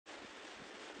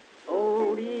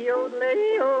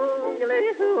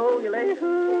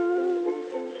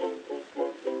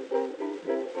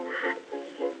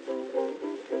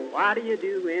What do you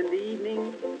do in the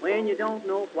evening when you don't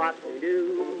know what to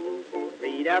do?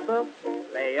 Read a book,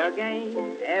 play a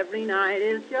game, every night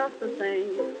is just the same.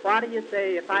 What do you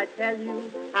say if I tell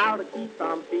you how to keep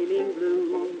from feeling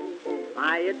blue?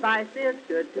 My advice is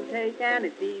good to take and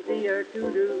it's easier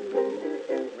to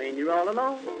do. When you're all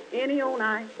alone, any old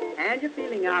night, and you're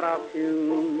feeling out of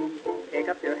tune, pick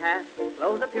up your hat,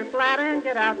 close up your flat, and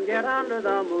get out and get under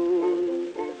the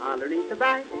moon. Underneath the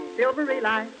bright, silvery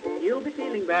light, you'll be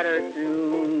feeling better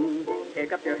soon.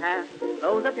 Pick up your hat,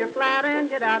 close up your flat, and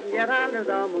get out and get under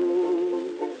the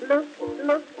moon. Look,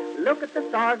 look, look at the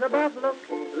stars above. Look,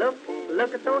 look,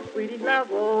 look at those sweeties love.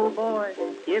 Oh boy,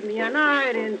 give me a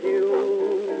night in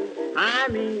June. I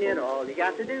mean it, all you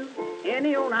got to do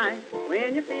any old night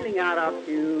when you're feeling out of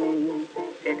tune.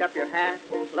 Pick up your hat,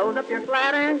 close up your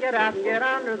flat, and get out and get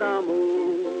under the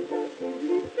moon.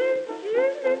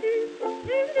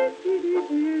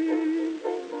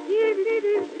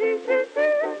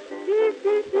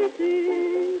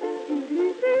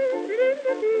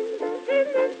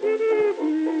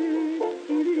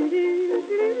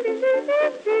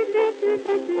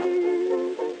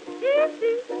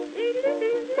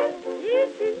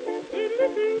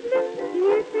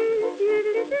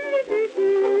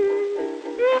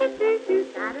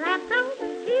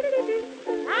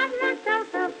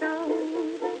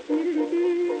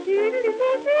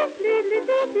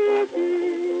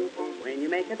 When you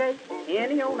make a date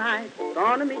any old night,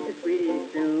 gonna meet your sweetie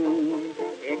soon.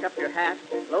 Pick up your hat,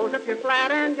 close up your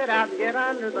flat, and get out and get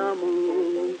under the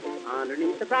moon.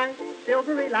 Underneath the bright,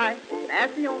 silvery light,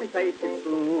 that's the only place to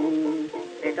spoon.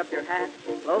 Pick up your hat,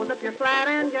 close up your flat,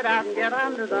 and get out and get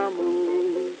under the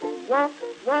moon. Walk,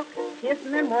 walk,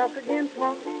 kissing and walk again,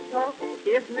 talk, talk,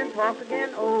 kissing and talk again,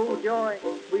 oh joy,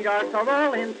 sweethearts are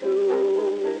all in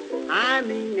tune. I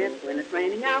mean it, when it's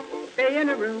raining out, stay in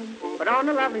a room, but on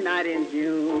a lovely night in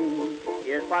June,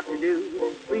 here's what to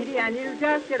do, sweetie, and you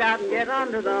just get out and get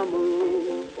under the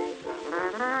moon.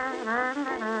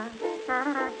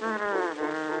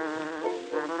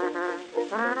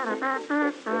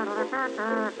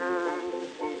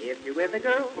 If you're with a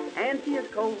girl and she is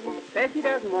cold, says she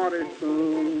doesn't want her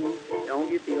spoon, don't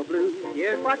you feel blue?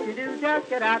 Here's what you do, just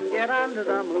get out and get under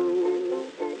the moon.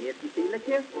 If you feel a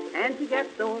kiss and she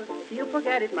gets sore, she'll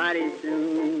forget it mighty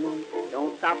soon.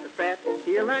 Don't stop to fret,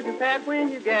 she'll learn to pet when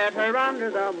you get her under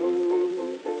the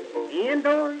moon.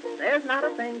 Indoors, there's not a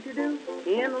thing to do.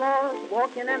 In-laws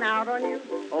walk in and out on you.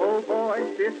 Oh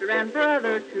boy, sister and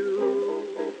brother too.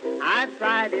 I've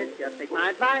tried it, just take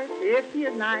my advice. If she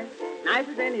is nice, nice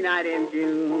as any night in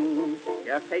June,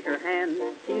 just take her hand,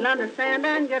 she'll understand,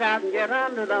 and get out and get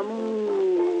under the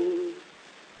moon.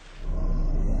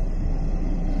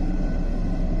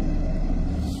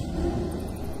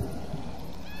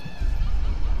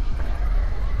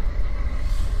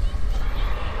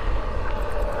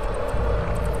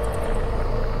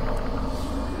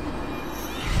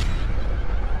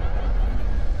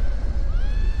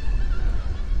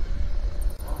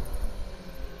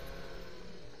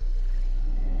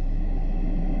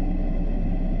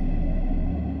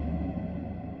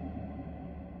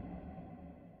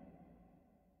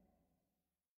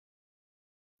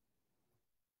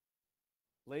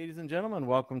 Ladies and gentlemen,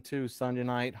 welcome to Sunday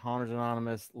Night Haunters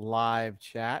Anonymous live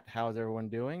chat. How's everyone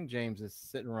doing? James is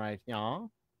sitting right here.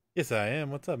 Yes, I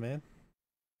am. What's up, man?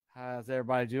 How's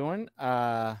everybody doing?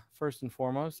 First and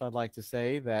foremost, I'd like to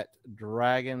say that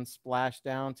Dragon splashed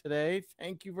down today.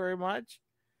 Thank you very much.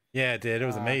 Yeah, it did. It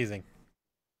was amazing.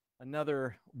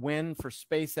 Another win for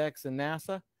SpaceX and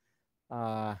NASA.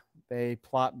 They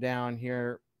plopped down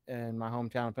here in my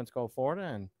hometown of Pensacola, Florida,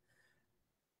 and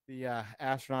the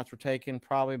astronauts were taken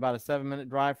probably about a 7-minute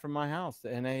drive from my house, the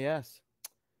NAS.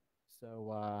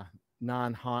 So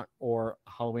non-haunt or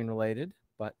Halloween related,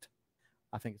 but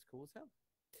I think it's cool as hell.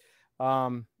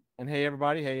 And hey,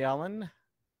 everybody. Hey, Ellen.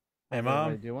 Hey, How's Mom.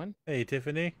 everybody doing? Hey,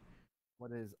 Tiffany.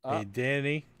 What is up? Hey,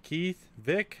 Danny, Keith,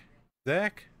 Vic,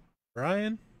 Zach,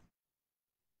 Brian.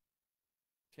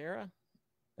 Tara.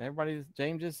 Everybody,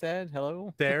 James just said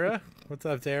hello. Tara. What's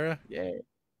up, Tara? Yeah.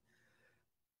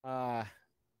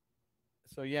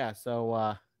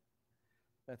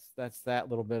 That's that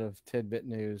little bit of tidbit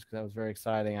news because that was very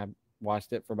exciting. I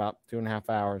watched it for about 2.5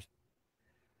 hours.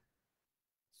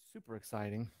 Super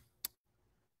exciting.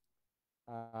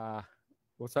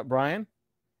 What's up, Brian?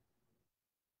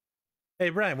 Hey,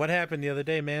 Brian, what happened the other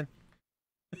day, man?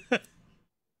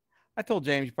 I told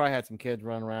James you probably had some kids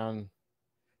running around,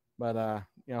 but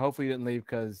hopefully you didn't leave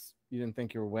because you didn't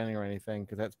think you were winning or anything,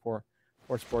 because that's poor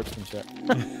or sportsmanship.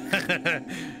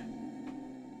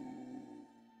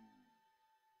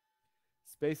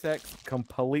 SpaceX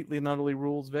completely and utterly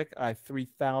rules, Vic. I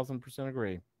 3,000%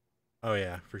 agree. Oh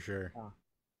yeah, for sure.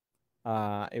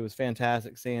 It was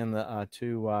fantastic seeing the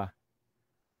two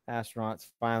astronauts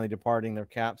finally departing their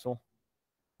capsule.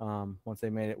 Once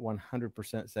they made it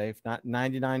 100% safe, not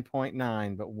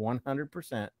 99.9, but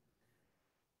 100%.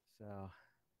 So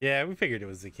Yeah, we figured it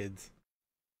was the kids.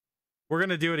 We're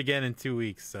gonna do it again in 2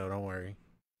 weeks, so don't worry.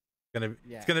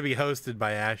 It's gonna be hosted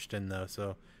by Ashton though,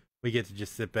 so we get to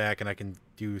just sit back and I can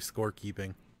do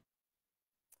scorekeeping.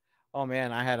 Oh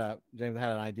man, James had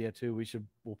an idea too.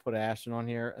 We'll put Ashton on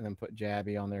here and then put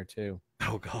Jabby on there too.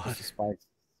 Oh god, just to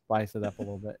spice it up a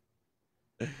little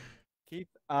bit. Keith,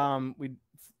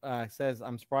 says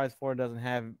I'm surprised Florida doesn't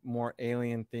have more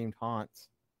alien themed haunts.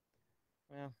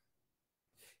 Well,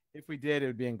 if we did, it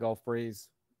would be in Gulf Breeze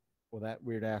with that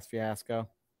weird ass fiasco.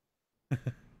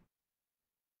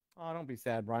 Oh, don't be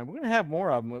sad, Brian. We're gonna have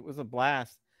more of them. It was a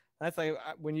blast. That's like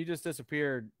when you just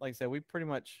disappeared. Like I said, we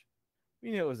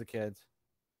knew it was the kids.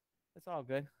 It's all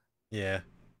good. Yeah.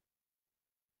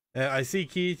 I see,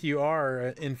 Keith. You are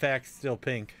in fact still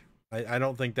pink. I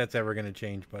don't think that's ever gonna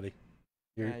change, buddy.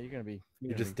 You're gonna be.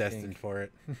 You're just destined for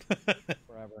it.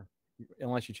 Forever,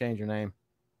 unless you change your name.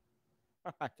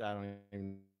 I don't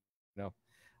even know.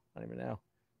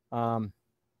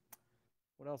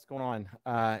 What else going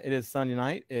on? It is Sunday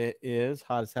night. It is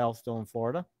hot as hell still in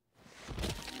Florida.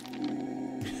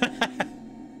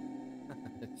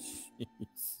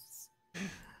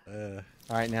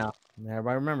 All right, now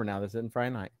everybody remember now, this isn't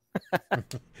Friday night.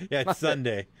 Yeah, it's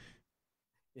Sunday.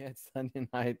 Yeah, it's Sunday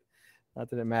night. Not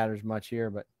that it matters much here,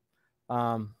 but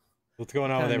what's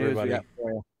going on with everybody?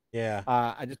 Yeah.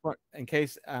 I just want, in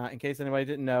case anybody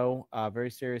didn't know,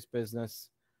 very serious business.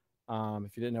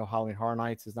 If you didn't know, Halloween Horror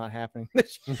Nights is not happening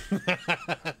this year.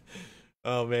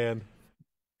 Oh man,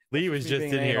 Lee was just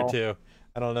in here too.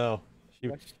 I don't know.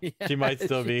 She might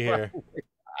still be here.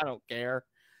 I don't care.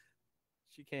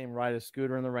 She came ride a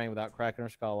scooter in the rain without cracking her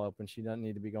skull open. She doesn't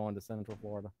need to be going to Central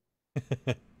Florida.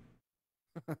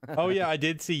 Oh yeah, I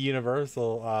did see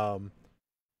Universal.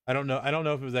 I don't know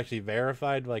if it was actually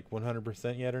verified like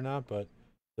 100% yet or not, but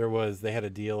they had a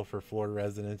deal for Florida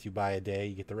residents. You buy a day,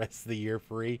 you get the rest of the year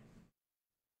free.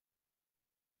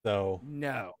 So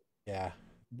no. Yeah.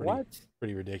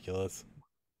 Pretty ridiculous.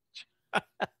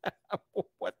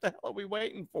 What the hell are we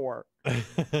waiting for?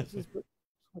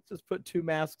 Let's just put 2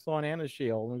 masks on and a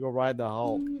shield and go ride the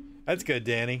Hulk. That's good,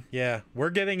 Danny. Yeah, we're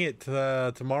getting it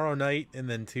tomorrow night, and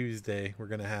then Tuesday we're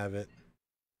gonna have it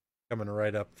coming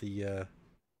right up the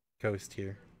coast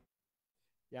here.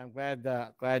 Yeah, I'm glad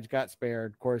you got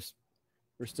spared. Of course,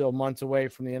 we're still months away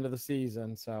from the end of the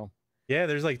season, so. Yeah,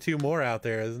 there's like 2 more out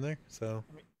there, isn't there? So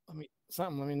let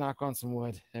me knock on some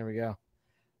wood. There we go.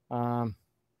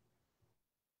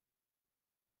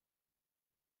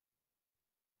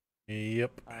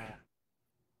 Yep.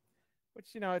 Which,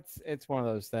 it's one of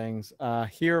those things.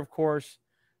 Here, of course,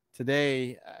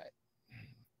 today,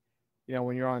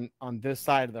 when you're on this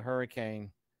side of the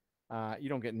hurricane, you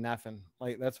don't get nothing.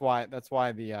 Like that's why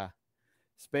the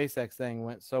SpaceX thing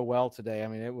went so well today. I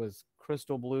mean, it was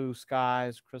crystal blue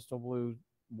skies, crystal blue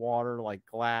water, like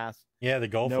glass. Yeah, the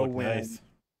Gulf looked nice.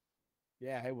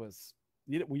 Yeah, it was.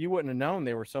 You wouldn't have known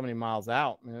they were so many miles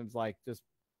out. I mean, it was like just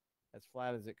as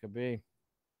flat as it could be.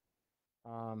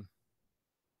 But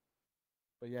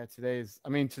yeah,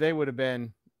 today would have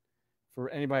been, for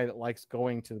anybody that likes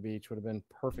going to the beach, would have been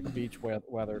perfect beach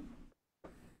weather.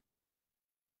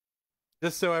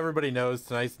 Just so everybody knows,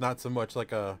 tonight's not so much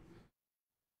like a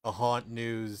haunt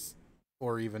news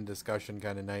or even discussion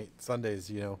kind of night.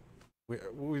 Sundays,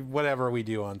 we whatever we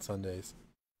do on Sundays,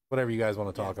 whatever you guys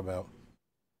want to talk about.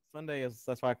 Sunday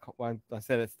that's why I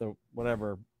said it's the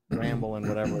whatever ramble and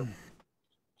whatever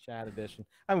chat edition.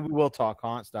 I mean, we will talk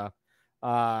haunt stuff.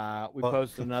 We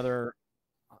posted another.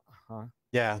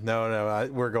 Yeah, no,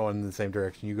 we're going in the same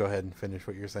direction. You go ahead and finish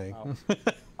what you're saying.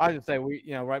 I was just say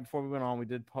right before we went on, we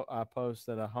did post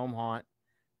that a home haunt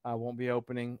won't be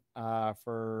opening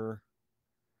because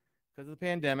of the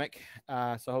pandemic.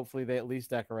 So hopefully they at least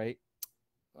decorate.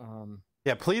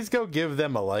 Yeah, please go give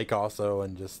them a like also,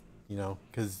 and just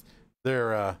because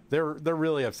they're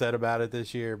really upset about it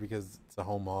this year because it's a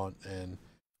home haunt and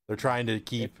they're trying to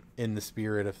keep in the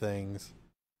spirit of things.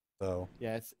 So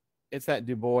yeah, it's that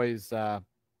Du Bois the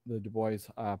Du Bois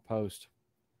post.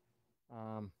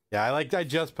 Yeah, I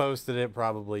just posted it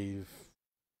probably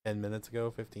 15 minutes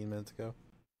ago.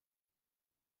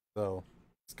 So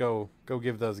let's go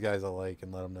give those guys a like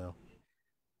and let them know.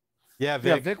 Yeah,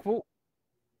 Vic. Yeah, Vic, go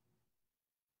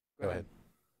ahead.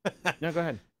 No, go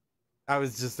ahead. I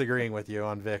was just agreeing with you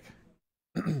on Vic.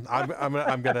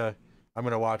 I'm gonna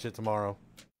watch it tomorrow.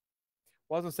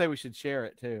 Well, I was gonna say we should share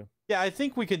it too. Yeah, I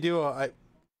think we could do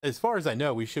as far as I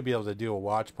know, we should be able to do a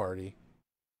watch party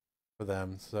for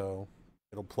them, so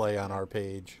it'll play on our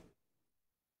page.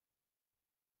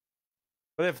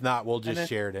 But if not, we'll just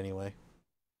share it anyway.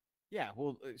 Yeah,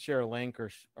 we'll share a link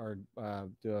or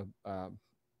do a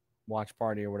watch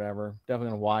party or whatever.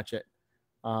 Definitely gonna watch it.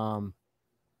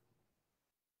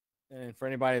 And for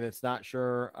anybody that's not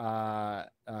sure,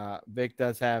 Vic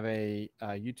does have a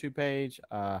YouTube page,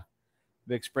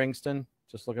 Vic Springston.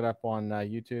 Just look it up on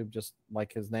YouTube, just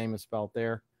like his name is spelled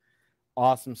there.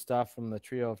 Awesome stuff from the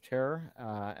Trio of Terror.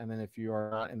 And then if you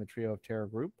are not in the Trio of Terror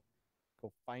group,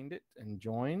 go find it and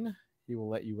join. He will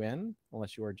let you in,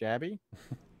 unless you are Jabby.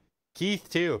 Keith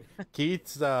too.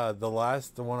 Keith's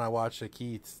the one I watched of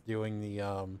Keith's doing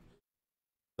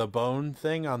the bone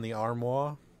thing on the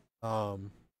armoire.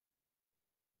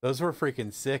 Those were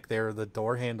freaking sick. They were the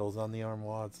door handles on the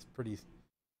armoire. It's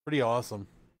pretty awesome.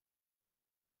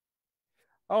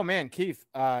 Oh man, Keith.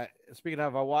 Speaking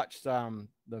of, I watched the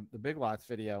Big Lots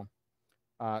video.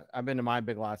 I've been to my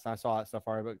Big Lots and I saw that stuff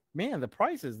already. But man, the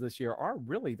prices this year are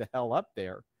really the hell up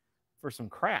there for some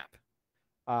crap.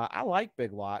 I like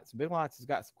Big Lots. Big Lots has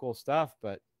got some cool stuff,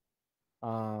 but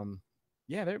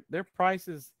yeah, their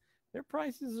prices are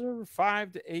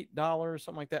 $5 to $8,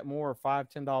 something like that, more, or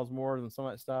 $5-10 more than some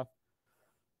of that stuff.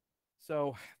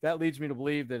 So that leads me to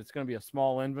believe that it's going to be a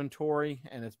small inventory,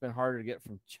 and it's been harder to get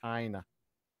from China.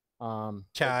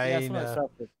 China.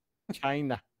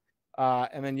 China.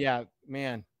 And then yeah,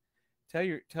 man, tell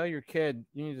your kid,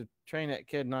 you need to train that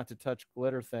kid not to touch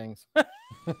glitter things.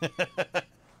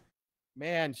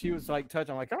 Man, she was like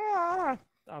touching. I'm like, ah.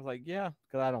 I was like, yeah,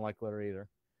 because I don't like glitter either.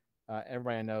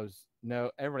 Everybody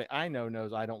I know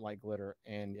knows I don't like glitter,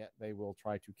 and yet they will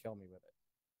try to kill me with it.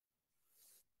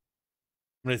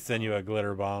 I'm gonna send you a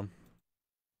glitter bomb.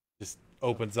 Just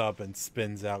opens up and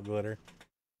spins out glitter.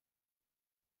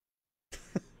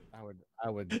 I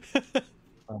would.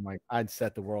 Oh my! I'd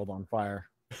set the world on fire.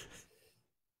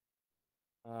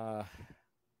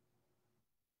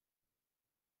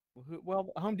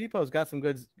 Well, Home Depot's got some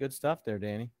good stuff there,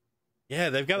 Danny. Yeah,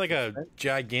 they've got like a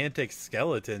gigantic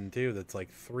skeleton too. That's like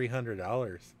 $300.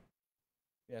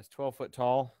 Yeah, it's 12 foot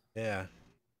tall. Yeah.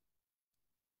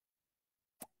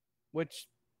 Which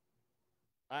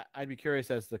I'd be curious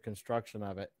as to the construction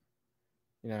of it.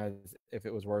 You know, if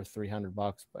it was worth $300,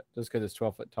 but just because it's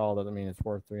 12 foot tall doesn't mean it's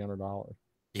worth $300.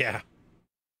 Yeah.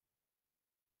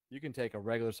 You can take a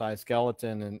regular size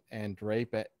skeleton and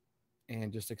drape it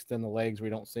and just extend the legs where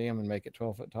you don't see them and make it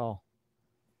 12 foot tall.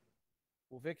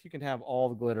 Well, Vic, you can have all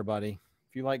the glitter, buddy.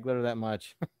 If you like glitter that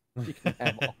much, you can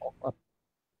have all.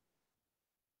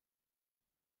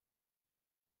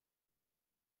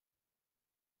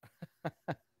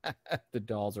 The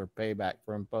dolls are payback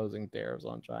for imposing tariffs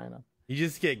on China. You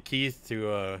just get Keith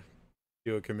to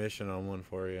do a commission on one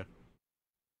for you.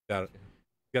 Got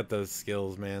those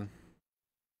skills, man.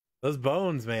 Those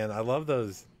bones, man. I love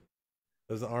those.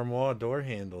 Those armoire door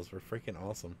handles were freaking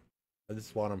awesome. I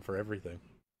just want them for everything.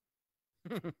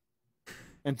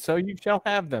 And so you shall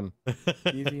have them.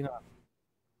 Easy enough.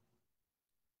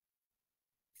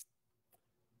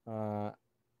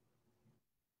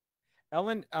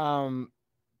 Ellen, I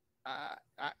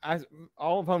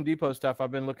all of Home Depot stuff. I've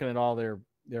been looking at all their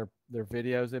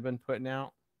videos they've been putting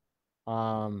out.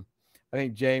 I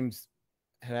think James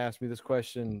had asked me this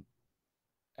question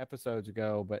episodes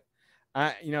ago, but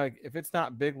if it's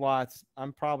not Big Lots,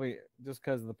 I'm probably, just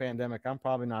because of the pandemic, I'm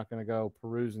probably not going to go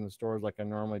perusing the stores like I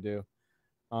normally do.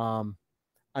 I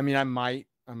mean, I might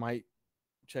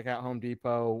check out Home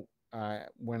Depot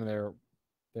when their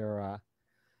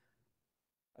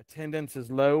attendance is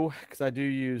low, because I do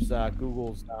use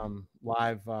Google's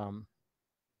live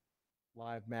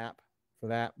map for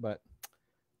that. But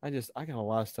I got a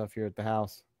lot of stuff here at the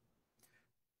house.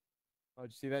 Oh,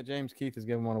 did you see that, James? Keith is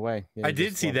giving one away. Yeah, I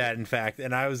did see that, in fact,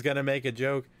 and I was gonna make a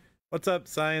joke. What's up,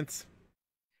 Science?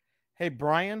 Hey,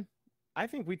 Brian, I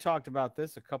think we talked about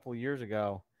this a couple of years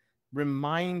ago.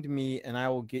 Remind me, and I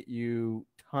will get you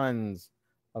tons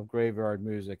of graveyard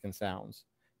music and sounds.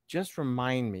 Just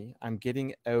remind me. I'm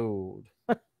getting old.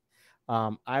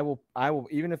 I will,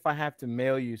 even if I have to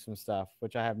mail you some stuff,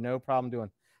 which I have no problem doing,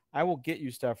 I will get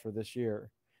you stuff for this year.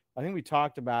 I think we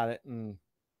talked about it, and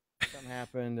something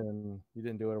happened, and you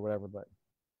didn't do it or whatever. But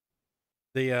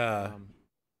yeah.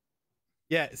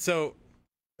 So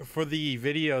for the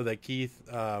video that Keith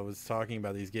was talking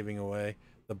about, he's giving away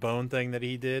the bone thing that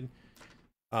he did.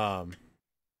 Yeah,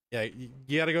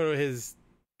 you got to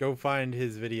go find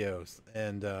his videos,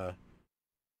 and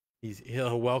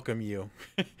He'll welcome you.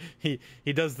 he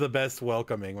does the best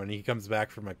welcoming when he comes back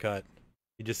from a cut.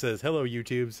 He just says, "Hello,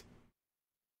 YouTubes."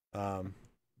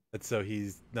 That's so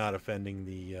he's not offending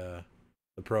the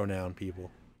pronoun people,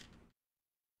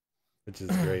 which is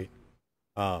great.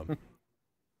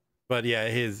 But yeah,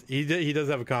 he does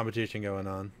have a competition going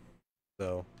on.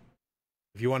 So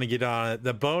if you want to get on it,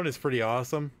 the bone is pretty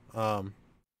awesome. I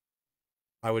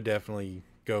would definitely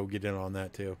go get in on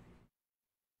that too.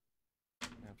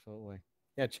 Absolutely.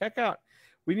 Yeah, check out.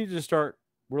 We need to start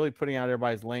really putting out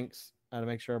everybody's links to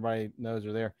make sure everybody knows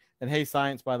they're there. And hey,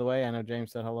 Science, by the way, I know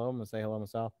James said hello. I'm going to say hello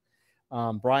myself.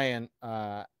 Brian,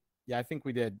 yeah, I think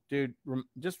we did. Dude,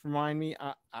 just remind me.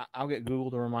 I'll get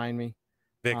Google to remind me.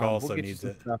 Vic also needs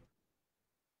it. Stuff.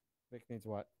 Vic needs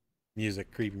what?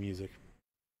 Music, creepy music.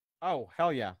 Oh,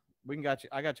 hell yeah. I got you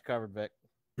covered, Vic.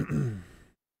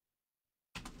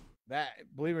 That,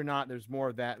 believe it or not, there's more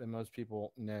of that than most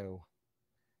people know.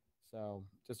 So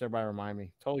just everybody remind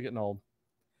me. Totally getting old.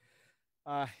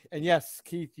 And yes,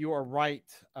 Keith, you are right.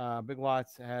 Big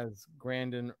Lots has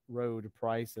Grandin Road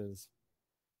prices.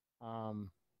 By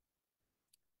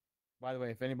the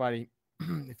way, if anybody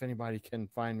can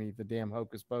find me the damn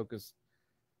Hocus Pocus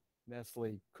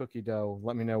Nestle cookie dough,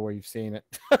 let me know where you've seen it.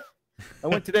 I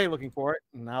went today looking for it,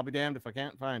 and I'll be damned if I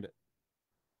can't find it.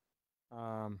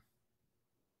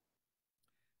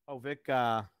 Oh, Vic. He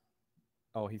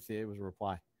said it was a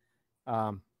reply.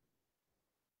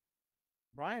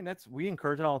 Brian, we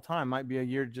encourage it all the time. Might be a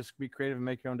year to just be creative and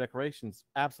make your own decorations.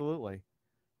 Absolutely.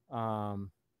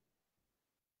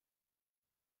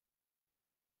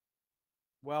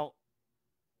 Well,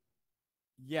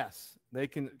 yes, they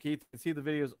can. Keith, see the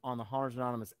videos on the Haunters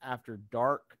Anonymous After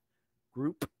Dark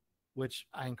group, which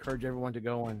I encourage everyone to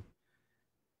go and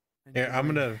yeah,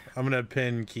 I'm gonna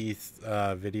pin Keith's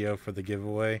video for the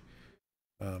giveaway.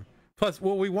 Plus,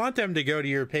 well, we want them to go to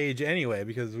your page anyway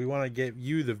because we want to get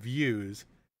you the views,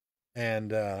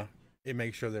 and it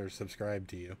makes sure they're subscribed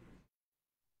to you.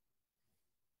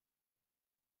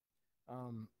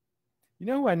 You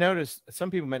know who I noticed? Some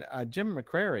people met Jim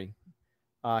McCrary.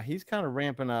 He's kind of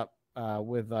ramping up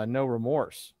with No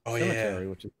Remorse Cemetery,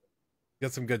 which is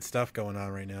got some good stuff going on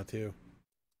right now too.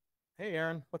 Hey,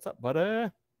 Aaron, what's up,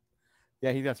 buddy?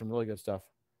 Yeah, he's got some really good stuff.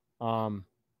 I'm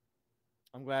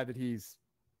glad that he's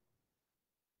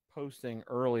posting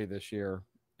early this year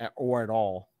or at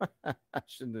all. I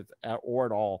shouldn't or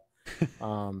at all.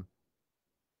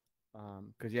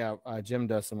 Because Jim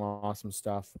does some awesome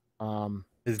stuff.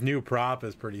 His new prop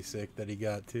is pretty sick that he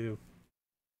got too.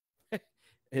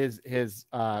 His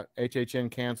HHN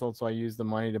canceled, so I used the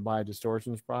money to buy a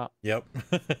distortions prop. Yep.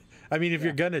 I mean, if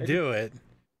you're gonna do it,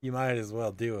 you might as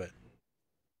well do it.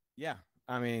 Yeah,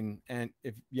 I mean, and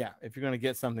if you're gonna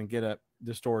get something, get a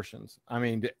distortions. I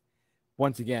mean,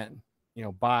 once again,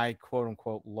 buy quote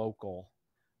unquote local.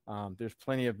 There's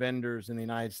plenty of vendors in the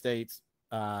United States,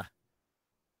 that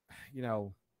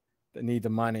need the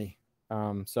money.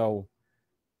 So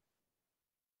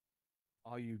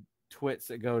all you twits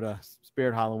that go to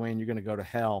Spirit Halloween, you're going to go to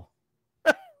hell.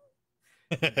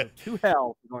 To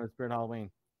hell going to Spirit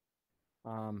Halloween.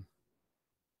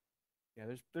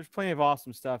 There's plenty of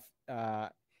awesome stuff.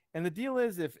 And the deal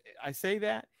is, if I say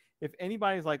that, if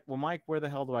anybody's like, well, Mike, where the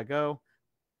hell do I go?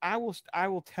 I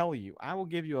will tell you. I will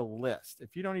give you a list.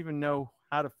 If you don't even know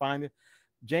how to find it,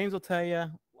 James will tell you.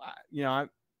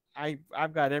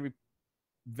 I've got every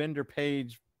vendor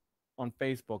page on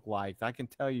Facebook liked. I can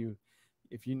tell you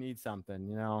if you need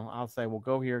something. I'll say, well,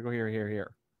 go here,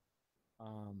 here.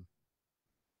 So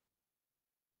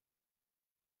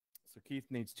Keith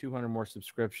needs 200 more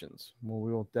subscriptions. Well,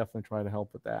 we will definitely try to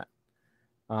help with that.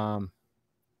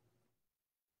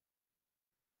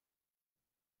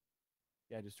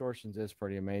 Distortions is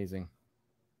pretty amazing.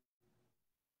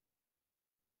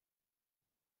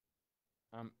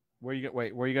 Where are you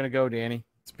going to go, Danny?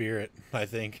 Spirit, I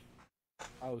think.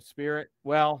 Oh, Spirit.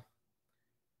 Well,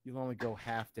 you'll only go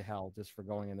half to hell just for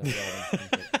going in the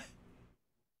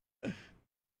building.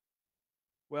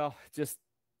 Well, just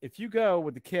if you go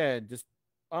with the kid, just,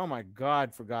 oh my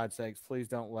God, for God's sakes, please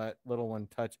don't let little one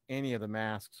touch any of the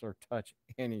masks or touch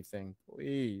anything,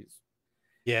 please.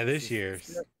 Yeah, this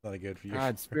year's not good for you.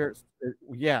 God, Spirit.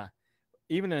 Yeah.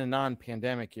 Even in a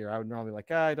non-pandemic year, I would normally be like,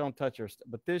 don't touch her.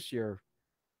 But this year,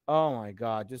 oh my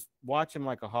God, just watch him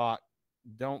like a hawk.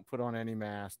 Don't put on any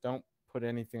mask. Don't put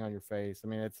anything on your face. I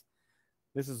mean,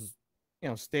 this is,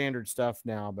 standard stuff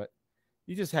now, but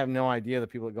you just have no idea the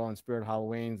people that go on Spirit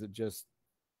Halloweens that just,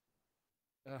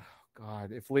 oh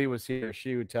God, if Lee was here,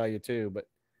 she would tell you too, but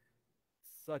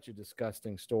such a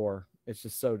disgusting store. It's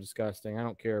just so disgusting. I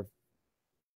don't care if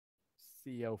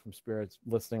CEO from Spirits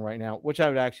listening right now, which I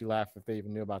would actually laugh if they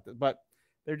even knew about this. But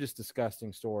they're just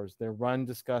disgusting stores. They're run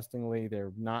disgustingly.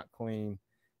 They're not clean.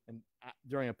 And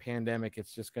during a pandemic,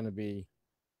 it's just going to be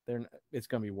it's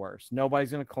going to be worse.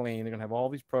 Nobody's going to clean. They're going to have all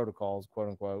these protocols, quote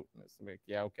unquote. And it's like,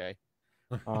 yeah, okay.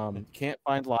 Can't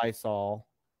find Lysol.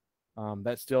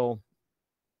 That's still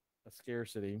a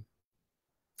scarcity.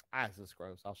 This is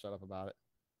gross. I'll shut up about it.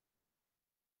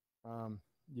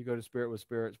 You go to Spirit with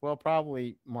Spirits. Well,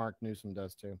 probably Mark Newsom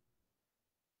does too.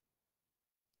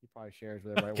 He probably shares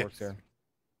with everybody that works there.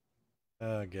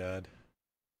 Oh, God.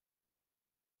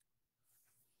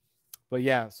 But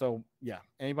yeah, so yeah,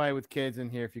 anybody with kids in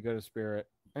here, if you go to Spirit,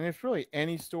 and it's really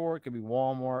any store, it could be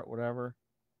Walmart, whatever.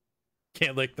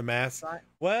 Can't lick the mask.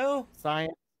 Well,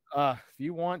 science. If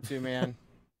you want to, man,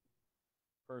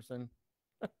 person,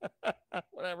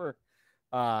 whatever.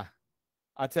 I'll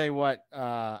tell you what.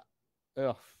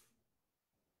 Ew,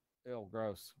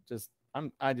 gross.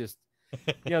 I just,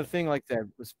 the thing like that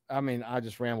was. I mean, I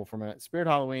just ramble for a minute. Spirit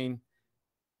Halloween,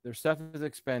 their stuff is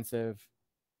expensive.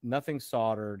 Nothing's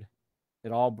soldered.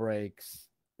 It all breaks.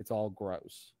 It's all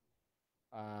gross.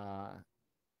 I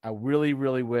really,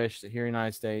 really wish that here in the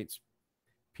United States,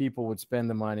 people would spend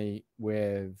the money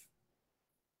with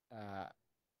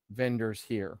vendors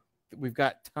here. We've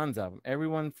got tons of them.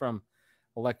 Everyone from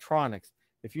electronics.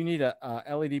 If you need a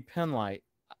LED pen light,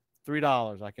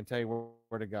 $3. I can tell you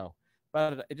where to go.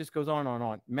 But it just goes on and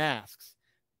on. Masks.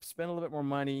 Spend a little bit more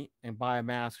money and buy a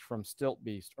mask from Stilt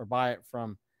Beast or buy it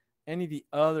from any of the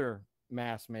other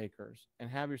mask makers and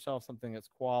have yourself something that's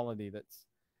quality, that's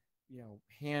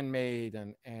handmade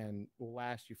and will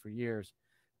last you for years.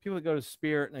 People that go to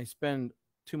Spirit and they spend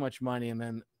too much money and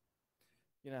then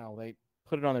they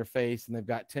put it on their face and they've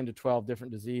got 10 to 12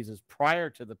 different diseases prior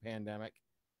to the pandemic.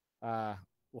 Gross.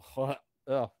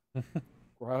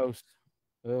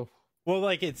 Ugh. Well,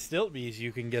 like at Stilt Beast,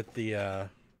 you can get the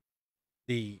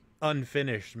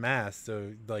unfinished masks,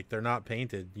 so like they're not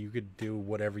painted. You could do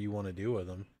whatever you want to do with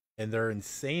them, and they're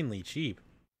insanely cheap.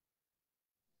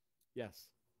 Yes,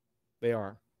 they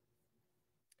are.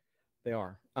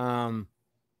 And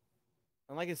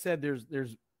like I said,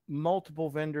 there's multiple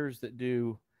vendors that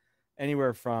do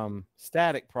anywhere from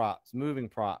static props, moving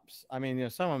props. I mean,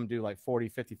 some of them do like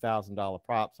 $40,000, $50,000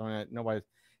 props. I mean,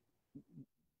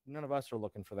 none of us are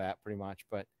looking for that pretty much,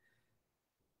 but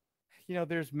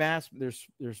there's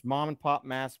mom and pop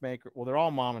mask maker. Well, they're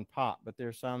all mom and pop, but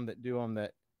there's some that do them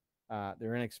that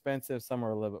they're inexpensive. Some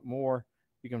are a little bit more.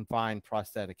 You can find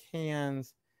prosthetic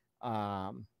hands.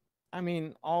 I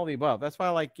mean, all the above. That's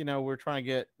why, we're trying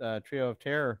to get Trio of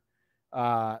Terror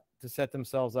to set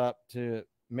themselves up to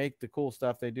make the cool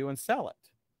stuff they do and sell it.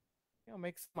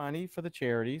 Make some money for the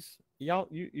charities. Y'all,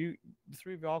 the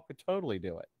three of y'all could totally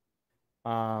do it.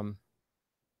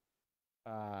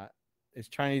 It's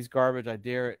Chinese garbage. I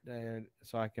dare it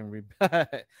so I can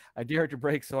I dare it to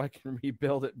break so I can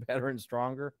rebuild it better and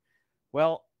stronger.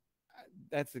 Well,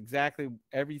 that's exactly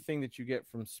everything that you get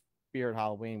from Spirit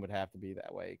Halloween would have to be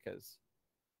that way, because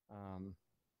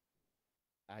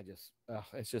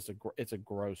it's a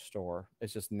gross store.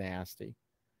 It's just nasty.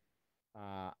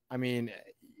 I mean,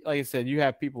 like I said, you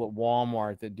have people at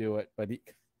Walmart that do it, but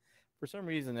for some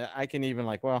reason I can even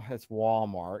it's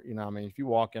Walmart. I mean, if you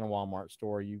walk in a Walmart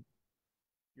store, you're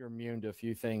immune to a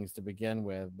few things to begin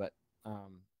with, but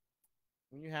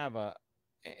when you have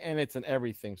and it's an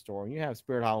everything store, when you have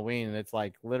Spirit Halloween and it's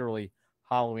like literally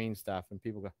Halloween stuff, and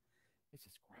people go, it's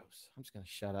just gross. I'm just gonna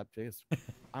shut up.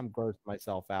 I'm grossed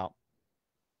myself out.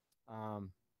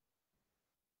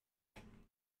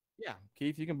 Yeah,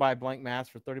 Keith, you can buy blank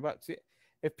masks for $30. See,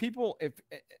 if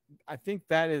I think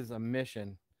that is a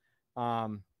mission. I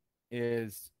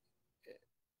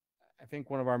think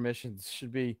one of our missions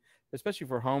should be, especially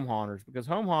for home haunters, because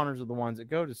home haunters are the ones that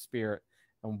go to Spirit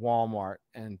and Walmart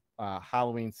and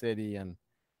Halloween City and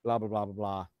blah blah blah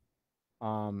blah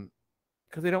blah,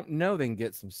 because they don't know they can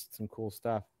get some cool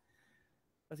stuff.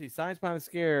 Let's see, Science Behind the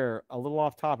Scare, a little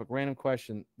off topic, random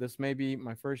question. This may be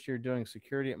my first year doing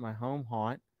security at my home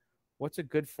haunt. What's a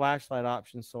good flashlight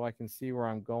option so I can see where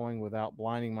I'm going without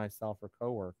blinding myself or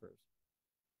coworkers?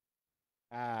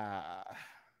 That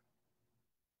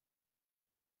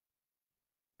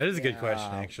is a good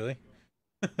question, actually.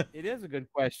 It is a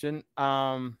good question.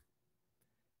 But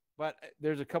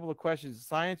there's a couple of questions.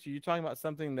 Science, are you talking about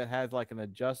something that has like an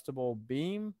adjustable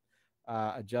beam,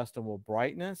 adjustable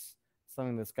brightness,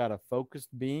 something that's got a focused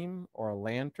beam or a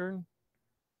lantern?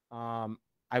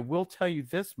 I will tell you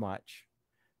this much.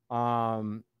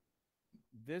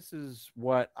 This is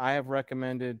what I have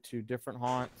recommended to different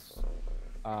haunts,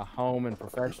 home and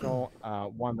professional.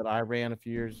 One that I ran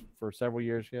for several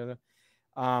years together.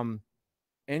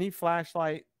 any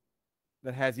flashlight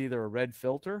that has either a red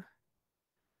filter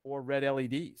or red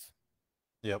LEDs.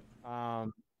 Yep.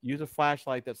 Use a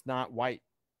flashlight that's not white,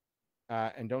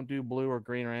 and don't do blue or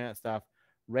green or any of that stuff.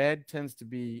 Red tends to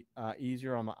be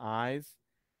easier on the eyes.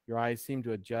 Your eyes seem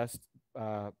to adjust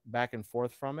back and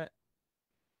forth from it.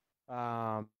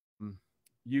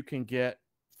 You can get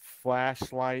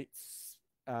flashlights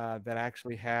that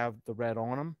actually have the red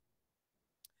on them.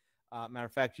 Matter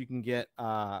of fact, you can get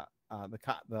oh,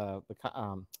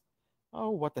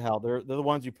 what the hell? They're the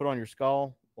ones you put on your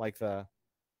skull, like the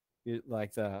I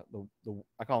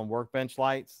call them workbench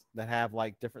lights that have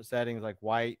like different settings, like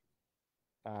white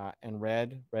and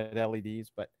red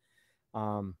LEDs. But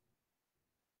and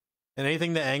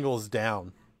anything that angles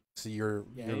down, so your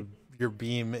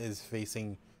beam is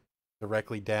facing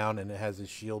directly down, and it has a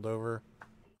shield over.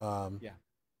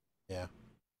 Yeah.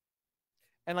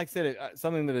 And like I said,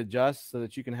 something that adjusts so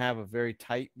that you can have a very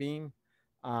tight beam.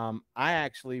 I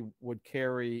actually would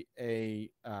carry a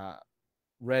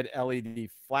red LED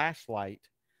flashlight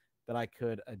that I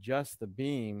could adjust the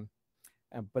beam,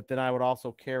 but then I would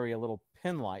also carry a little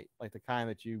pin light, like the kind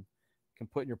that you can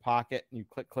put in your pocket and you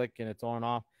click and it's on and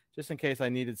off, just in case I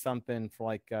needed something for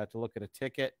like to look at a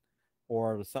ticket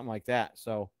or something like that.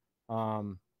 So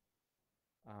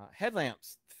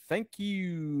headlamps. Thank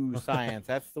you, science.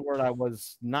 That's the word I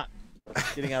was not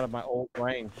getting out of my old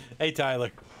brain. Hey,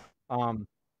 Tyler.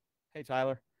 Hey,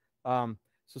 Tyler.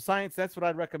 So science, that's what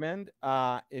I'd recommend.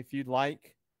 If you'd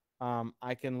like,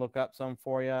 I can look up some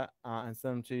for you and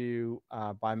send them to you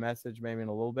by message, maybe in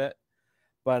a little bit.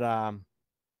 But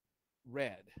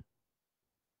red,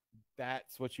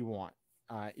 that's what you want.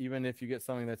 Even if you get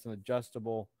something that's an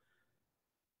adjustable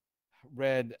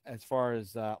red, as far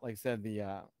as like I said,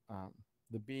 the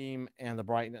beam and the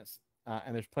brightness,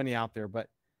 and there's plenty out there. But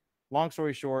long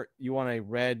story short, you want a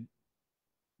red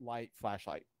light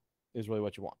flashlight is really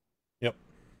what you want. Yep.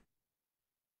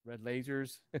 Red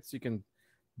lasers, so you can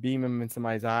beam them in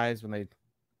somebody's eyes when they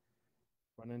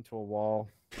run into a wall.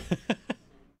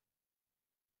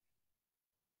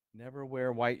 Never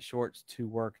wear white shorts to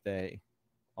work day.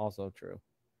 Also true.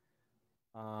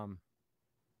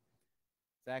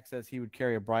 Zach says he would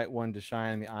carry a bright one to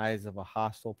shine in the eyes of a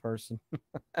hostile person.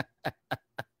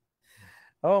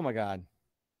 Oh my God.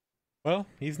 Well,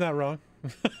 he's not wrong.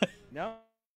 No,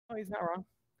 he's not wrong.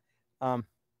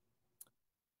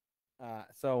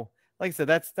 So like I said,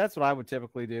 that's what I would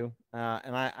typically do.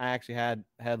 And I actually had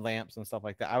lamps and stuff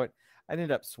like that. I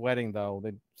ended up sweating though.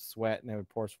 They'd sweat and they would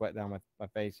pour sweat down my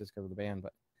face just because of the band.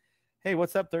 But hey,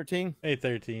 what's up, 13? Hey,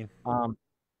 13.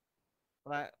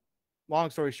 But long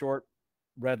story short,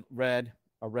 a red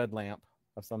lamp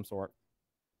of some sort.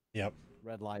 Yep.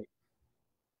 Red light.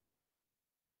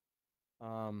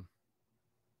 And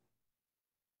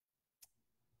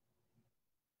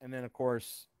then of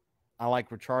course, I like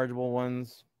rechargeable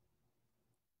ones.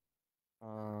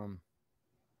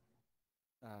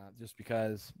 Just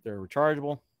because they're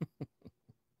rechargeable.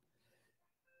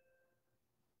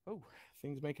 Oh,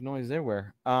 things making noise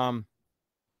everywhere. Trying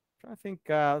to think.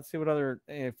 Let's see what other,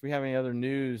 if we have any other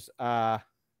news. Our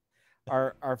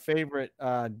favorite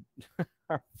our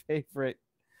favorite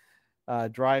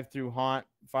drive-through haunt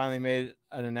finally made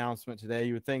an announcement today.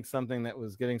 You would think something that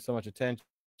was getting so much attention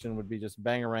would be just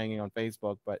bangeranging on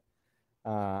Facebook, but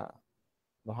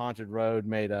the Haunted Road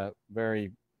made a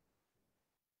very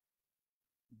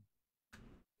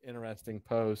interesting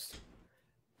post.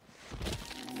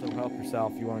 So help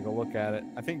yourself if you want to go look at it.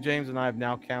 I think James and I have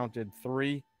now counted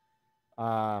 3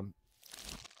 drive-throughs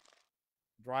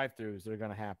that are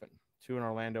going to happen. 2 in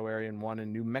Orlando area and 1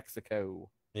 in New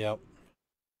Mexico. Yep.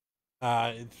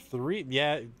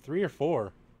 3, 3 or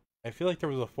 4. I feel like there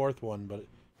was a 4th one, but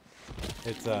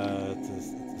it's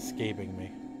escaping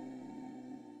me.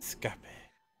 Escape.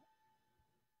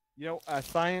 You know,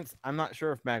 science, I'm not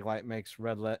sure if Maglite makes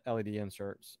red LED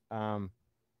inserts.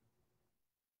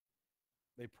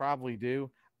 They probably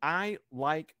do. I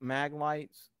like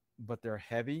Maglites, but they're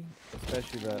heavy,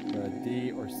 especially the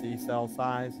D or C cell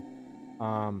size.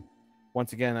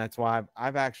 Once again, that's why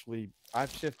I've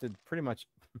shifted pretty much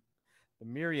the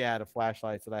myriad of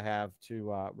flashlights that I have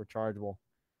to rechargeable.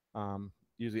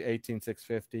 Usually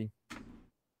 18650,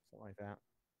 something like that.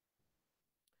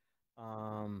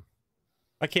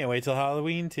 I can't wait till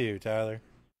Halloween too, Tyler.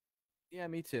 Yeah,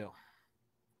 me too.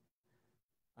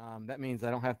 That means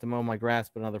I don't have to mow my grass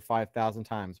but another 5,000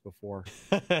 times before.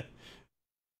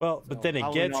 Well, but then it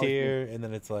Halloween gets here, and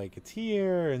then it's like it's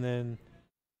here, and then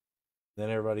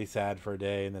everybody's sad for a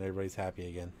day, and then everybody's happy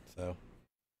again. So,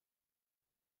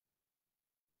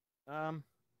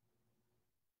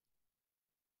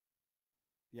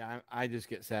 Yeah, I just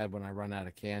get sad when I run out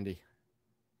of candy,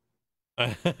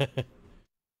 uh, and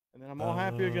then I'm all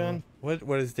happy again.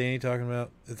 what is Danny talking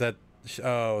about? Is that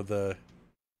the?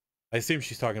 I assume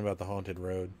she's talking about the haunted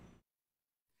road.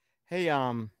 Hey,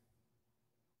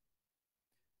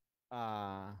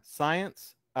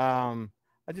 science. I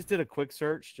just did a quick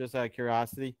search just out of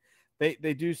curiosity.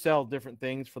 They do sell different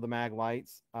things for the mag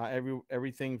lights.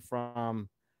 Everything from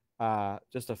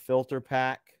just a filter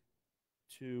pack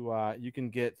to you can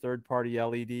get third party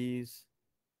LEDs,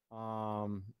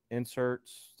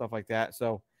 inserts, stuff like that.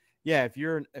 So yeah, if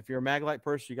you're a mag light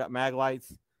person, you got mag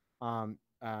lights, then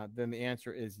the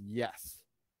answer is yes.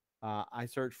 I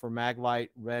searched for Maglite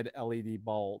red LED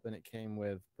bulb, and it came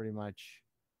with pretty much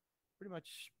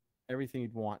everything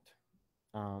you'd want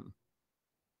um,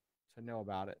 to know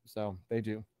about it. So they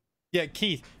do. Yeah,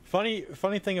 Keith. Funny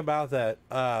thing about that.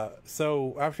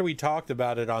 So after we talked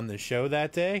about it on the show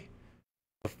that day,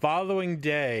 the following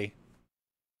day,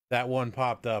 that one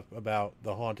popped up about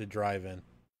the haunted drive-in,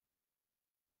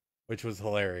 which was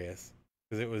hilarious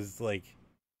because it was like,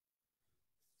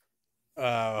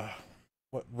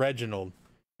 what Reginald.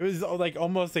 It was like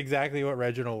almost exactly what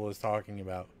Reginald was talking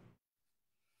about.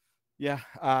 Yeah,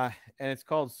 and it's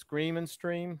called Scream and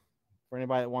Stream. For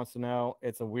anybody that wants to know,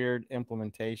 it's a weird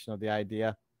implementation of the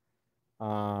idea.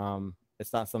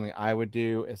 It's not something I would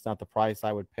do. It's not the price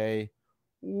I would pay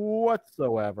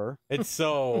whatsoever. It's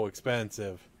so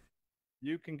expensive.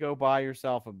 You can go buy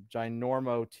yourself a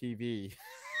ginormo TV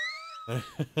and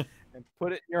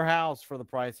put it in your house for the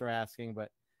price they're asking.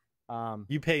 But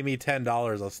you pay me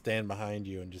 $10, I'll stand behind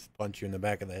you and just punch you in the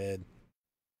back of the head.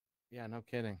 Yeah, no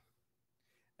kidding.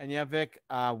 And yeah, Vic,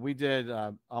 we did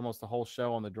almost the whole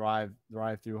show on the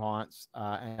drive-through haunts,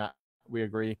 and we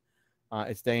agree,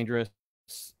 it's dangerous.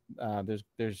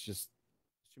 There's just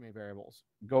too many variables.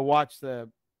 Go watch the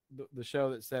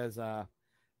show that says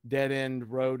Dead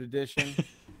End Road Edition,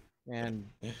 and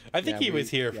I think he was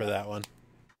here for that one.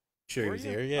 Sure, he was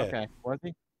here. Yeah. Okay, was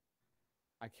he?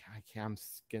 I can't. I'm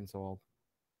getting so old.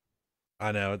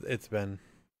 I know it's been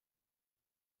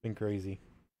crazy.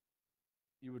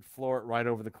 You would floor it right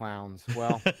over the clowns.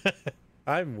 Well,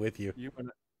 I'm with you. You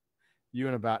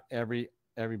and about everybody.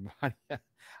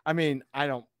 I mean, I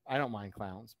don't mind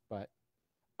clowns, but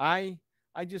I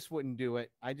just wouldn't do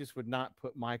it. I just would not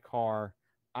put my car.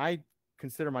 I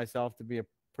consider myself to be a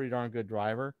pretty darn good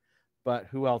driver, but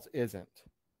who else isn't?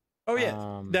 Oh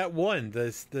yeah, that one.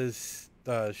 This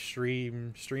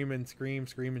stream and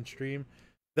stream.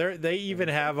 They even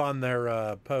have on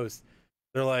their post.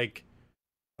 They're like,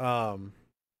 they're on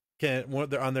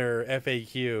their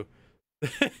FAQ.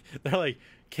 They're like,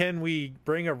 can we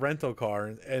bring a rental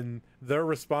car? And their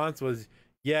response was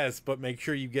yes, but make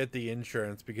sure you get the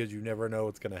insurance because you never know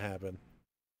what's going to happen.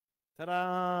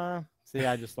 Ta-da! See,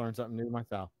 I just learned something new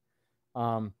myself.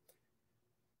 And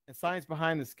Science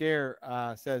Behind the Scare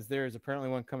says there is apparently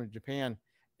one coming to Japan.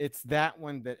 It's that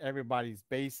one that everybody's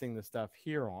basing the stuff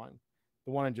here on.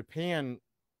 The one in Japan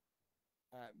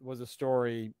was a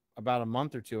story about a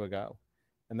month or two ago,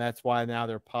 and that's why now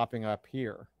they're popping up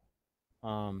here.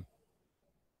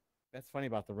 That's funny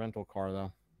about the rental car,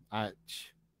 though.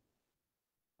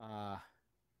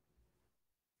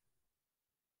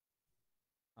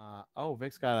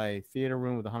 Vic's got a theater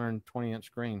room with a 120-inch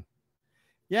screen.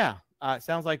 Yeah, it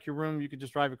sounds like your room. You could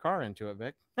just drive your car into it,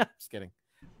 Vic. Just kidding.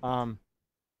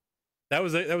 That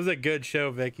was a good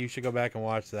show, Vic. You should go back and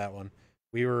watch that one.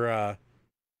 We were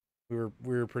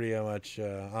pretty much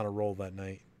on a roll that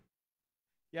night.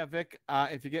 Yeah, Vic.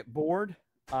 If you get bored,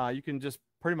 you can just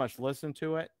pretty much listen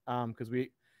to it. Because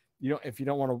if you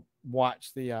don't want to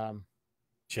watch the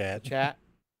chat.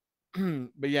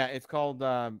 But yeah, it's called.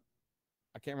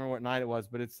 I can't remember what night it was,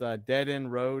 but it's Dead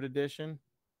End Road Edition.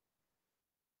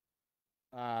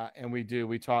 And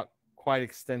we talk quite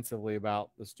extensively about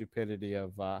the stupidity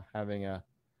of having a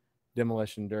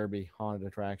demolition derby haunted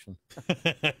attraction.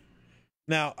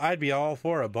 Now, I'd be all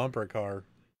for a bumper car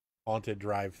haunted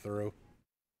drive-through.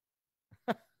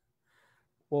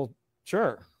 Well,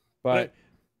 sure, but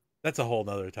that's a whole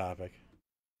nother topic.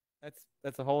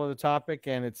 That's a whole other topic,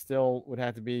 and it still would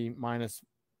have to be minus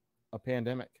a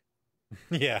pandemic.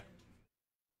 Yeah.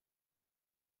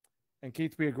 And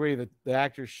Keith, we agree that the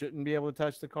actors shouldn't be able to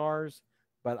touch the cars,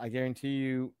 but I guarantee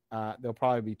you they'll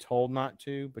probably be told not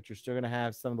to, but you're still going to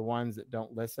have some of the ones that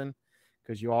don't listen,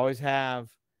 because you always have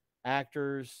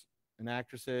actors and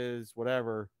actresses,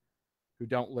 whatever, who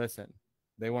don't listen.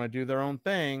 They want to do their own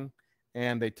thing,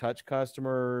 and they touch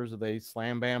customers, or they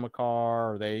slam bam a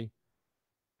car, or they,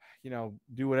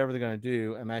 do whatever they're going to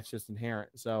do, and that's just inherent.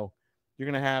 So you're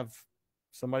going to have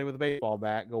somebody with a baseball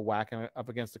bat go whacking it up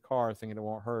against a car thinking it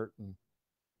won't hurt, and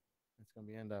gonna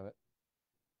be the end of it.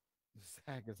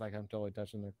 Zach is like, I'm totally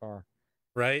touching their car.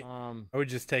 Right? I would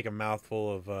just take a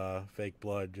mouthful of fake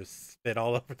blood, just spit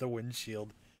all over the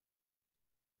windshield.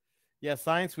 Yeah,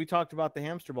 Science, we talked about the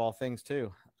hamster ball things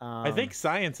too. I think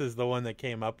Science is the one that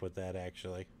came up with that,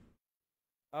 actually.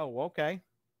 Oh, okay.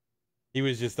 He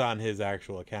was just on his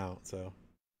actual account, so.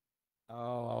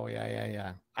 Oh,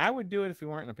 yeah. I would do it if we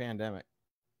weren't in a pandemic.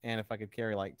 And if I could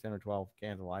carry like 10 or 12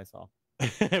 cans of Lysol.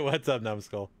 What's up,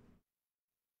 Numbskull?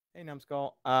 Hey,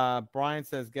 Numbskull. Brian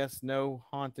says, guess no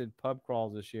haunted pub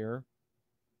crawls this year.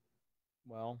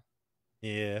 Well.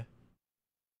 Yeah.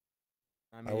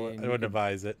 I mean, I would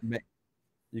advise it.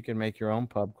 You can make your own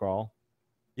pub crawl.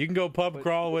 You can go pub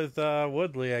crawl with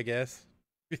Woodley, I guess.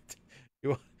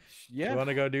 You want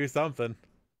to go do something.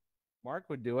 Mark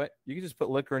would do it. You can just put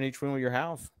liquor in each room of your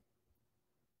house.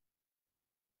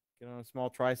 Get on a small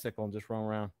tricycle and just run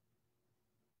around.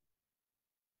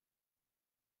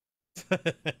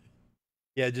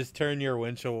 Yeah, just turn your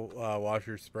windshield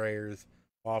washer sprayers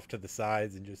off to the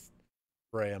sides and just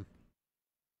spray them.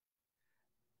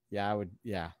 Yeah,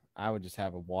 I would just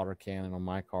have a water cannon on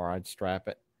my car. I'd strap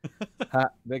it.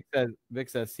 Vic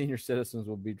says senior citizens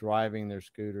will be driving their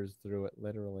scooters through it,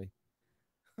 literally.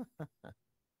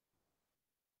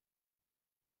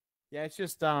 Yeah, it's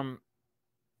just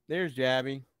there's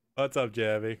Jabby. What's up,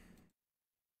 Jabby?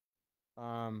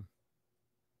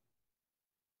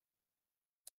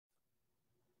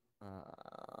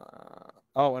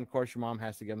 Oh, and of course your mom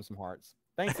has to give him some hearts.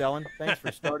 Thanks, Ellen. Thanks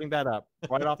for starting that up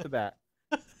right off the bat.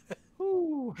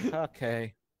 Whew,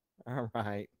 okay. All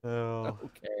right. Oh.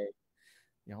 Okay.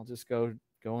 Y'all just go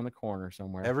in the corner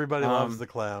somewhere. Everybody loves the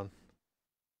clown.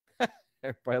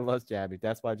 Everybody loves Jabby.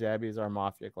 That's why Jabby is our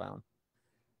mafia clown.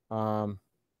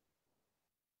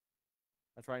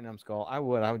 That's right, Numbskull. I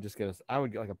would just get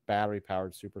like a battery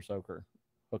powered super soaker,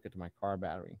 hook it to my car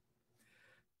battery.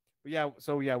 But yeah,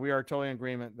 we are totally in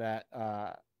agreement that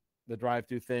the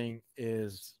drive-through thing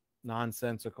is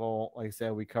nonsensical. Like I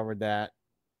said, we covered that.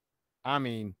 I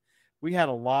mean, we had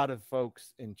a lot of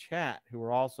folks in chat who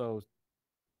were also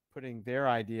putting their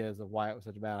ideas of why it was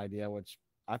such a bad idea, which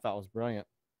I thought was brilliant.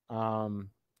 The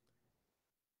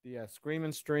Scream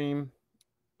and Stream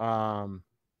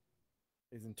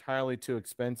is entirely too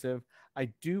expensive. I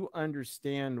do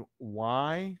understand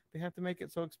why they have to make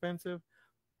it so expensive,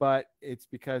 but it's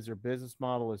because their business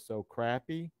model is so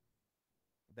crappy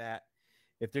that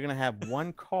if they're going to have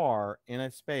one car in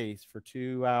a space for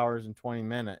 2 hours and 20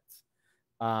 minutes,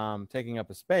 taking up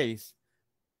a space,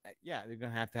 yeah, they're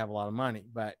going to have a lot of money.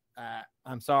 But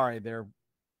I'm sorry, they're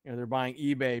buying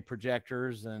eBay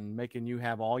projectors and making you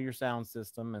have all your sound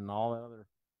system and all that other.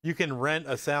 You can rent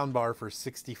a sound bar for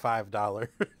 $65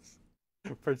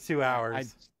 for 2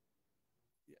 hours.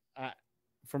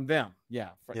 From them, yeah.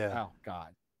 Yeah. Oh God,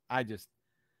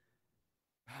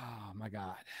 oh my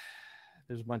God,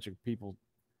 there's a bunch of people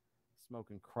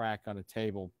smoking crack on a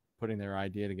table, putting their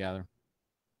idea together.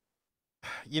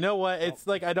 You know what? It's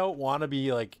like I don't want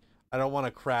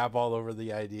to crap all over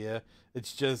the idea.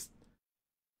 It's just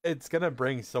it's gonna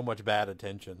bring so much bad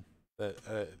attention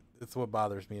that it's what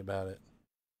bothers me about it.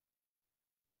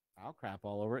 I'll crap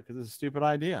all over it because it's a stupid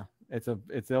idea. I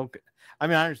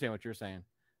mean, I understand what you're saying.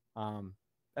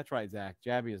 That's right, Zach.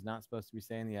 Jabby is not supposed to be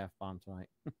saying the F-bomb tonight.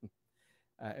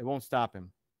 It won't stop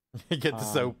him. Get the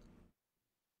soap.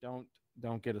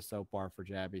 Don't get a soap bar for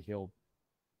Jabby. He'll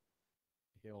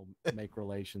make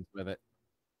relations with it.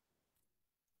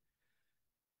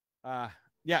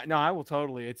 Yeah, no, I will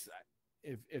totally. It's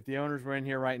if the owners were in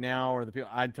here right now or the people,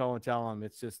 I'd totally tell them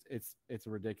it's a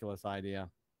ridiculous idea.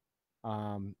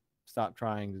 Stop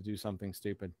trying to do something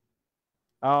stupid.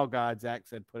 Oh God, Zach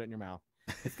said, put it in your mouth.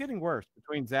 It's getting worse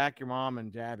between Zach, your mom,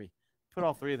 and Jabby. Put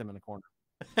all three of them in a corner.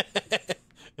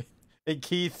 And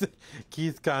Keith's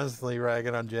constantly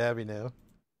ragging on Jabby now.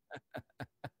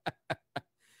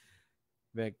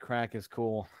 That crack is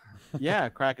cool. Yeah,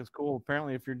 crack is cool.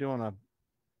 Apparently, if you're doing a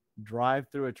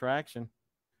drive-through attraction,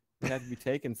 you have to be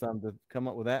taking some to come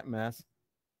up with that mess.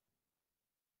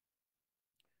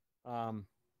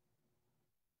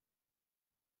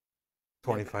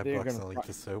 $25 a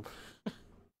liter soap.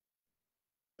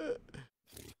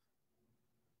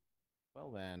 Well,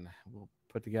 then we'll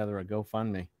put together a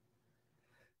GoFundMe.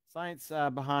 Science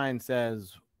Behind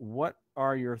says, what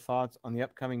are your thoughts on the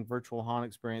upcoming virtual haunt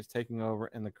experience taking over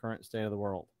in the current state of the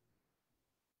world?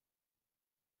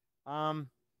 I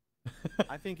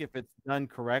think if it's done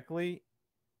correctly,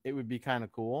 it would be kind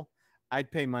of cool. I'd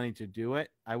pay money to do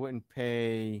it. I wouldn't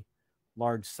pay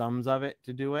large sums of it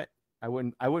to do it. I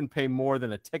wouldn't pay more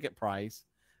than a ticket price.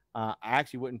 I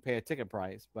actually wouldn't pay a ticket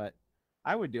price, but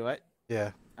I would do it.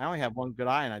 Yeah. I only have one good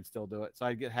eye, and I'd still do it. So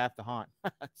I'd get half the haunt.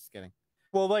 Just kidding.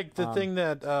 Well, like the thing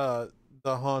that the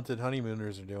haunted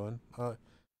honeymooners are doing.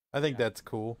 I think that's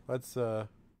cool. That's an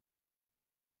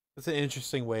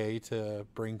interesting way to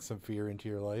bring some fear into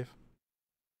your life.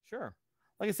 Sure.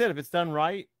 Like I said, if it's done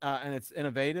right and it's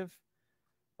innovative,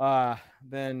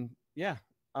 then yeah.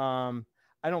 I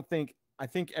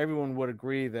think everyone would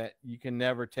agree that you can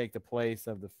never take the place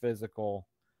of the physical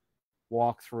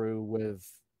walkthrough with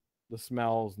the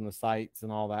smells and the sights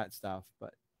and all that stuff.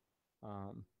 But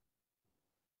I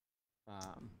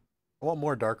want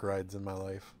more dark rides in my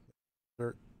life.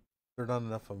 There are not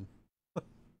enough of them.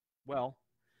 Well,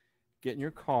 get in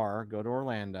your car, go to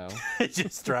Orlando.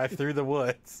 Just drive through the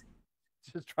woods.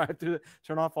 Just drive through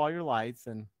turn off all your lights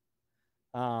and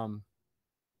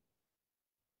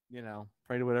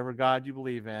pray to whatever God you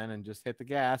believe in and just hit the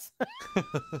gas.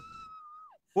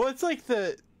 Well, it's like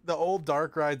the old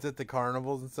dark rides at the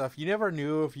carnivals and stuff. You never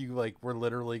knew if you were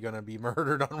literally gonna be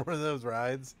murdered on one of those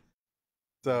rides.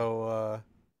 So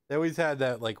they always had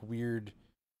that weird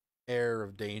air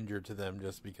of danger to them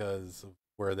just because of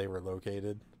where they were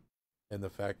located and the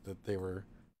fact that they were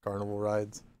carnival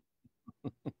rides.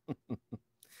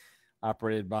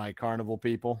 Operated by carnival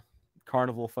people,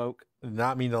 carnival folk.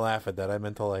 Not mean to laugh at that. I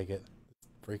meant to like it.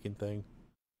 Freaking thing.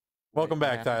 Welcome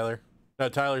back, Tyler. No,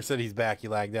 Tyler said he's back. He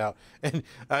lagged out. And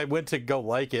I went to go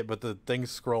like it, but the thing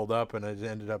scrolled up and I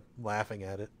ended up laughing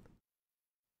at it.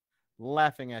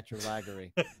 Laughing at your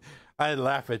laggery. I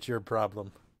laugh at your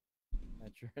problem.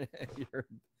 At your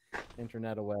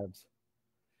internet of webs.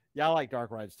 Yeah, I like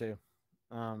dark rides too.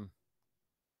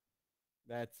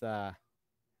 That's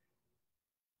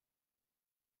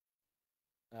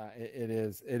it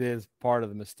is part of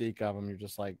the mystique of them. You're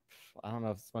just like, I don't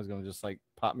know if someone's going to just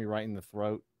pop me right in the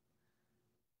throat.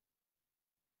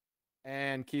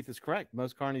 And Keith is correct.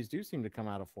 Most carnies do seem to come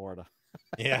out of Florida.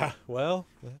 Yeah, well,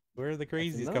 where the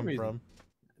crazies come from.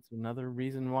 That's another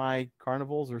reason why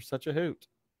carnivals are such a hoot.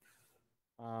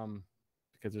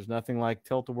 Because there's nothing like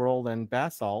Tilt-A-Whirl and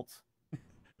bath salts.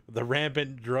 The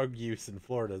rampant drug use in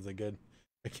Florida is a good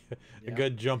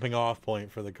jumping off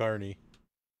point for the carny.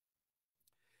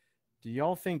 Do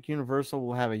y'all think Universal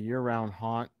will have a year-round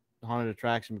haunted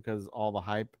attraction because of all the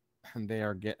hype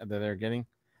they're getting?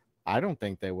 I don't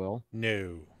think they will.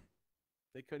 No.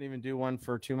 They couldn't even do one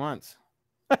for 2 months.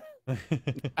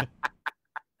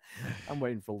 I'm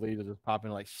waiting for Lee to just pop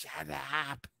in shut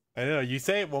up. I know. You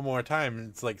say it one more time, and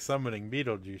it's like summoning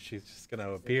Beetlejuice. She's just going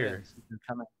to appear.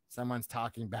 Someone's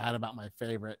talking bad about my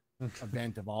favorite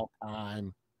event of all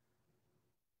time.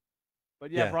 But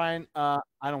yeah, Brian,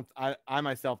 I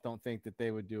myself don't think that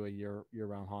they would do a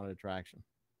year-round haunted attraction.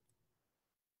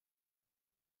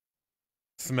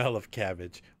 Smell of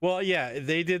cabbage. Well, yeah,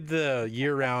 they did the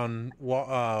year-round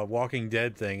Walking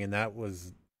Dead thing, and that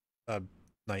was a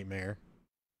nightmare.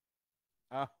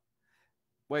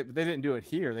 Wait, but they didn't do it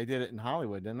here. They did it in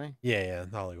Hollywood, didn't they? Yeah,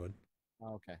 in Hollywood.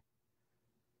 Oh, okay.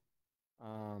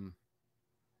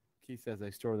 Keith says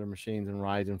they store their machines and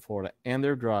rides in Florida and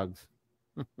their drugs.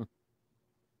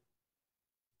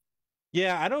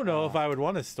 Yeah, I don't know if I would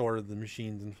want to store the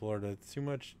machines in Florida. It's too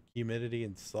much humidity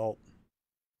and salt.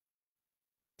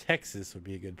 Texas would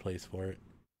be a good place for it.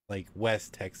 Like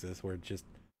West Texas, where it's just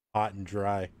hot and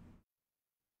dry.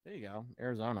 There you go.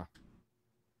 Arizona.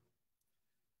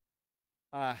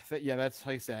 Yeah, that's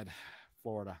like I said,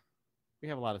 Florida. We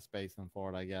have a lot of space in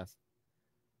Florida, I guess.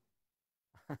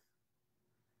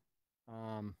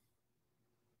 Oh,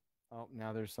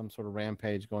 now there's some sort of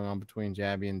rampage going on between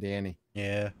Jabby and Danny.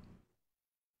 Yeah.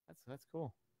 That's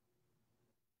cool.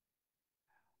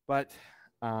 But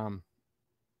I'm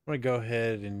gonna go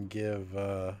ahead and give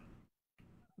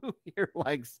who here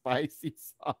likes spicy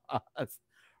sauce?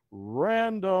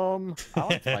 Random. I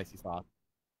like spicy sauce.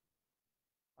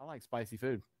 I like spicy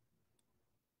food.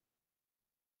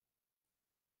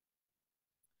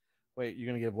 Wait, you're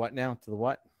gonna give what now to the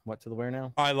what? What to the where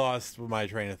now? I lost my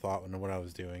train of thought when what I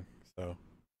was doing, so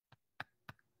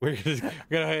we're just gonna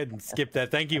go ahead and skip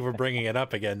that. Thank you for bringing it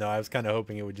up again, though. I was kind of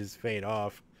hoping it would just fade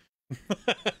off.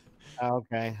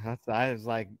 Okay, I was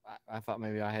like, I thought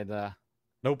maybe I had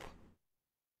nope,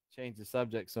 changed the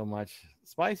subject so much.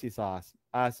 Spicy sauce.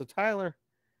 So Tyler,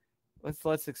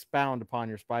 let's expound upon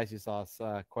your spicy sauce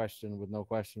question with no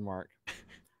question mark.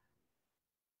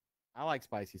 I like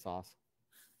spicy sauce.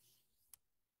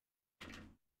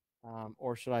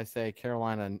 Or should I say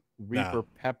Carolina Reaper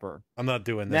pepper? I'm not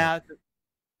doing that. Nah,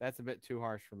 that's a bit too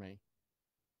harsh for me.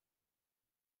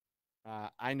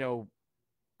 I know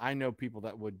people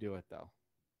that would do it though.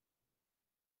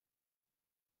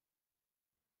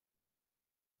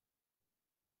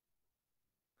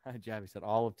 Jabby said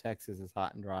all of Texas is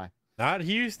hot and dry. Not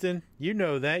Houston. You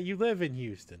know that. You live in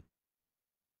Houston.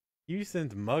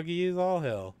 Houston's muggy as all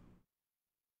hell.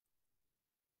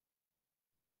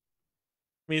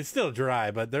 I mean, it's still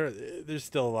dry, but there's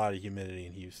still a lot of humidity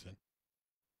in Houston.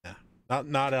 Yeah,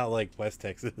 not out like West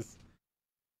Texas.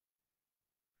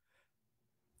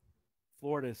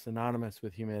 Florida is synonymous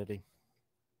with humidity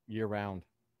year round,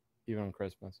 even on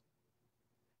Christmas.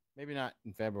 Maybe not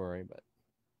in February,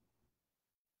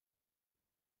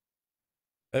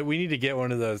 but we need to get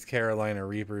one of those Carolina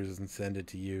Reapers and send it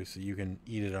to you so you can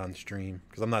eat it on stream,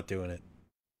 because I'm not doing it.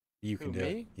 You can do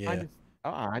it. Yeah.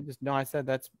 I said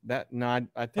that's that. No,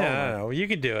 I told yeah, no, you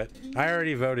can do it. I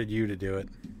already voted you to do it.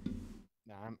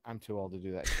 No, I'm too old to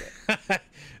do that shit.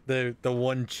 the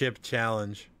one chip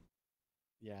challenge.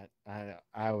 Yeah,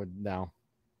 I would no.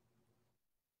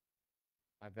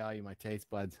 I value my taste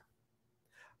buds.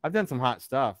 I've done some hot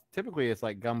stuff. Typically, it's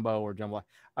like gumbo or jambalaya.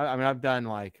 I mean, I've done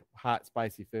like hot,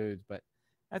 spicy foods, but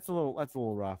that's a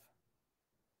little rough.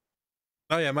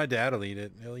 Oh yeah, my dad will eat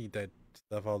it. He'll eat that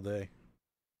stuff all day.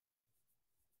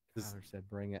 Tyler said,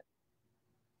 "Bring it."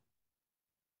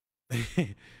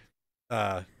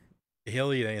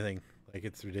 He'll eat anything. Like,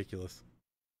 it's ridiculous.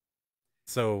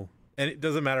 So, and it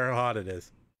doesn't matter how hot it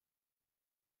is.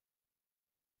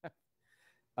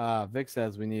 Vic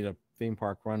says we need a theme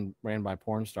park ran by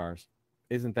porn stars.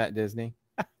 Isn't that Disney?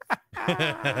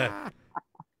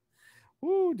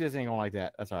 Woo, Disney ain't gonna like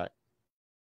that. That's all right.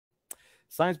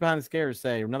 Science Behind the Scares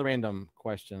say another random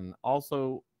question.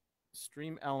 Also,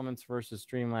 Stream Elements versus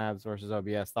Streamlabs versus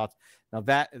OBS thoughts. Now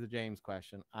that is a James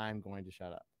question. I'm going to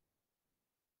shut up.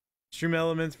 Stream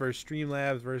Elements versus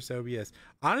Streamlabs versus OBS.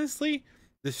 Honestly,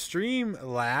 the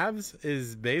Streamlabs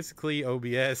is basically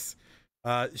OBS.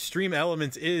 Stream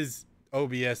Elements is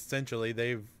OBS essentially.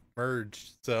 They've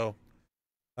merged, so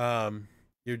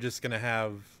you're just gonna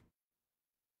have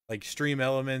like Stream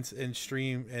Elements and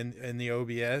Stream and the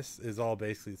OBS is all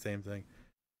basically the same thing.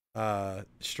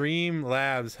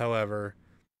 Streamlabs, however,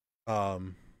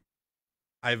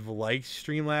 I've liked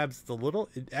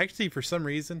Streamlabs actually for some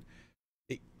reason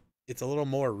it's a little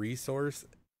more resource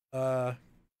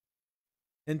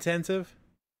intensive,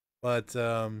 but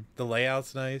the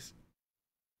layout's nice.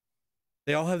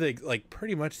 They all have like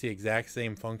pretty much the exact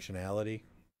same functionality.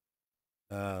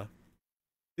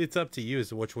 It's up to you as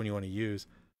to which one you want to use.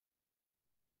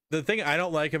 The thing I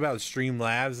don't like about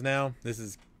Streamlabs now, this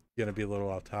is gonna be a little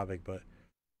off topic, but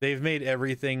they've made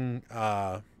everything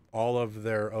all of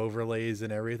their overlays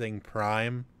and everything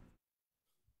Prime.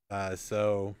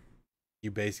 So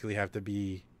you basically have to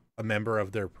be a member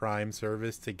of their Prime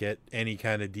service to get any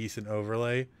kind of decent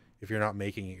overlay if you're not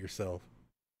making it yourself.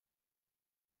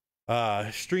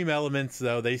 Stream Elements,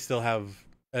 though, they still have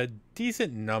a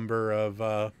decent number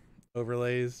of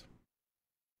overlays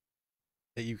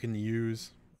that you can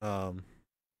use. And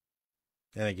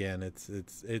again,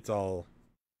 it's all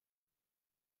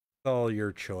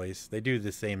your choice. They do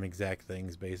the same exact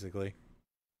things basically.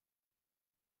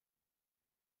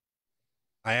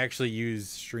 I actually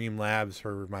use Streamlabs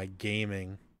for my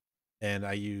gaming, and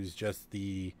I use just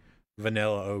the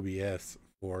vanilla OBS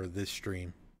for this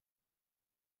stream.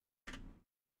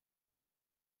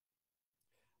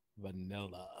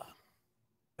 Vanilla.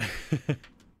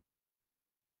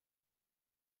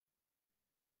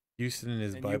 Houston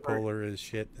is bipolar as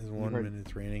shit. As 1 minute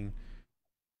it's raining.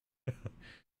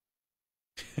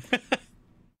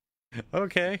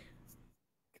 Okay.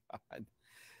 God.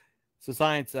 So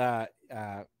science,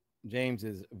 James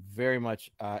is very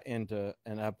much into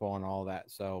and up on all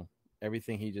that. So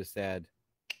everything he just said,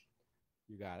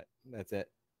 you got it. That's it.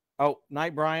 Oh,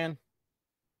 night, Brian.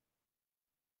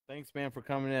 Thanks, man, for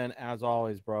coming in. As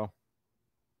always, bro.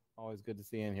 Always good to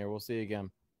see you in here. We'll see you again.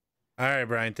 All right,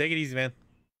 Brian. Take it easy, man.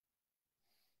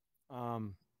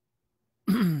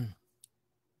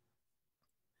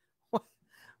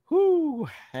 Whoo.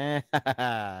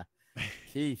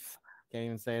 Keith. Can't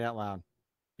even say it out loud.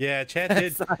 Yeah, chat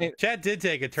did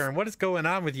take a turn. What is going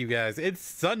on with you guys? It's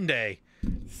Sunday.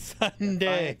 Science.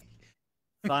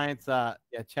 Yeah,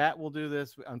 chat will do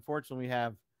this. Unfortunately, we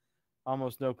have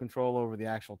almost no control over the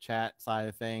actual chat side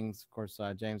of things. Of course,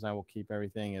 James and I will keep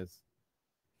everything as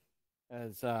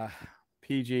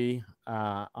PG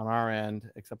on our end,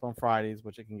 except on Fridays,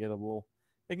 which it can get a little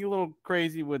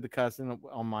crazy with the cussing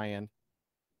on my end.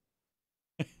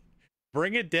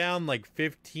 Bring it down like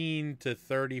 15 to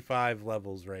 35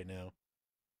 levels right now.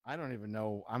 I don't even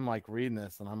know. I'm like reading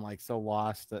this and I'm like so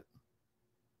lost that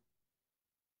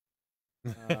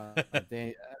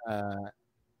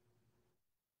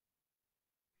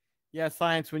yeah,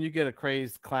 Science, when you get a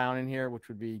crazed clown in here, which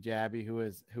would be Jabby, who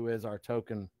is our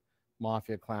token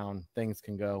mafia clown, things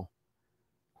can go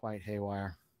quite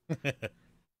haywire.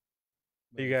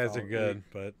 You guys are good,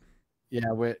 but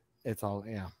yeah, it's all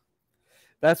yeah.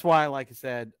 That's why, like I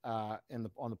said, on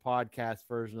the podcast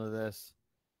version of this,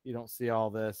 you don't see all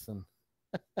this, and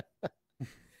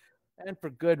and for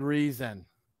good reason.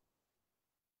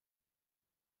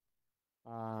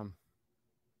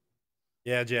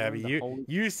 Yeah, Jabby,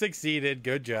 you succeeded.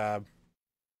 Good job.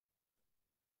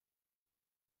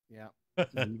 Yeah,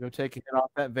 you go take a hit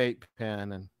off that vape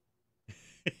pen and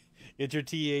get your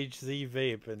THC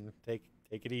vape and take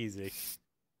it easy.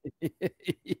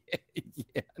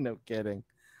 Yeah, no kidding.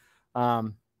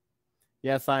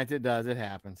 Yeah, science, it does. It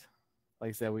happens. Like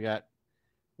I said, we got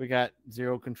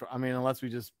zero control. I mean, unless we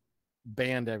just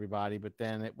banned everybody, but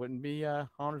then it wouldn't be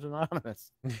Haunters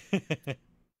Anonymous.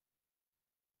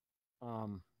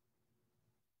 Well,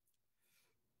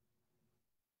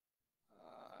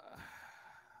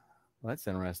 that's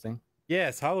interesting.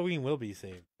 Yes, Halloween will be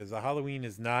saved because the Halloween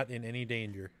is not in any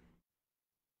danger.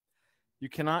 You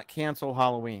cannot cancel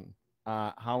Halloween.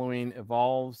 Halloween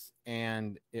evolves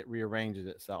and it rearranges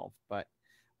itself. But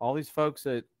all these folks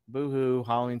at Boohoo,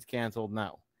 Halloween's canceled.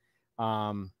 No.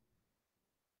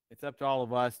 It's up to all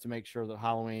of us to make sure that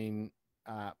Halloween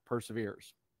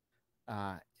perseveres.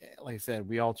 Like I said,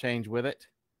 we all change with it.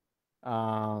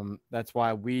 That's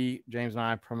why James and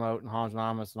I, promote, and Haunters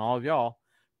Anonymous and all of y'all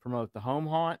promote the home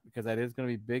haunt, because that is going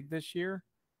to be big this year.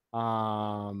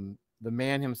 The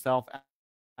man himself,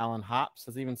 Alan Hops,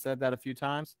 has even said that a few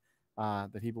times,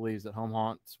 that he believes that home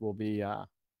haunts will be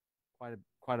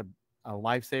quite a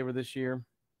lifesaver this year.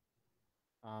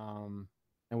 And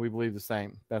we believe the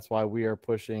same. That's why we are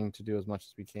pushing to do as much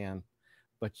as we can.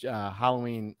 But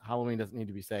Halloween doesn't need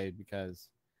to be saved, because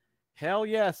hell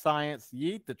yeah, science,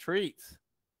 yeet the treats.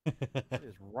 That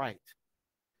is right.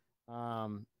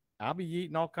 I'll be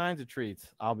eating all kinds of treats.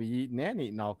 I'll be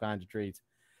eating all kinds of treats.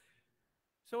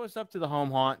 So it's up to the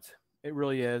home haunt. It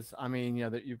really is. I mean,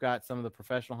 that you've got some of the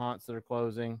professional haunts that are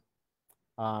closing.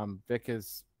 Vic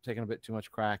has taken a bit too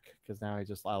much crack because now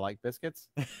I like biscuits.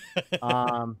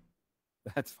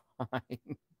 That's fine.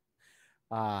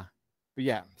 But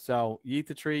yeah, so you eat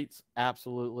the treats,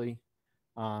 absolutely.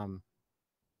 But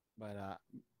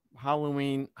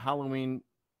Halloween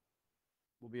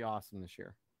will be awesome this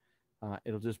year.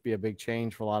 It'll just be a big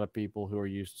change for a lot of people who are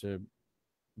used to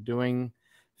doing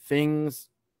things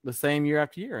the same year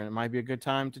after year, and it might be a good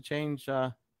time to change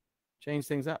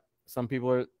things up. Some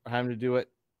people are having to do it,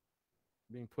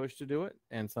 being pushed to do it,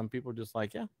 and some people are just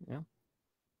like, yeah,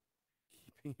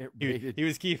 keeping it rated. He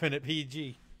was keeping it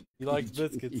PG. He likes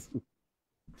biscuits.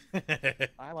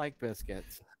 I like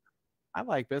biscuits. I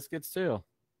like biscuits too.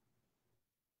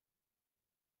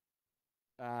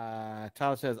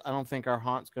 Tyler says, I don't think our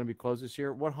haunt's going to be closed this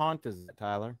year. What haunt is it,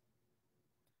 Tyler?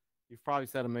 You've probably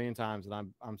said a million times,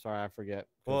 and I'm sorry, I forget.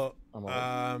 Well,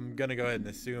 I'm going to go ahead and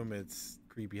assume it's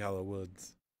Creepy Hollow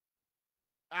Woods.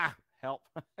 Help.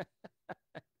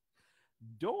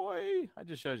 Doy. I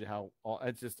just showed you how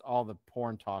it's just all the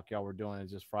porn talk y'all were doing. It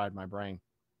just fried my brain.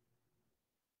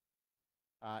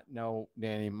 No,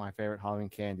 Danny, my favorite Halloween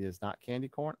candy is not candy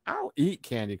corn. I'll eat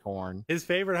candy corn. His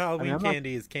favorite Halloween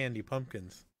candy is candy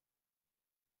pumpkins.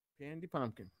 Candy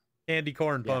pumpkin. Candy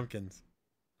corn pumpkins.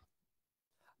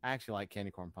 I actually like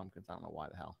candy corn pumpkins. I don't know why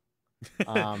the hell.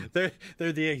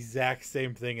 They're the exact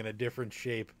same thing in a different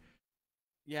shape.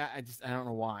 Yeah, I don't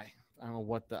know why. I don't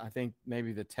know I think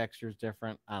maybe the texture is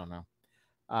different. I don't know.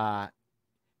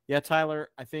 Yeah, Tyler,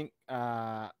 I think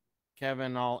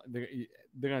Kevin, they're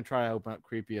going to try to open up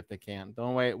Creepy if they can. The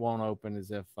only way it won't open is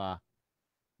if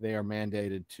they are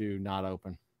mandated to not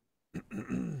open.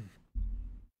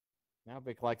 Now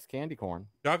Vic likes candy corn.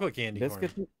 Chocolate candy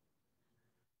biscuits. Corn.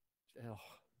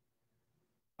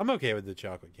 I'm okay with the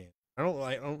chocolate candy. I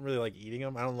don't really like eating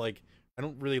them. I don't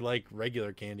really like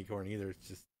regular candy corn either. It's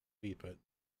just sweet, but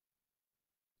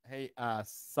hey,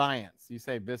 science, you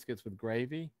say biscuits with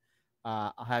gravy.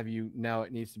 I'll have you know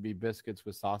it needs to be biscuits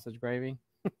with sausage gravy.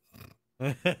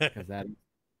 Because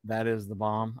that is the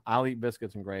bomb. I'll eat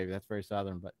biscuits and gravy. That's very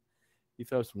Southern, but you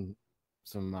throw some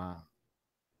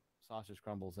sausage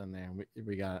crumbles in there, and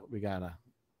we got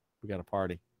a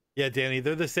party. Yeah, Danny,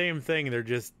 they're the same thing. They're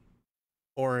just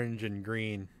orange and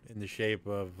green in the shape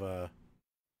of a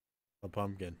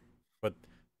pumpkin, but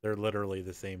they're literally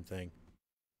the same thing.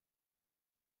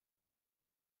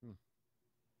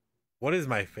 What is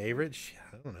my favorite?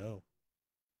 I don't know.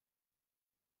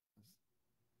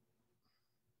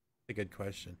 A good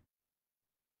question.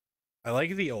 I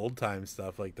like the old time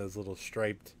stuff, like those little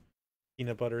striped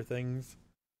peanut butter things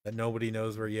that nobody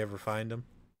knows where you ever find them.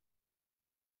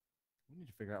 We need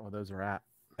to figure out where those are at.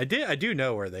 I do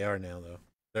know where they are now though.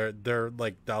 They're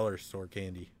like dollar store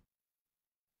candy.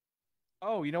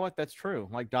 Oh, you know what? That's true.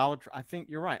 Like Dollar Tree. I think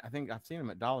you're right. I think I've seen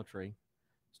them at Dollar Tree.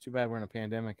 It's too bad we're in a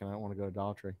pandemic and I don't want to go to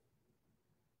Dollar Tree.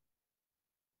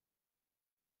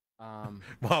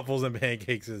 Waffles and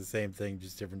pancakes are the same thing,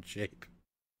 just different shape.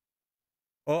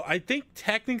 Well, I think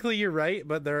technically you're right,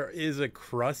 but there is a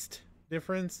crust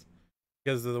difference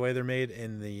because of the way they're made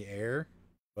in the air.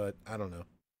 But I don't know.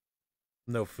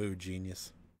 No food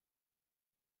genius.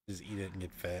 Just eat it and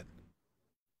get fat.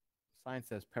 Science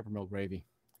says peppermint gravy.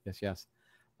 Yes, yes.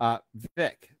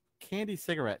 Vic, candy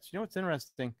cigarettes. You know what's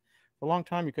interesting? For a long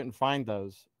time, you couldn't find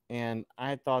those. And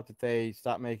I thought that they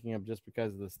stopped making them just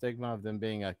because of the stigma of them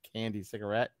being a candy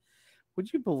cigarette.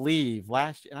 Would you believe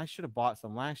last year, and I should have bought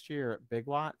some last year at Big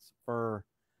Lots for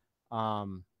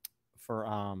oh,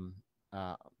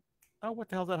 what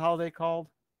the hell's that holiday called?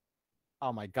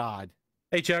 Oh my God.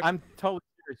 Hey, Chuck. I'm totally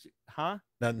serious. Huh?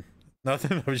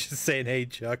 Nothing. I was just saying, hey,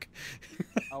 Chuck.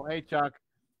 Oh, hey, Chuck.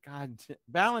 God,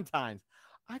 Valentine's.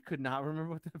 I could not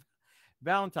remember what the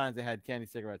Valentine's they had candy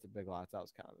cigarettes at Big Lots. I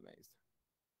was kind of amazed.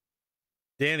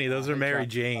 Danny, those are Mary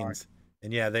Jane's.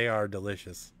 And yeah, they are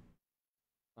delicious.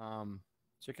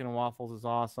 Chicken and waffles is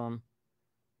awesome.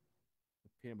 The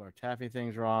peanut butter taffy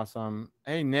things are awesome.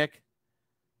 Hey, Nick.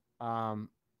 Then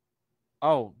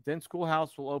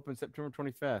Schoolhouse will open September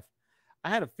 25th. I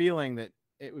had a feeling that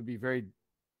it would be very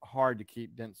hard to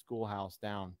keep Dent Schoolhouse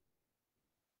down.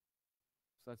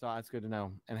 So that's good to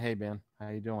know. And hey, Ben, how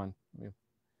you doing?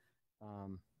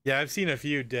 Yeah, I've seen a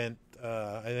few Dent.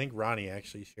 I think Ronnie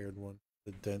actually shared one.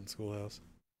 The Dent Schoolhouse.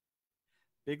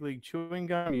 Big League Chewing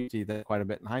Gum. You see that quite a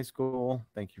bit in high school.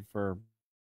 Thank you for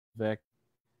Vic.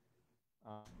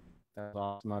 That's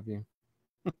awesome of you.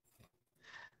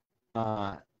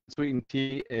 Sweetened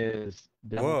tea is.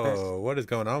 Whoa! What is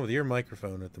going on with your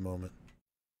microphone at the moment?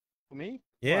 Me?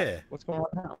 Yeah. What's going on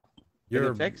now?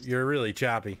 You're really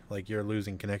choppy, like you're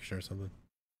losing connection or something.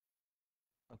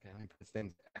 Okay, let me put this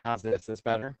in. How's this? Is this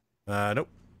better? Nope.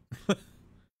 Okay.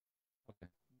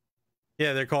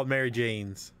 Yeah, they're called Mary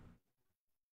Jane's.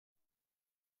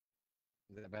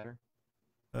 Is that better?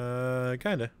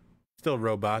 Kinda. Still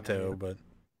Roboto, but.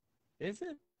 Is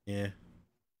it? Yeah.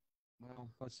 Well,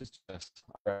 let's just I'll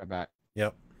be right back.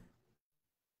 Yep.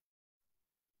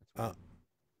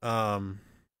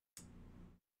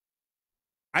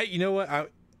 You know what?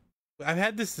 I've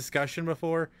had this discussion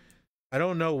before. I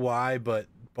don't know why, but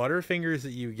Butterfingers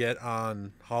that you get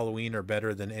on Halloween are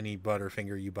better than any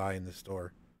Butterfinger you buy in the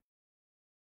store.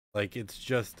 Like, it's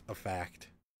just a fact.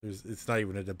 It's not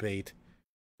even a debate.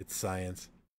 It's science.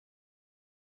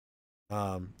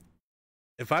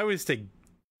 If I was to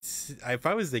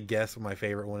guess what my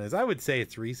favorite one is, I would say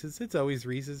it's Reese's. It's always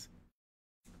Reese's.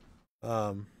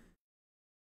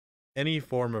 Any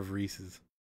form of Reese's.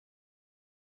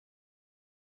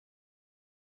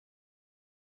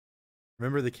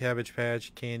 Remember the Cabbage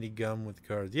Patch candy gum with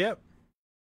cards? Yep.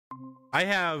 I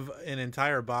have an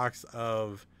entire box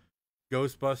of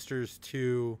Ghostbusters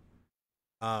 2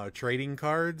 trading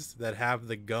cards that have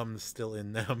the gum still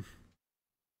in them.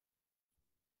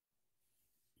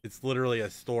 It's literally a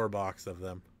store box of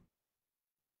them.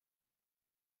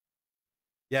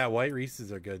 Yeah, white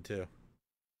Reese's are good too.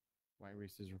 White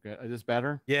Reese's are good. Is this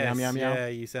better? Yes, meow, meow, meow. Yeah,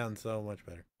 you sound so much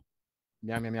better.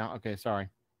 Meow, meow, meow. Okay, sorry.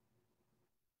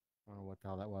 I don't know what the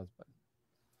hell that was, but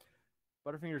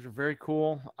Butterfingers are very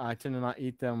cool. I tend to not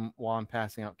eat them while I'm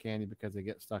passing out candy because they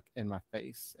get stuck in my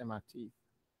face and my teeth.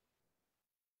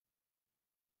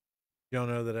 You don't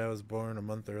know that I was born a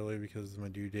month early because of my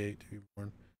due date to be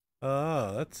born.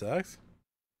 Oh, that sucks.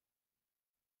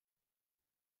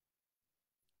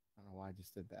 I don't know why I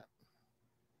just did that.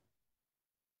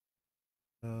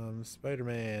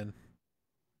 Spider-Man.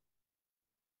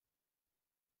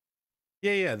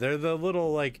 Yeah, they're the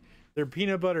little, like, they're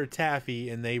peanut butter taffy,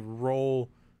 and they roll,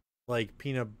 like,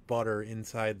 peanut butter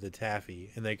inside the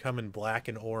taffy, and they come in black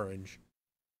and orange.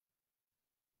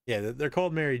 Yeah, they're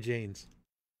called Mary Jane's.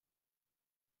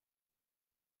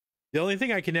 The only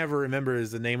thing I can never remember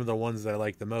is the name of the ones that I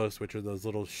like the most, which are those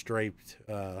little striped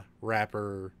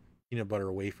wrapper peanut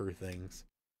butter wafer things.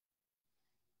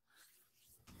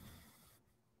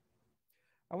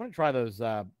 I want to try those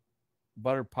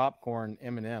butter popcorn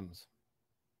M&Ms.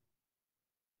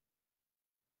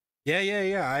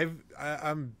 Yeah.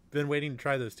 I've been waiting to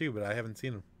try those too, but I haven't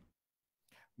seen them.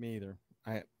 Me either.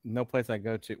 No place I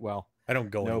go to. Well, I don't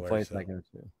go anywhere. No place I go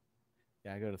to.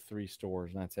 Yeah, I go to 3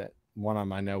 stores and that's it. One of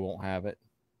them I know won't have it.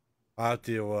 I'll have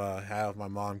to have my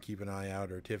mom keep an eye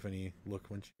out, or Tiffany look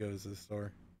when she goes to the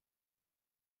store.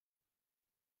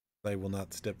 I will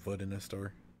not step foot in a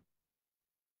store.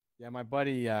 Yeah, my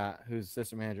buddy, who's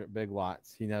assistant manager at Big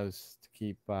Lots, he knows to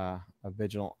keep a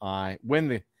vigilant eye when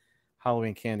the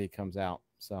Halloween candy comes out.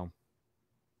 So,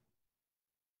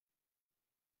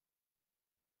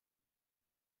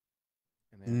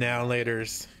 Now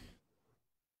laters.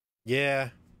 Yeah,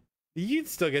 you'd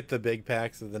still get the big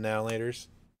packs of the now laters.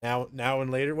 Now and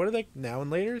later. What are they? Now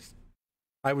and laters?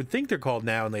 I would think they're called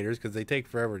now and laters because they take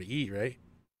forever to eat, right?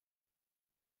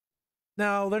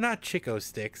 No, they're not Chico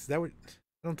sticks. I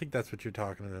don't think that's what you're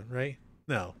talking about, right?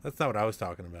 No, that's not what I was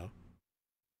talking about.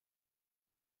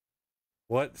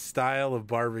 What style of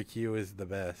barbecue is the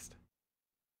best?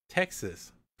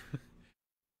 Texas.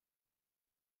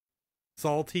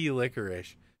 Salty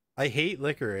licorice. I hate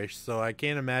licorice, so I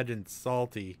can't imagine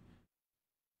salty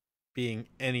being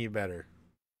any better.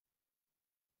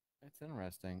 That's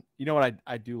interesting. You know what?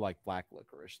 I do like black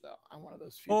licorice, though. I'm one of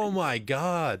those few Oh people. my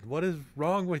God. What is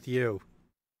wrong with you?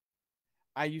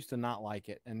 I used to not like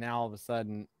it, and now all of a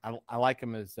sudden, I like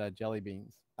them as jelly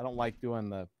beans. I don't like doing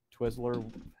the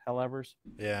Twizzler hellevers.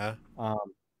 Yeah.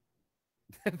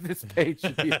 This page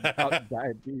should be about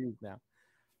diabetes now.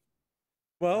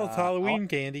 Well, it's Halloween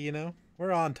candy, you know.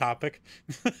 We're on topic.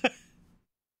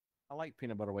 I like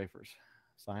peanut butter wafers.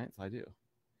 Science, I do.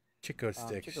 Chico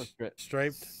sticks.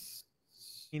 Striped,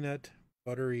 peanut,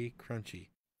 buttery, crunchy.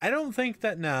 I don't think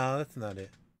that. No, that's not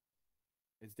it.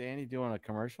 Is Danny doing a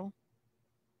commercial?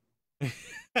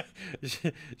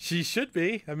 She should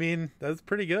be. I mean, that's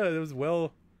pretty good. It was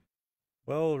well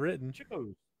written.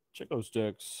 Chico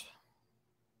sticks.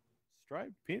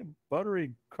 Striped peanut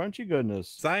buttery crunchy goodness.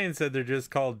 Science said they're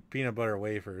just called peanut butter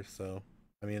wafers, so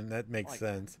I mean that makes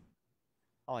sense.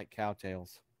 I like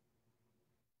cowtails.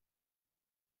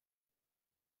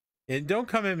 And don't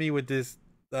come at me with this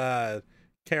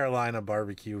Carolina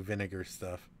barbecue vinegar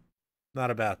stuff.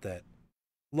 Not about that.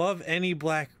 Love any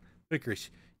black licorice.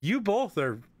 You both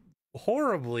are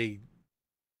horribly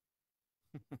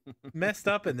messed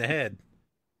up in the head.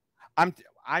 I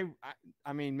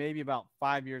mean, maybe about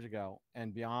 5 years ago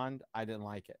and beyond, I didn't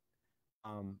like it.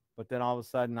 But then all of a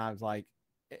sudden I was like,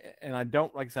 and I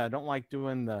don't, like I said, I don't like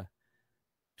doing the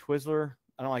Twizzler.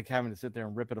 I don't like having to sit there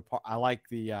and rip it apart. I like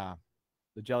the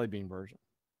jelly bean version.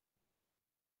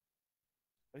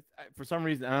 For some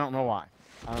reason, I don't know why.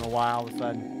 I don't know why all of a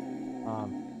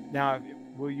sudden. Now,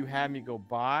 will you have me go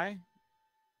buy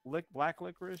black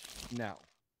licorice? No.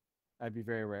 That'd be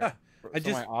very rare. If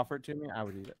somebody offer it to me, I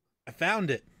would eat it. I found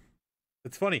it.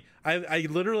 It's funny. I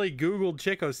literally Googled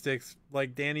Chico sticks,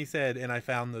 like Danny said, and I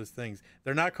found those things.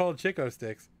 They're not called Chico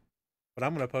sticks, but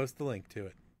I'm going to post the link to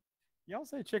it. Y'all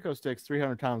say Chico sticks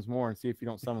 300 times more and see if you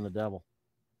don't summon the devil.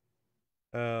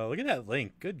 Look at that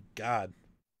link. Good God.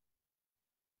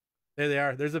 There they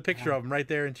are. There's a picture of them right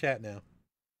there in chat now.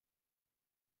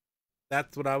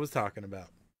 That's what I was talking about.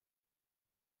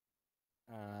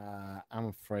 I'm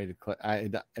afraid to click.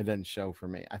 It doesn't show for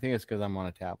me. I think it's because I'm on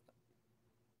a tablet.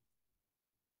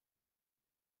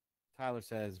 Tyler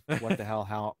says, "What the hell?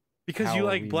 How?" Because you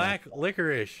like black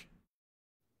licorice.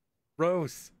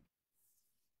 Gross.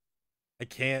 I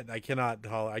can't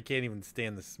even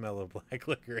stand the smell of black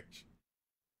licorice.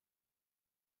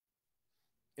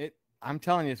 I'm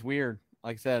telling you, it's weird.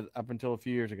 Like I said, up until a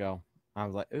few years ago, I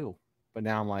was like, "Ooh," but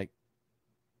now I'm like,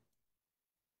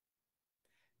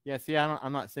 "Yeah." See,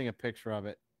 I'm not seeing a picture of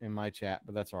it in my chat,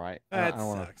 but that's all right. I don't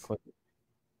want to click it.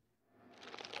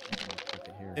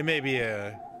 It may be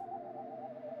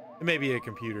a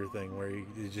computer thing where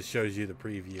it just shows you the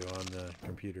preview on the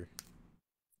computer.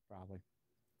 Probably.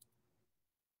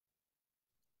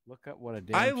 Look at what a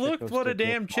damn. I looked what a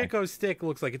damn Chico stick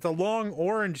looks like. It's a long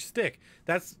orange stick.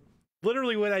 That's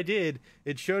literally what I did.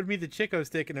 It showed me the Chico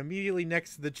stick, and immediately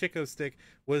next to the Chico stick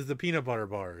was the peanut butter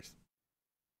bars.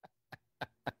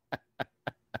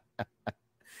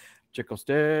 Chico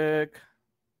stick.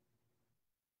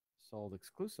 Sold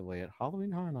exclusively at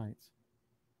Halloween Horror Nights.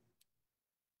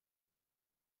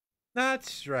 Not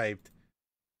striped.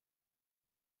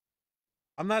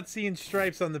 I'm not seeing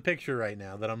stripes on the picture right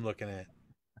now that I'm looking at.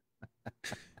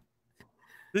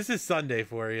 This is Sunday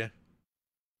for you.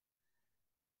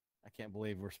 I can't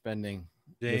believe we're spending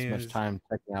this much time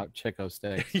checking out Chico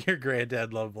sticks. Your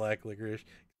granddad loved black licorice.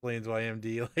 Explains why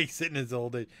MD likes it in his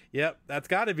old age. Yep, that's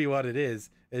got to be what it is.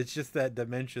 It's just that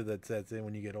dementia that sets in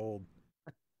when you get old.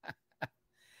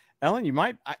 Ellen, you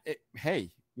might.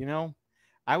 Hey, you know,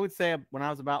 I would say when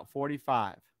I was about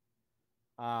 45,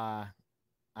 I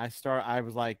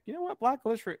was like, you know what, black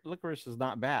licorice is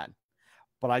not bad,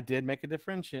 but I did make a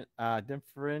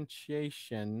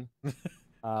differentiation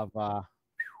of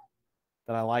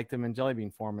that I liked them in jelly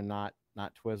bean form and not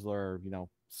Twizzler or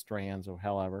Strands or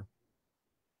however.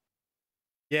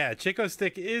 Yeah, Chico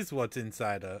Stick is what's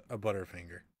inside a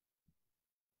Butterfinger.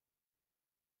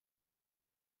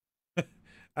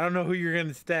 I don't know who you're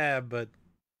gonna stab, but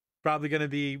probably gonna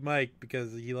be Mike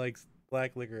because he likes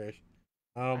black licorice.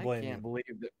 I don't blame I can't believe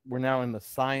that we're now in the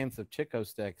science of Chico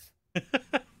Sticks. you.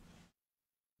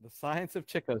 The science of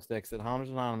Chico Sticks at Homes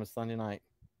Anonymous Sunday night.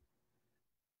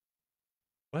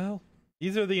 Well,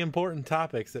 these are the important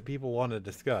topics that people want to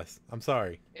discuss. I'm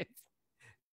sorry.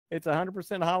 It's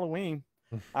 100% Halloween.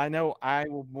 I know I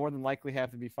will more than likely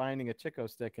have to be finding a Chico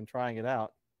Stick and trying it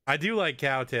out. I do like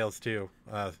cowtails too.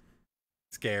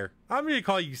 Scare. I'm gonna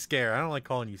call you Scare. I don't like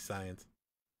calling you Science.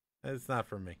 It's not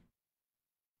for me.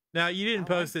 Now you didn't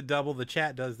post it double. The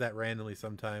chat does that randomly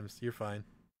sometimes. You're fine.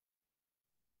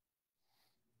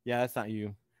 Yeah, that's not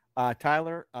you.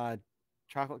 Tyler,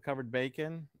 chocolate covered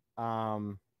bacon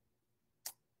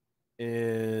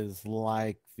is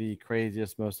like the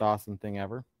craziest, most awesome thing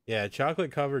ever. Yeah,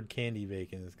 chocolate covered candy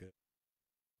bacon is good.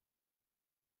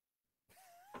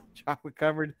 Chocolate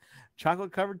covered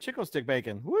Chico Stick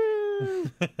bacon.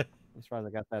 Woo! I'm surprised I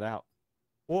got that out.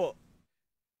 Well,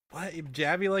 what if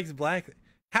Jabby likes black?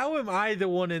 How am I the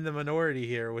one in the minority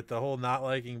here with the whole not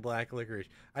liking black licorice?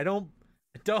 I don't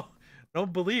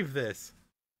believe this.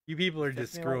 You people are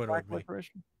just screwing with me.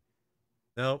 Licorice?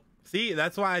 Nope. See,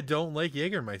 that's why I don't like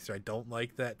Jägermeister. I don't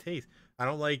like that taste. I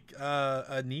don't like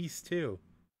anise too.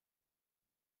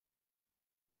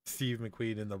 Steve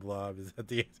McQueen in the Blob is at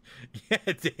the end.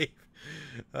 Yeah, Dave.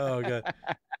 Oh god.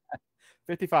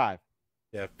 55.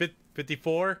 Yeah,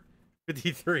 54,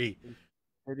 53.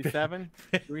 87,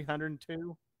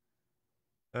 302.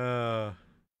 Now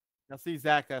see,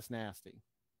 Zach, that's nasty.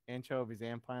 Anchovies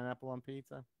and pineapple on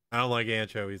pizza. I don't like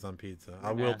anchovies on pizza.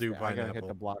 I will do pineapple. I gotta hit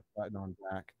the block button on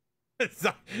Zach.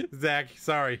 Zach,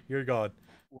 sorry, you're gone.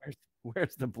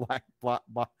 Where's the block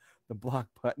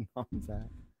button on Zach?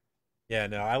 Yeah,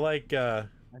 no, I like and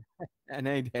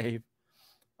hey, Dave.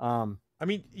 I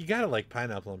mean, you gotta like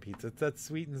pineapple on pizza. It's that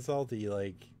sweet and salty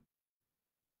like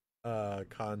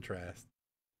contrast.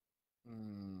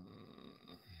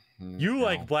 You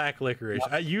like black licorice.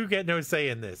 You get no say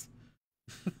in this.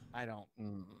 I don't.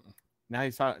 Now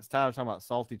he's talking about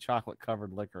salty chocolate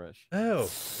covered licorice. Oh,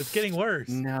 it's getting worse.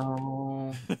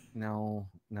 No,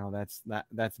 that's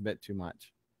a bit too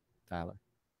much, Tyler.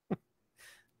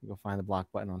 Go find the block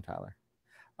button on Tyler.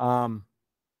 The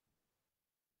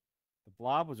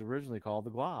blob was originally called the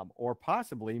glob, or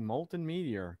possibly molten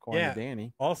meteor, according to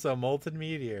Danny. Also, molten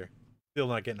meteor. Still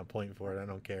not getting a point for it. I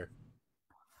don't care.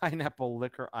 Pineapple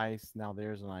liquor ice. Now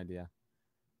there's an idea.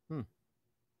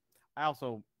 I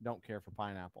also don't care for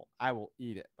pineapple. I will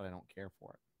eat it, but I don't care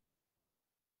for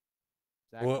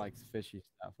it. Zach likes fishy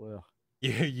stuff. Ugh.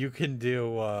 You can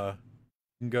do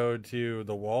go to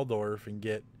the Waldorf and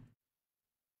get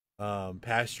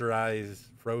pasteurized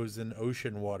frozen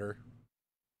ocean water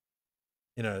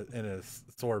in a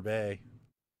sorbet.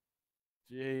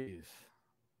 Jeez.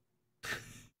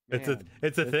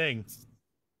 It's a thing.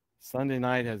 Sunday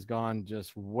night has gone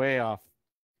just way off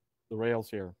the rails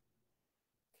here.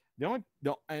 And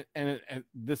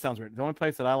this sounds weird. The only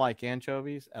place that I like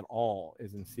anchovies at all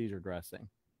is in Caesar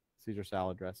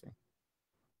salad dressing.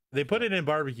 They put it in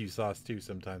barbecue sauce too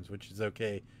sometimes, which is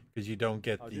okay because you don't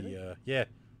get yeah.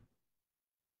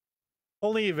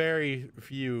 Only very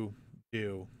few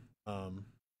do. Do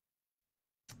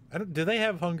they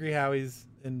have Hungry Howie's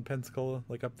in Pensacola,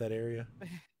 like up that area?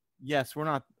 Yes, we're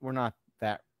not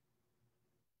that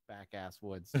back ass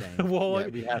woods. Well,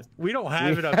 we don't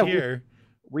have it up here.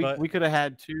 We could have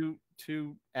had two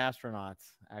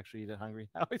astronauts actually eat at Hungry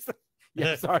Howie's.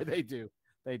 Yeah, sorry, they do.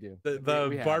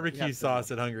 The barbecue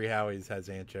sauce at Hungry Howie's has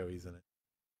anchovies in it.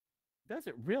 Does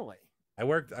it really? I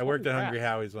worked at Hungry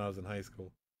Howie's when I was in high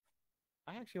school.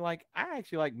 I actually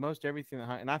like most everything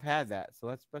and I've had that, so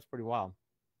that's pretty wild.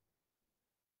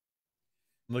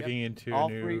 I'm looking into a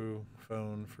new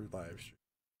phone for live stream.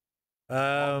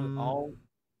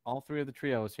 All three of the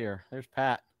trio is here. There's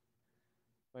Pat.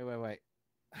 Wait.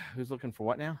 Who's looking for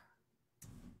what now?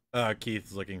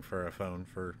 Keith's looking for a phone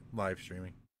for live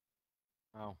streaming.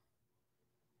 Oh.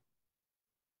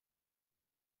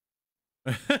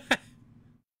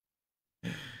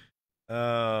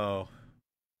 Oh.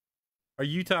 Are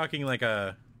you talking like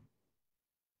so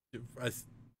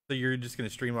you're just going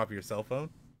to stream off your cell phone?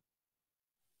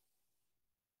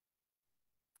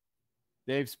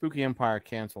 Dave, Spooky Empire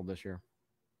canceled this year.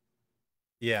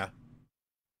 Yeah.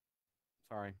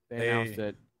 Sorry. They announced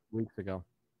it weeks ago.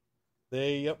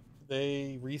 They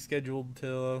rescheduled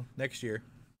till next year.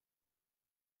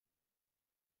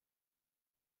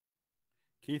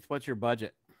 Keith, what's your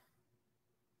budget?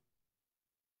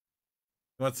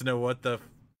 He wants to know what the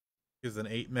is an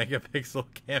 8-megapixel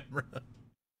camera.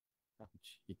 Oh,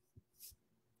 jeez.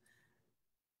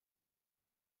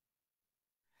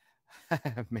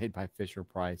 Made by Fisher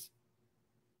Price.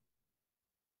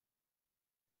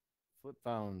 Flip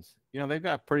phones. You know, they've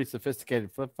got pretty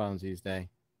sophisticated flip phones these days.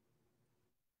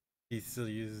 He still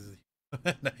uses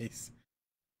nice.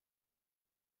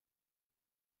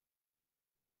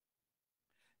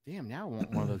 Damn, now I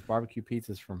want one of those barbecue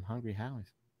pizzas from Hungry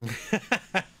Howie's.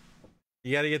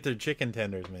 You got to get their chicken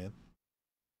tenders, man.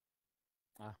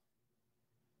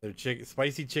 Their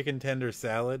spicy chicken tender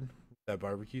salad with that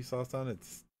barbecue sauce on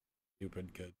it's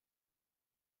stupid good.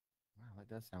 Wow, that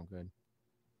does sound good.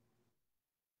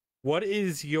 What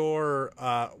is your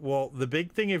well, the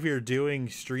big thing if you're doing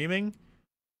streaming,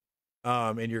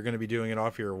 and you're going to be doing it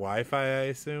off your Wi-Fi, I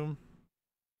assume,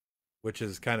 which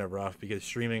is kind of rough because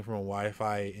streaming from a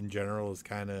Wi-Fi in general is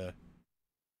kind of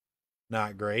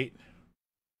not great.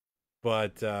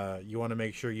 But you want to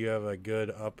make sure you have a good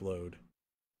upload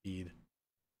speed.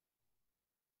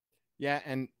 Yeah,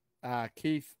 and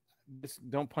Keith,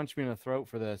 don't punch me in the throat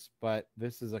for this, but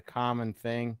this is a common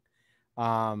thing.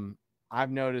 I've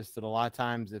noticed that a lot of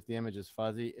times if the image is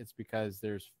fuzzy, it's because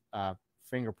there's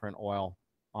fingerprint oil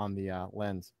on the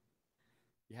lens.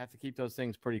 You have to keep those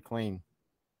things pretty clean.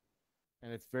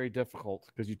 And it's very difficult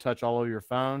because you touch all over your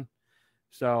phone.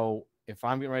 So if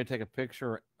I'm getting ready to take a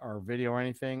picture or video or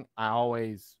anything, I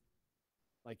always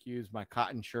use my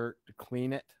cotton shirt to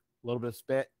clean it, a little bit of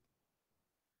spit.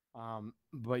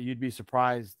 But you'd be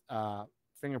surprised,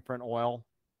 fingerprint oil,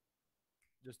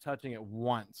 just touching it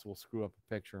once will screw up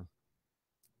a picture.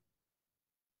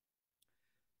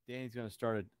 Danny's going to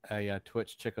start a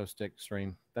Twitch Chico Stick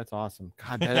stream. That's awesome.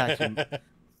 God, that actually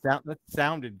that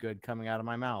sounded good coming out of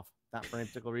my mouth. Not for any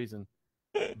particular reason.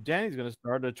 Danny's going to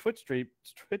start a Twitch Chico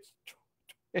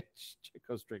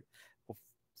Stream. Well,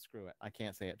 screw it. I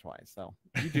can't say it twice. So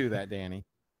you do that, Danny.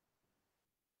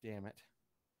 Damn it.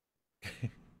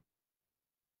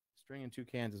 Stringing two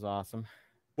cans is awesome.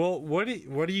 Well, what are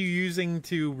you using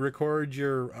to record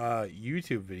your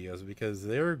YouTube videos? Because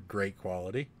they're great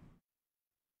quality.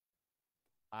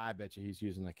 I bet you he's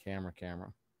using a camera,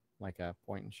 like a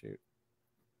point and shoot.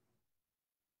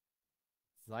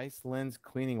 Zeiss lens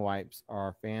cleaning wipes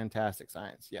are fantastic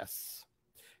science. Yes.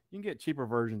 You can get cheaper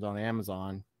versions on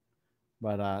Amazon,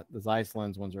 but the Zeiss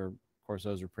lens ones are, of course,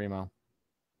 those are primo.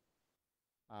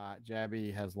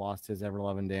 Jabby has lost his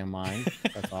ever-loving damn mind.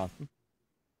 That's awesome.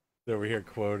 Over here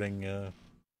quoting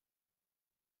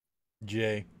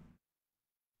Jay.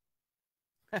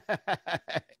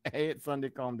 Hey, it's Sunday.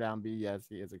 Calm down, B. Yes,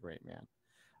 he is a great man.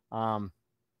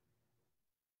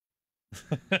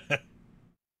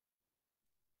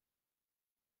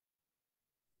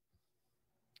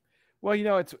 Well, you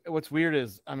know, what's weird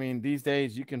is, I mean, these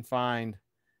days you can find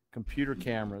computer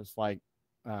cameras like,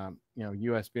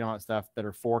 USB and all that stuff that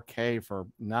are 4K for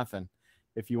nothing.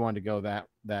 If you wanted to go that,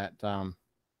 but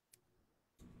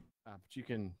you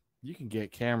can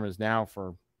get cameras now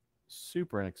for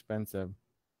super inexpensive.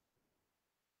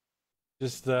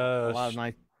 Just a lot of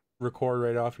nice record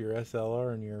right off your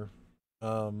SLR and your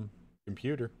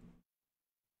computer.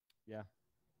 Yeah.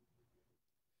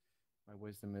 My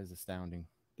wisdom is astounding,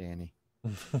 Danny.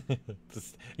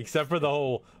 Except for the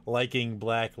whole liking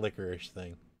black licorice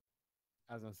thing.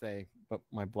 I was gonna say, but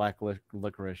my black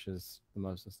licorice is the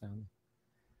most astounding.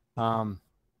 Well,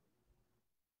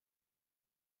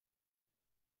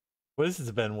 this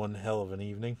has been one hell of an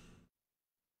evening.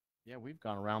 Yeah, we've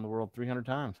gone around the world 300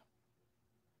 times.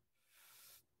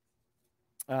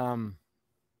 But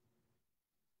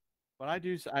I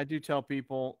do tell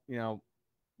people,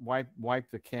 wipe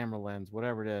the camera lens,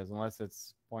 whatever it is, unless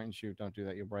it's point and shoot. Don't do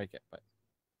that; you'll break it. But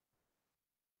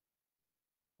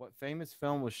what famous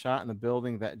film was shot in the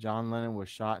building that John Lennon was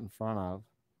shot in front of?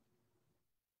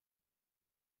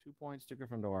 2 points to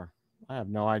Gryffindor. I have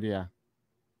no idea.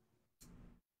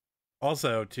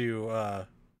 Also, to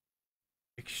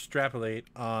extrapolate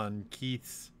on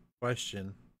Keith's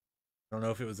question, I don't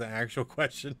know if it was an actual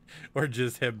question or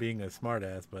just him being a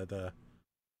smartass, but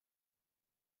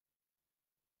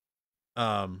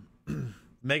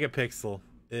megapixel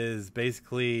is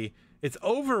basically, it's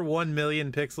over 1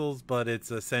 million pixels, but it's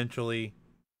essentially,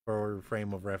 for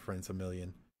frame of reference, a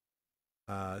million.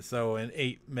 So an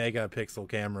 8 megapixel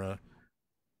camera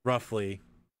roughly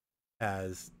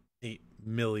has 8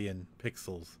 million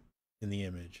pixels in the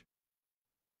image.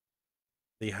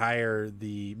 The higher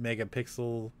the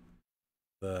megapixel,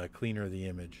 the cleaner the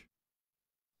image.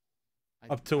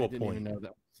 Up to a point. I didn't even know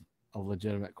that was a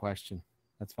legitimate question.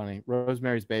 That's funny.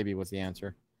 Rosemary's Baby was the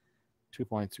answer. 2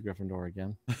 points to Gryffindor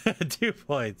again. 2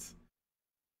 points.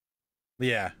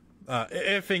 Yeah.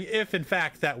 if in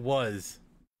fact that was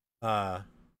a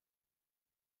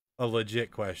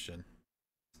legit question.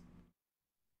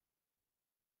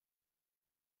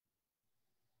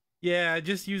 Yeah,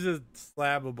 just use a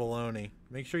slab of bologna.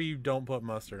 Make sure you don't put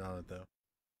mustard on it, though.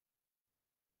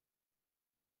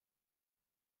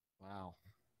 Wow.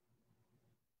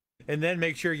 And then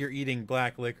make sure you're eating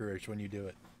black licorice when you do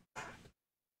it.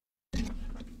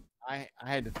 I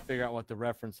had to figure out what the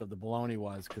reference of the bologna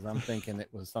was because I'm thinking it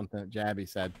was something that Jabby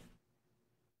said.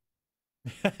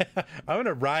 I'm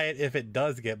gonna riot if it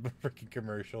does get freaking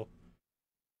commercial.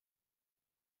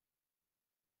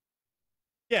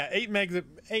 Yeah, 8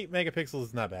 megapixels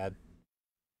is not bad.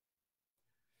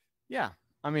 Yeah,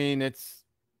 I mean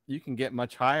you can get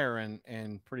much higher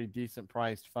and pretty decent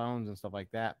priced phones and stuff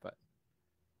like that, but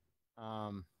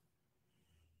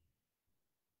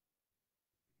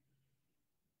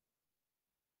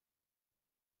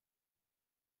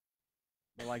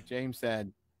but like James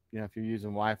said, if you're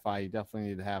using Wi-Fi, you definitely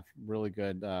need to have really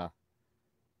good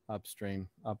upstream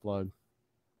upload.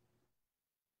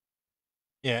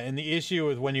 Yeah, and the issue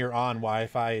with when you're on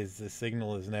Wi-Fi is the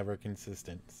signal is never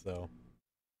consistent. So,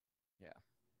 yeah.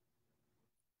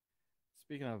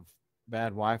 Speaking of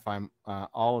bad Wi-Fi,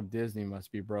 all of Disney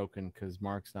must be broken because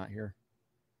Mark's not here.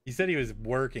 He said he was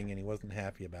working and he wasn't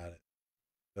happy about it,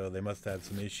 so they must have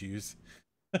some issues.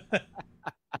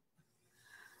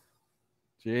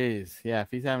 Jeez, yeah. If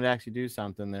he's having to actually do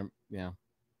something, then the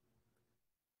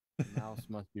mouse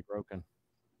must be broken.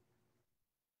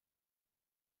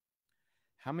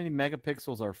 How many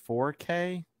megapixels are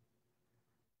 4K?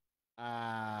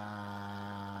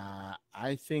 I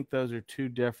think those are two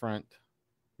different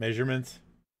measurements.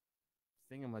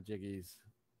 Thingamajiggies.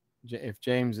 If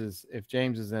James is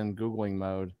in Googling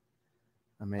mode,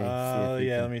 I may. Oh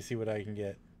yeah, let me see what I can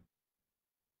get.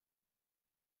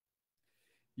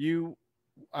 You'll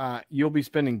be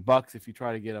spending bucks if you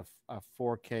try to get a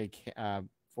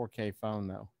 4K phone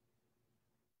though.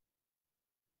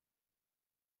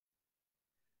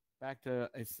 Back to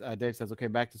Dave says, okay,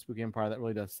 back to Spooky Empire. That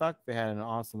really does suck. They had an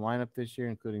awesome lineup this year,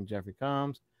 including Jeffrey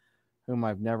Combs, whom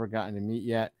I've never gotten to meet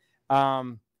yet.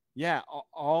 Yeah,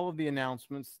 all of the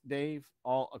announcements, Dave,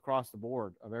 all across the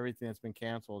board of everything that's been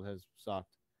canceled has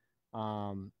sucked.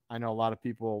 I know a lot of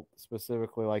people,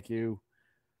 specifically like you,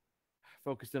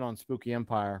 focused in on Spooky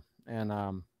Empire, and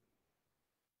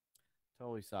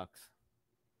totally sucks.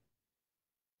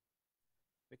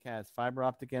 Vic has fiber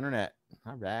optic internet.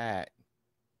 All right.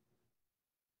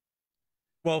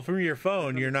 Well, from your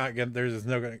phone, you're not gonna. There's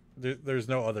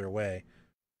no other way.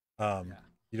 You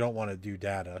don't want to do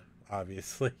data,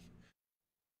 obviously.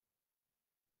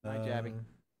 Hi, Jabby.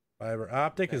 Fiber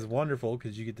optic is wonderful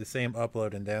because you get the same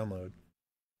upload and download.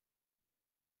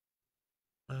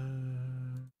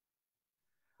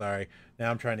 Sorry, now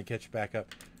I'm trying to catch back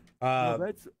up.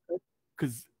 That's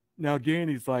because now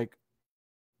Danny's like,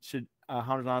 should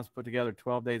Haunted Honest put together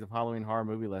 12 days of Halloween horror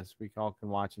movie list we all can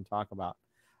watch and talk about?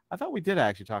 I thought we did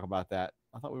actually talk about that.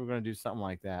 I thought we were going to do something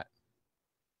like that.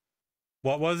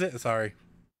 What was it? Sorry.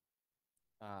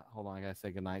 Hold on, I gotta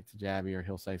say goodnight to Jabby, or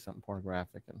he'll say something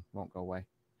pornographic and won't go away.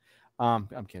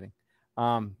 I'm kidding.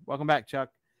 Welcome back, Chuck.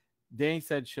 Danny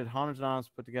said, should Haunted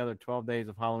Honest put together 12 days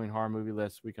of Halloween horror movie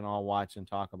lists we can all watch and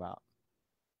talk about?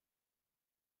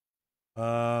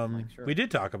 Sure. We did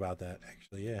talk about that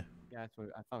actually. Yeah. Yeah, that's what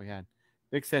I thought we had.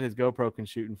 Vic said his GoPro can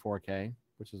shoot in 4K,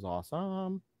 which is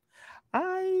awesome.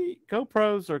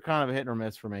 GoPros are kind of a hit or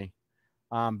miss for me.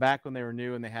 Back when they were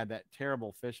new and they had that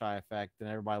terrible fisheye effect and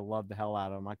everybody loved the hell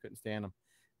out of them, I couldn't stand them.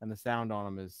 And the sound on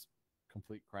them is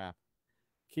complete crap.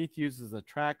 Keith uses a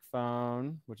track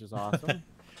phone, which is awesome.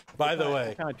 By the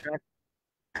way,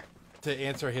 to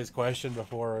answer his question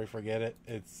before I forget it,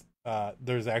 it's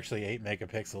there's actually 8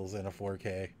 megapixels in a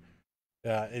 4K.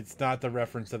 It's not the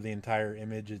reference of the entire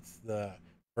image, it's the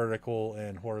vertical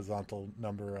and horizontal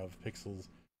number of pixels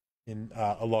in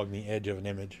along the edge of an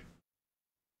image.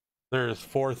 There's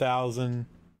 4,000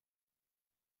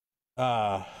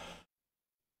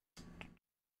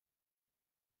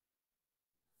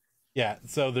 yeah,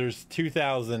 so there's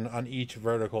 2,000 on each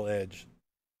vertical edge.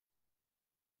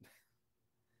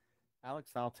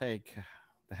 Alex, I'll take.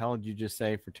 The hell did you just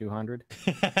say for 200?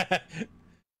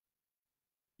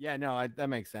 Yeah, no, that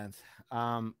makes sense.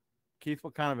 Keith,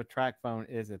 what kind of a track phone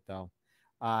is it though?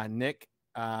 Nick,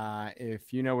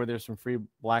 if you know where there's some free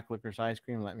black licorice ice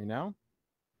cream, let me know.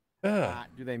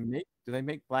 Do they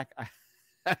make black?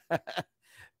 I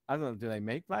don't know. Do they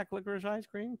make black licorice ice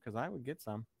cream? Because I would get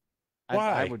some.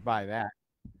 Why? I would buy that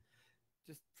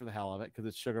just for the hell of it, because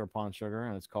it's sugar upon sugar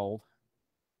and it's cold.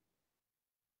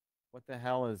 What the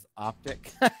hell is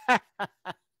optic?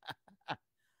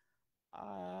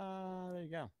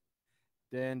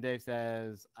 Then Dave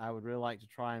says, I would really like to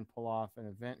try and pull off an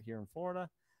event here in Florida.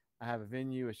 I have a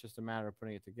venue. It's just a matter of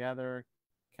putting it together.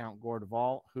 Count Gore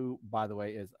Duvall, who, by the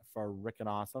way, is freaking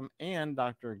awesome, and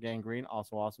Dr. Gangrene,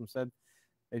 also awesome, said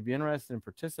they'd be interested in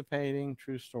participating.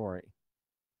 True story.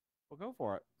 We'll go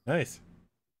for it. Nice.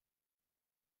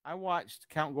 I watched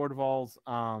Count Gore Duvall's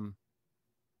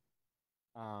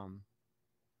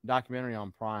documentary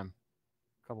on Prime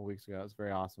a couple weeks ago. It was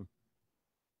very awesome.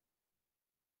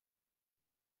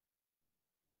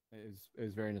 It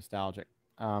was very nostalgic.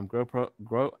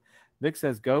 Vic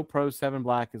says GoPro 7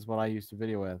 Black is what I used to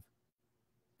video with.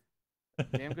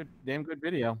 damn good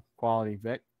video quality,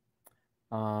 Vic.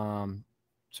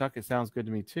 Chuck, it sounds good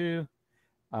to me too.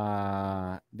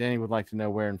 Danny would like to know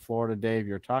where in Florida, Dave,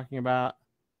 you're talking about.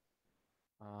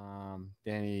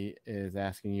 Danny is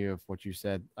asking you if what you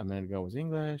said a minute ago was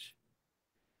English.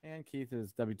 And Keith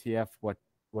is WTF. What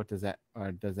does that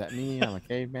mean? I'm a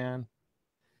caveman.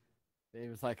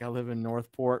 Dave is like, I live in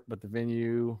Northport, but the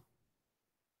venue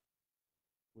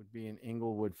would be in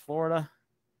Inglewood, Florida.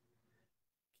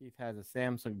 Keith has a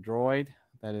Samsung Droid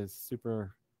that is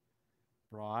super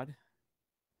broad.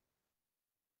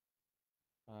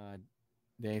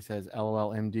 Danny says,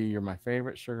 LOL MD, you're my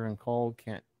favorite. Sugar and cold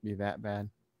can't be that bad.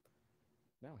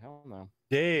 No, hell no.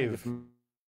 Dave,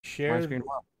 share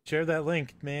that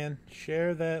link, man.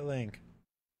 Share that link.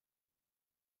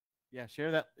 Yeah,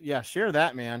 share that. Yeah, share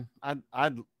that, man.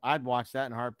 I'd watch that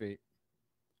in a heartbeat.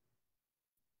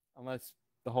 Unless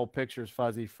the whole picture's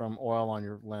fuzzy from oil on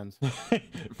your lens.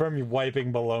 From you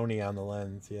wiping baloney on the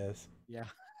lens, yes. Yeah.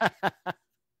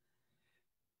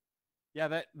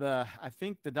 Yeah, I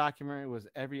think the documentary was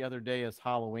Every Other Day is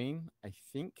Halloween. I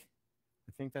think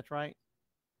that's right.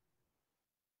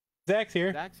 Zach's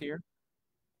here.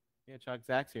 Yeah, Chuck,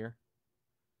 Zach's here.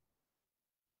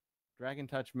 Dragon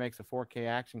Touch makes a 4K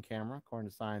action camera, according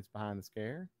to Science Behind the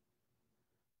Scare.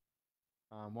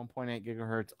 1.8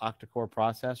 gigahertz octa-core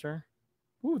processor.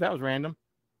 Ooh, that was random.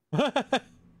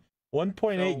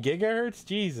 1.8 gigahertz?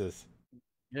 Jesus.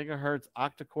 Gigahertz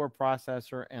octa-core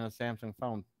processor and a Samsung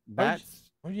phone. Why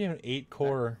do you have an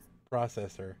 8-core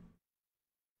processor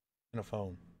in a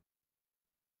phone?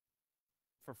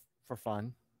 For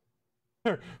fun.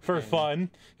 For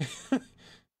fun.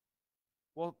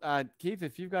 Well, Keith,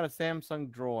 if you've got a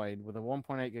Samsung Droid with a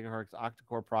 1.8 gigahertz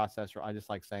octa-core processor, I just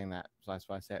like saying that, so that's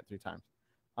why I say it 3 times.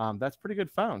 That's a pretty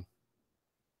good phone.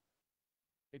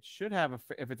 It should have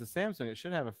if it's a Samsung, it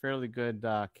should have a fairly good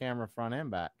camera front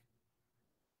and back.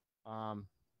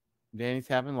 Danny's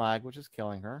having lag, which is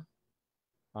killing her.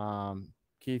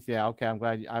 Keith, yeah, okay, I'm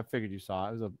glad I figured you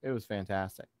saw it. It was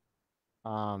fantastic.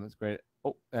 It's great.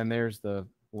 Oh, and there's the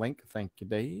link. Thank you,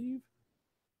 Dave.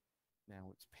 Now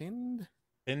it's pinned.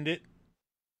 Pinned it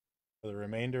for the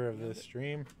remainder of this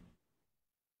stream.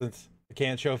 Since I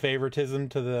can't show favoritism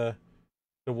to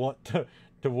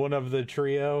one of the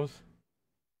trios.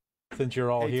 Since you're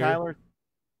all here. Tyler,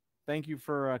 thank you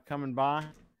for coming by.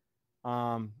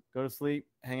 Go to sleep,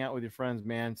 hang out with your friends,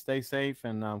 man. Stay safe,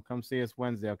 and come see us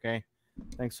Wednesday, okay?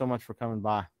 Thanks so much for coming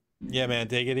by. Yeah, man,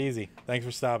 take it easy. Thanks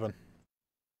for stopping.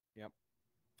 Yep.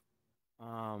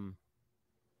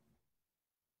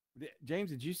 James,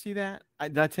 did you see that?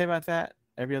 Did I tell you about that?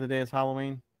 Every Other Day is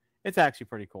Halloween. It's actually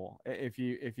pretty cool. If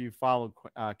you followed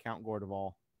Count Gore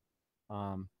Duvall.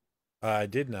 I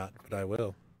did not, but I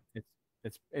will.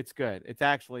 It's good. It's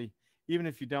actually, even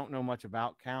if you don't know much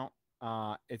about Count,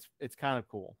 it's kind of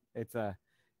cool. It's a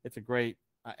great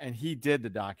and he did the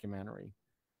documentary.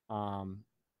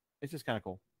 It's just kind of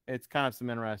cool. It's kind of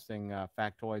some interesting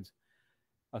factoids.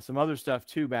 Some other stuff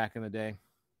too back in the day.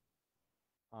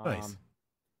 Nice.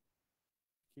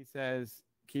 He says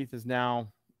Keith is now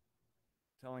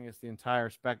telling us the entire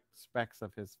specs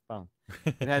of his phone.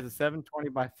 It has a 720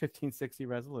 by 1560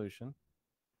 resolution.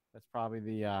 That's probably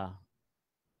the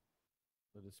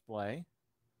display.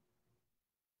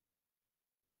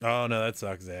 Oh no, that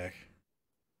sucks, Zach.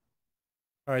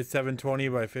 All right, 720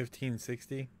 by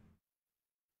 1560.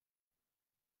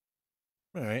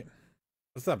 All right,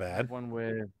 that's not bad. One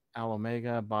with Al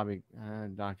Omega, Bobby,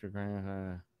 Dr.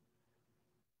 Grant.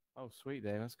 Oh, sweet,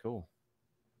 Dave. That's cool.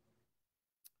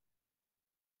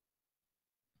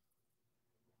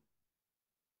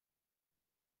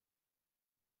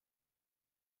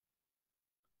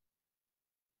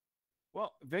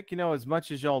 Well, Vic, as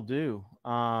much as y'all do,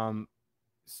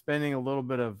 spending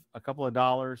a couple of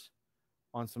dollars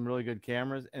on some really good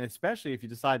cameras, and especially if you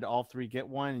decide to all three get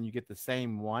one and you get the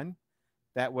same one,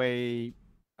 that way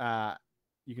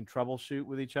you can troubleshoot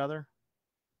with each other.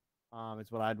 Is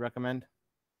what I'd recommend.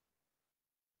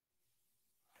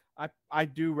 I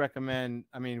do recommend,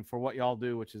 for what y'all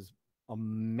do, which is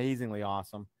amazingly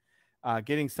awesome.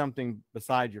 Getting something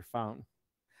beside your phone,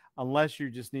 unless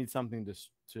you just need something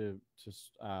to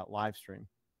live stream.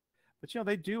 But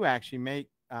they do actually make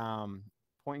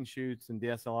point and shoots and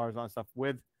DSLRs on stuff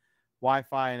with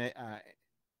Wi-Fi and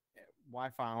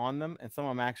Wi-Fi on them, and some of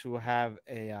them actually will have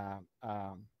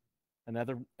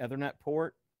another Ethernet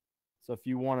port. So if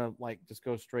you want to just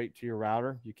go straight to your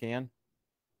router, you can.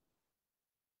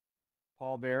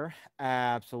 Paul Bear,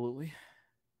 absolutely.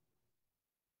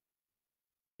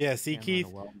 Yeah, see, Keith,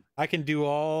 I can do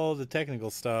all the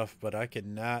technical stuff, but I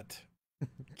cannot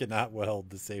weld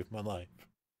to save my life.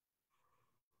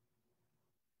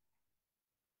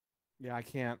 Yeah, I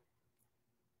can't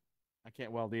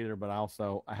weld either, but I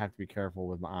have to be careful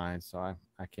with my eyes, so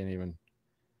I can't even.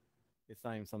 It's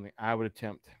not even something I would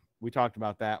attempt. We talked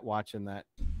about that watching that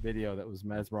video that was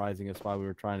mesmerizing us while we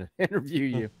were trying to interview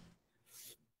you.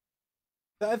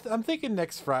 I'm thinking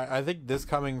next Friday. I think this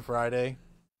coming Friday,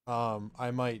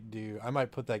 I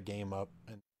might put that game up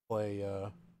and play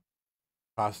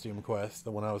Costume Quest,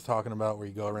 the one I was talking about where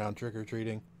you go around trick or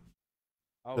treating.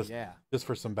 Oh, just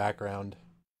for some background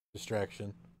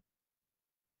distraction.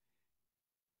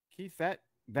 Keith,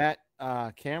 that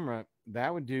camera,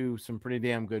 that would do some pretty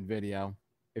damn good video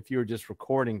if you were just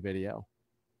recording video.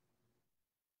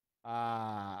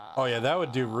 Oh yeah, that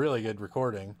would do really good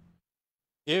recording.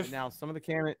 If now some of the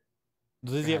camera,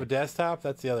 does he have a desktop?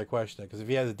 That's the other question. Because if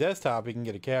he has a desktop, he can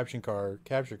get a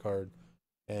capture card,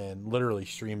 and literally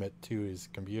stream it to his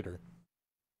computer.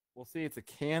 We'll see. It's a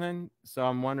Canon, so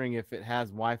I'm wondering if it has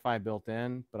Wi-Fi built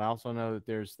in. But I also know that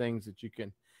there's things that you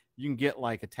can get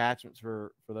attachments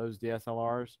for those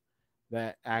DSLRs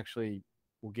that actually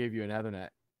will give you an Ethernet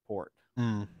port.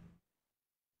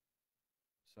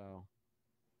 So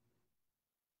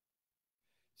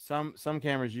some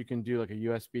cameras you can do a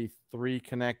USB 3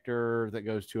 connector that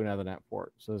goes to an Ethernet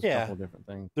port. So there's a couple of different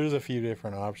things. There's a few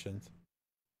different options.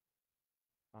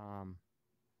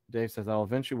 Dave says, I'll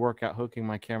eventually work out hooking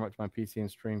my camera up to my PC and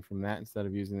stream from that instead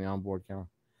of using the onboard camera.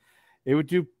 It would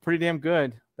do pretty damn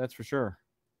good. That's for sure.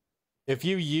 If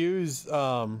you use,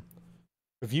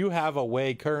 if you have a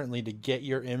way currently to get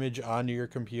your image onto your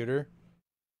computer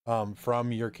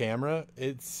from your camera,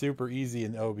 it's super easy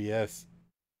in OBS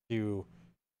to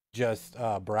just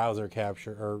browser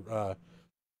capture or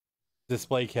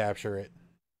display capture it.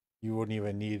 You wouldn't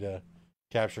even need a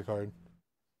capture card.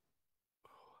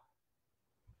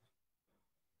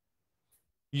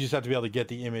 You just have to be able to get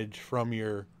the image from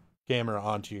your camera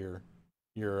onto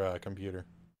your computer.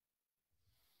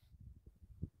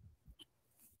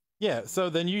 Yeah, so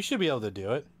then you should be able to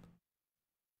do it.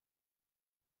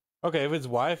 Okay, if it's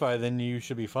Wi-Fi, then you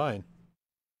should be fine.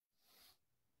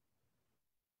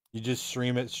 You just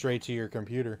stream it straight to your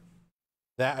computer.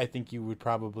 That, I think you would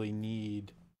probably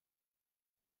need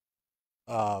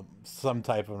some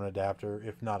type of an adapter,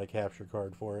 if not a capture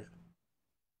card for it.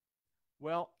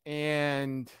 Well,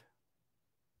 and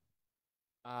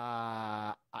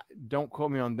don't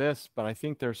quote me on this, but I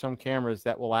think there are some cameras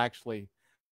that will actually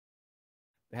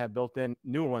have built-in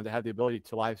newer ones that have the ability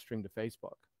to live stream to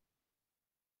Facebook.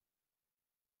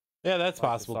 Yeah, that's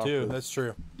possible too. That's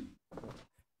true.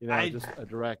 Just a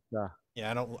direct.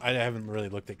 Yeah, I haven't really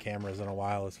looked at cameras in a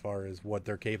while as far as what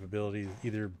their capabilities,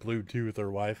 either Bluetooth or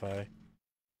Wi-Fi.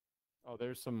 Oh,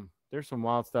 there's some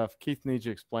wild stuff. Keith needs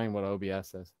to explain what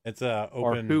OBS is. It's open.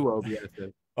 Or who OBS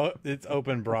is. Oh, it's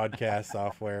open broadcast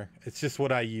software. It's just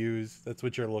what I use. That's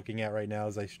what you're looking at right now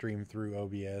as I stream through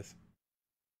OBS.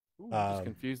 Ooh, just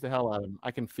confused the hell out of him.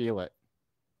 I can feel it.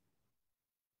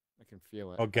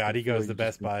 Oh God, he goes to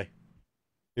Best Buy.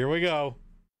 Here we go.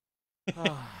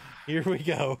 Here we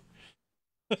go.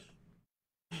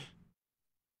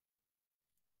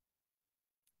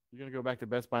 You're gonna go back to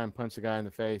Best Buy and punch the guy in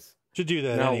the face. Should do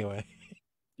that anyway.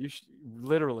 You should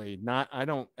literally not. I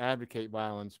don't advocate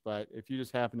violence, but if you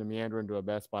just happen to meander into a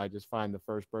Best Buy, just find the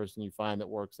first person you find that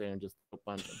works there and just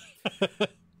punch them.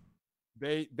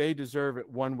 They deserve it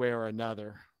one way or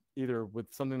another, either with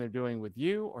something they're doing with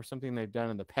you, or something they've done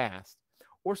in the past,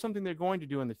 or something they're going to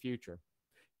do in the future.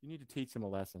 You need to teach them a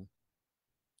lesson.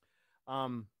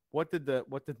 What did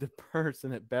the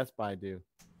person at Best Buy do?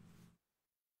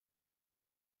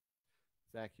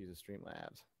 Zach uses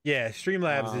Streamlabs. Yeah,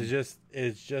 Streamlabs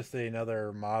is just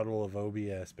another model of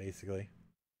OBS, basically.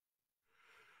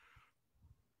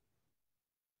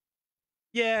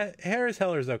 Yeah, Harris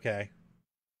Heller's okay.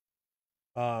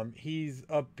 He's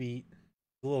upbeat.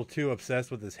 A little too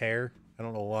obsessed with his hair. I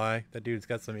don't know why. That dude's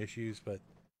got some issues, but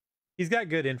he's got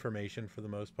good information for the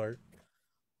most part.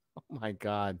 Oh my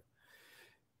God.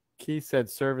 Keith said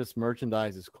service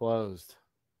merchandise is closed.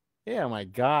 Yeah, my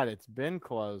God, it's been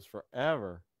closed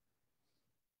forever.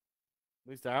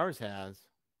 At least ours has.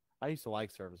 I used to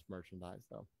like service merchandise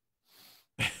though.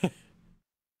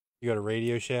 You go to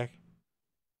Radio Shack?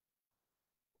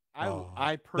 I Oh,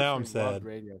 I now I'm personally loved sad.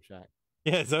 Radio Shack.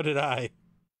 Yeah, so did I.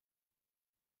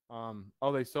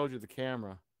 Oh, they sold you the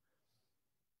camera.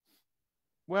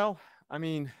 Well, I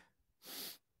mean,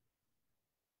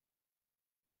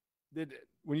 did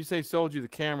when you say sold you the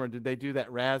camera, did they do that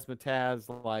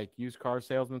razzmatazz like used car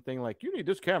salesman thing? Like, you need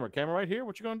this camera right here.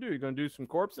 What you gonna do? You gonna do some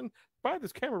corpsing? Buy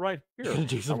this camera right here. Gonna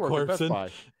do I some work at Best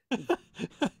corpsing.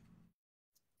 Buy.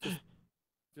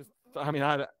 Just, I mean,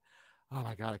 oh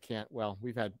my god, I can't. Well,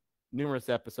 we've had numerous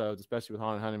episodes, especially with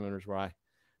Haunted Honeymooners, where I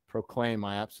proclaim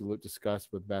my absolute disgust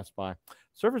with Best Buy.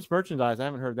 Service merchandise, I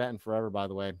haven't heard that in forever, by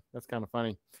the way. That's kind of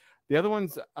funny. The other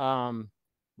ones,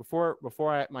 before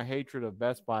my hatred of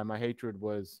Best Buy, my hatred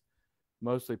was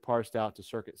mostly parsed out to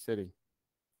Circuit City.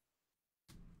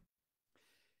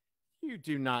 You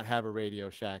do not have a Radio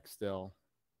Shack still.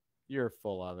 You're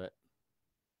full of it.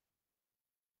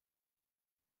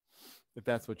 If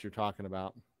that's what you're talking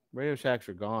about. Radio Shacks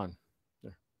are gone.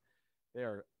 They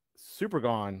are super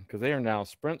gone because they are now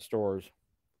Sprint stores.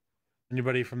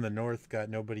 Anybody from the north got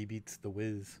Nobody Beats the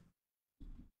Wiz?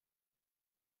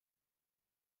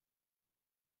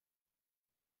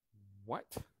 What?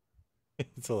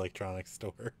 It's an electronics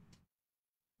store.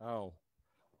 Oh.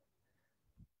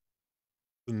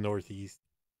 The Northeast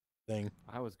thing.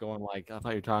 I was going like, I thought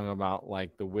you were talking about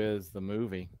like The Wiz, the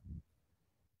movie.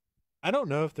 I don't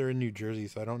know if they're in New Jersey,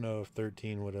 so I don't know if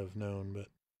 13 would have known, but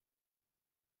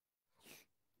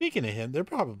speaking of him, they're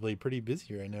probably pretty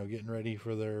busy right now getting ready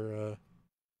for their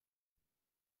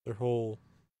whole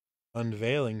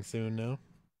unveiling soon now.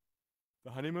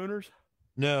 The Honeymooners?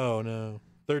 No.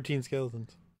 13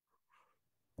 Skeletons.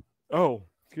 Oh,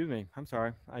 excuse me. I'm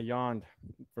sorry. I yawned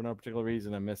for no particular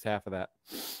reason. I missed half of that.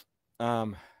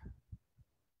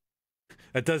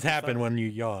 That does happen when you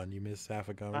yawn. You miss half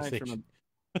a conversation.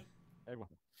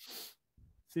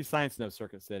 See, Science knows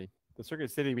Circuit City. The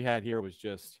Circuit City we had here was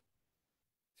just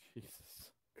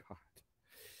Jesus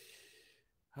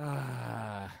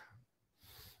God.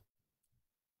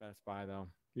 Best Buy though.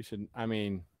 You should. I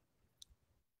mean,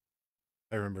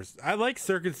 I remember. I like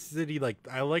Circuit City. Like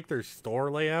I like their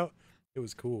store layout. It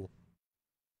was cool.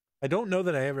 I don't know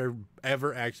that I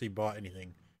ever actually bought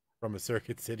anything from a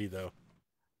Circuit City though.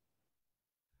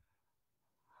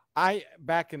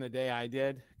 Back in the day I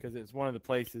did, because it's one of the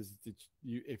places that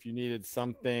if you needed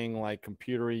something like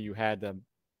computery, you had to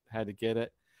get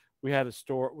it. We had a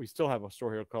store. We still have a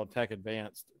store here called Tech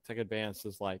Advanced. Tech Advanced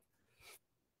is like,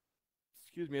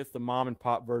 excuse me, it's the mom and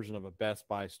pop version of a Best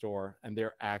Buy store, and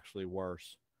they're actually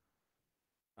worse.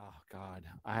 Oh God,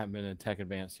 I haven't been in Tech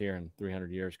Advanced here in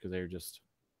 300 years because they're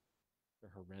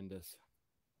horrendous.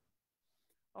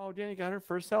 Oh, Danny got her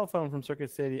first cell phone from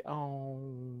Circuit City. Oh,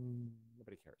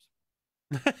 nobody cares.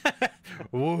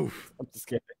 Woof. I'm just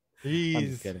kidding. Jeez. I'm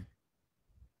just kidding.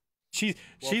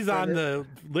 She's on the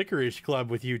licorice club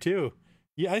with you too.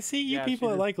 Yeah, I see you people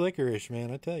that like licorice,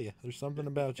 man. I tell you, there's something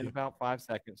about you. In about 5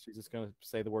 seconds, she's just gonna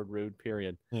say the word rude.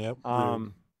 Period. Yep.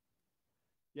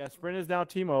 Yeah, Sprint is now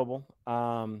T-Mobile.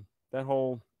 That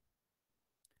whole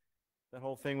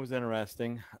thing was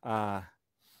interesting.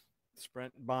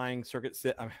 Sprint buying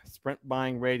Sprint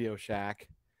buying Radio Shack,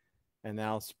 and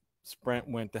now Sprint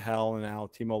went to hell, and now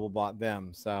T-Mobile bought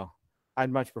them. So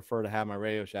I'd much prefer to have my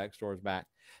Radio Shack stores back.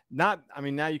 Now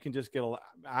you can just get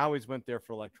I always went there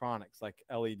for electronics like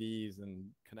LEDs and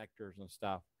connectors and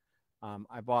stuff.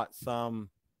 I bought some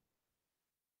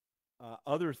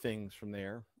other things from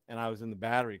there, and I was in the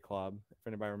Battery Club. If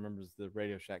anybody remembers the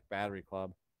Radio Shack Battery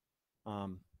Club.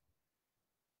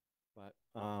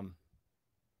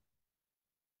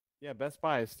 Yeah, Best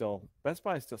Buy is still.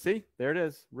 See, there it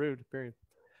is. Rude. Period.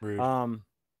 Rude.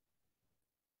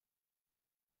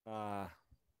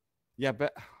 Yeah,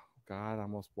 but oh God, I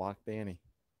almost blocked Danny.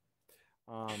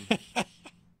 That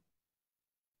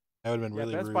would have been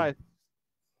really Best rude. Buy.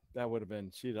 That would have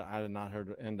been. I had not heard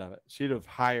the end of it. She'd have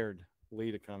hired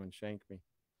Lee to come and shank me.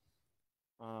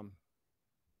 So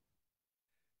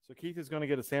Keith is going to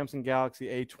get a Samsung Galaxy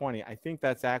A20. I think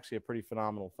that's actually a pretty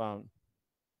phenomenal phone.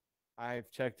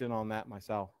 I've checked in on that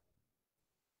myself.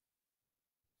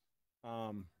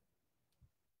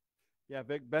 Yeah,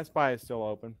 Best Buy is still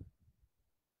open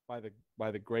by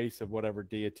the grace of whatever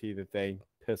deity that they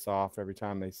piss off every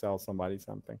time they sell somebody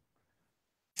something.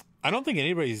 I don't think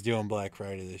anybody's doing Black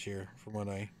Friday this year, from what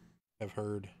I have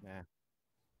heard. Nah,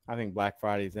 I think Black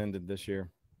Friday's ended this year.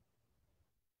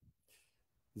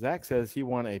 Zach says he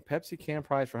won a Pepsi can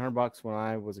prize for $100 when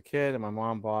I was a kid, and my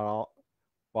mom bought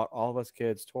all of us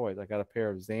kids toys. I got a pair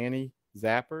of Zanny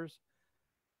Zappers.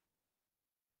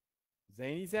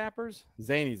 Zany Zappers?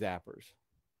 Zany Zappers.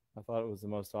 I thought it was the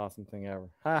most awesome thing ever.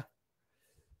 Ha!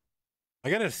 I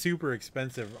got a super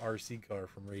expensive RC car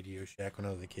from Radio Shack when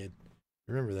I was a kid.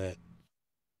 Remember that?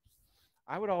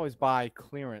 I would always buy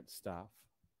clearance stuff.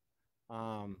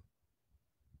 I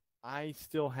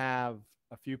still have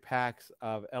a few packs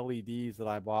of LEDs that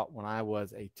I bought when I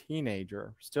was a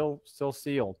teenager, still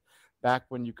sealed, back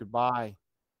when you could buy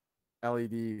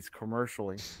LEDs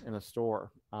commercially in a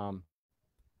store.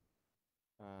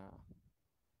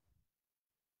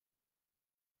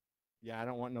 Yeah, I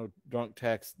don't want no drunk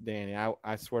text, Danny.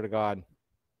 I swear to God,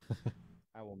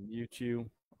 I will mute you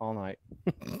all night.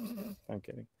 I'm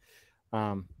kidding.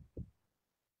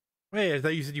 Wait, I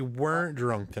thought you said you weren't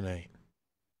drunk tonight.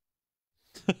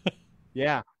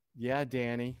 Yeah,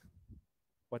 Danny.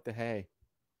 What the hey?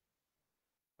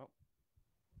 Oh,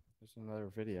 there's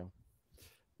another video.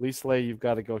 Lisa Lay, you've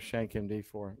got to go Shank MD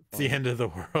for it. It's the End of the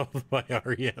World by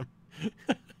REM.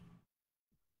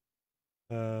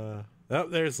 Oh,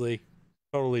 there's Lee.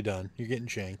 Totally done. You're getting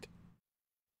shanked.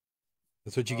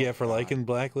 That's what you get for liking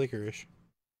black licorice.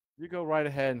 You go right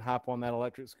ahead and hop on that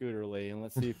electric scooter, Lee, and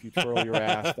let's see if you twirl your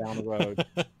ass down the road.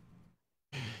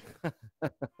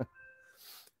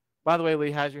 By the way,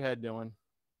 Lee, how's your head doing?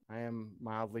 I am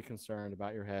mildly concerned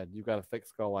about your head. You've got a thick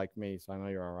skull like me, so I know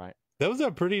you're all right. That was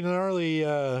a pretty gnarly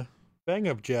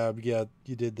bang-up job you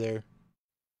did there.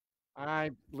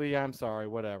 Lee, I'm sorry.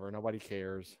 Whatever. Nobody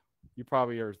cares. You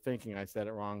probably are thinking I said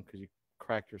it wrong because you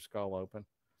cracked your skull open.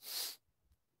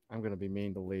 I'm going to be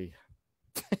mean to Lee.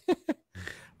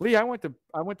 Lee, I went to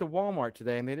Walmart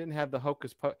today and they didn't have the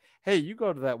Hocus Pocus. Hey, you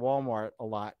go to that Walmart a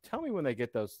lot. Tell me when they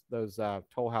get those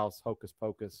Toll House Hocus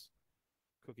Pocus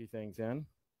cookie things in.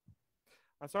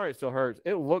 I'm sorry it still hurts.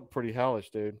 It looked pretty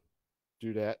hellish, dude.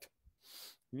 Do that.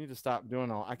 You need to stop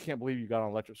doing all. I can't believe you got on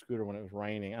an electric scooter when it was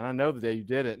raining. And I know the day you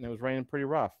did it and it was raining pretty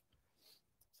rough.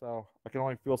 So I can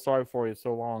only feel sorry for you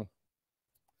so long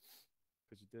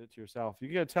because you did it to yourself.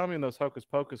 You got to tell me when those Hocus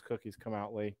Pocus cookies come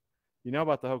out, Lee. You know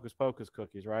about the Hocus Pocus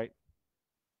cookies, right?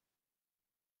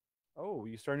 Oh,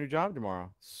 you start a new job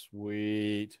tomorrow.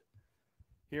 Sweet.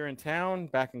 Here in town,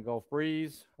 back in Gulf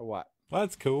Breeze, or what? Well,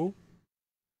 that's cool.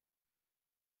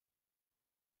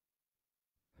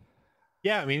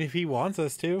 Yeah, I mean, if he wants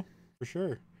us to, for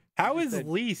sure. How is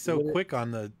Lee so quick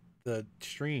on the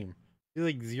stream? He's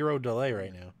like 0 delay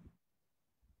right now.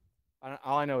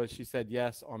 All I know is she said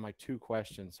yes on my 2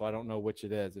 questions, so I don't know which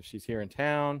it is. If she's here in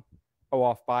town,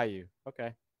 off by you.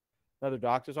 Okay. Another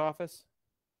doctor's office?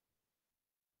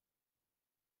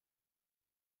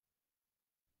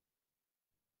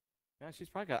 Yeah, she's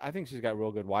probably got, I think she's got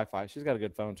real good Wi-Fi. She's got a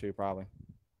good phone too, probably.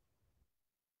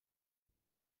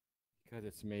 Because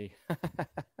it's me.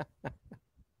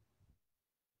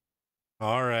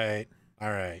 All right.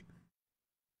 Let's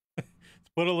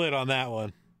put a lid on that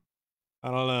one. I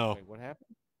don't know. Wait, what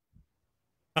happened?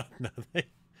 Nothing.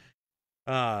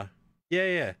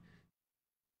 Yeah.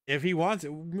 If he wants it,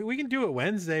 we can do it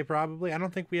Wednesday, probably. I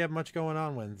don't think we have much going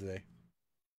on Wednesday.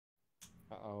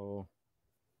 Uh-oh.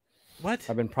 What?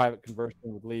 I've been private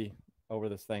conversing with Lee over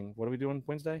this thing. What are we doing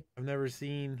Wednesday? I've never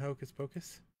seen Hocus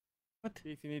Pocus. What?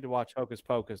 If you need to watch Hocus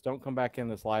Pocus, don't come back in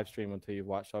this live stream until you've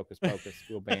watched Hocus Pocus.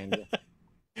 We'll ban you.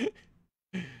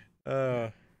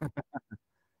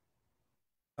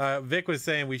 Vic was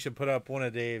saying we should put up one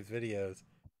of Dave's videos.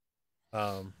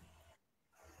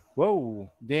 Whoa,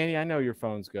 Danny, I know your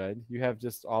phone's good. You have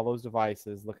just all those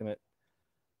devices looking at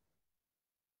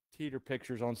teeter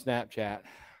pictures on Snapchat.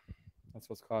 That's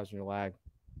what's causing your lag.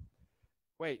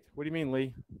 Wait, what do you mean,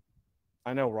 Lee?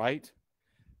 I know, right?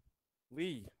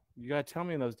 Lee, you got to tell me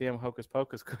when those damn Hocus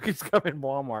Pocus cookies come in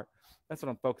Walmart. That's what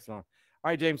I'm focusing on.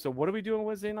 All right, James, so what are we doing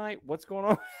Wednesday night? What's going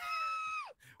on?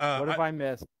 What have I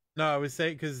missed? No, I was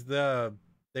saying because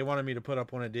they wanted me to put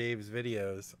up one of Dave's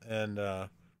videos, and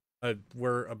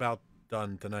we're about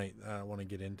done tonight. I want to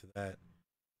get into that.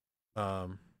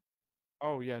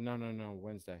 Oh yeah, no,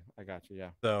 Wednesday. I got you.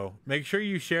 Yeah. So make sure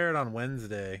you share it on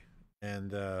Wednesday,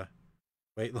 and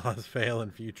weight loss fail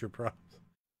and future props.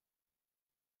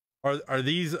 Are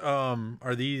these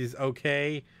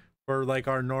okay for like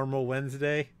our normal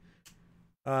Wednesday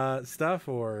stuff,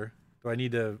 or do I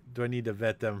need to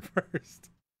vet them first?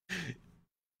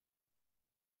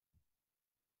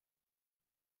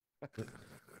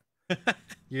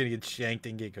 You're gonna get shanked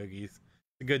and get cookies. It's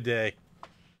a good day.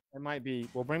 It might be.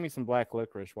 Well, bring me some black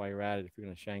licorice while you're at it if you're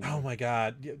gonna shank me. Oh my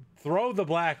God! Throw the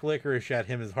black licorice at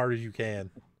him as hard as you can.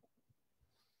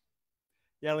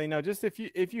 Yeah, Lee. No, just if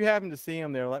you happen to see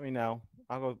them there, let me know.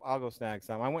 I'll go snag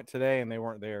some. I went today and they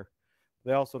weren't there.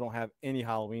 They also don't have any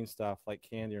Halloween stuff like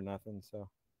candy or nothing. So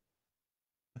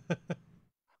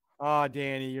Oh,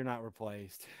 Danny, you're not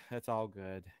replaced. That's all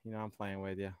good. You know, I'm playing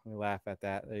with you. We laugh at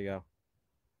that. There you go.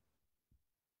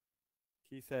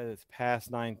 He said it's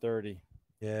past 9:30.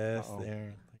 Yes, Uh-oh.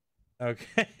 there.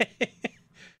 Okay.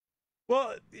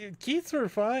 Well, Keith's were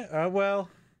fine. Well,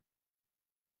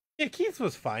 yeah, Keith's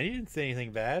was fine. He didn't say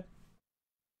anything bad.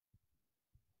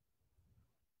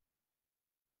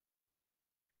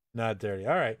 Not dirty.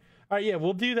 All right. All right. Yeah,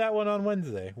 we'll do that one on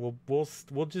Wednesday.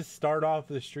 We'll just start off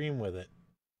the stream with it.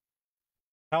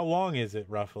 How long is it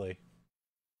roughly?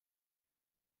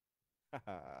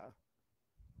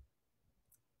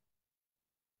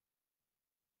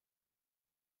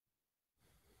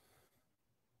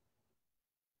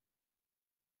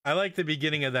 I like the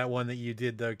beginning of that one that you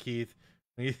did though, Keith.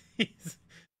 He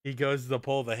goes to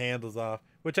pull the handles off,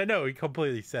 which I know he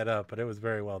completely set up, but it was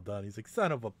very well done. He's like,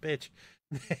 "Son of a bitch,"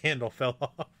 the handle fell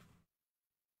off.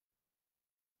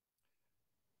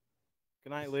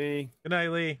 Good night, Lee. Good night,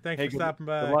 Lee. Thanks for stopping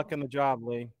by. Good luck in the job,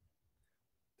 Lee.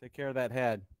 Take care of that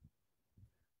head.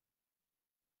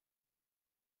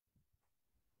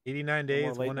 89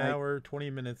 days, 1 hour, 20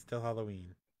 minutes till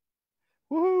Halloween.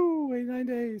 Woohoo! 89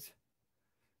 days.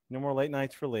 No more late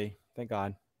nights for Lee. Thank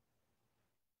God.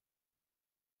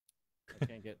 I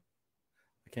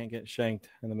can't get shanked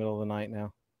in the middle of the night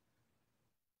now.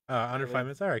 Under 5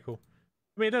 minutes. All right, cool.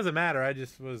 I mean, it doesn't matter. I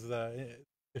just was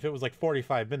if it was like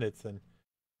 45 minutes, then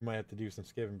you might have to do some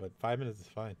skipping, but 5 minutes is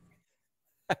fine.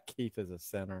 Keith is a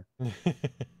sinner.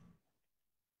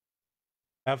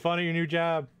 Have fun at your new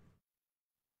job.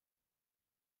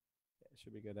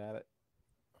 Should be good at it.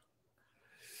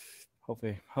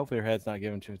 Hopefully her head's not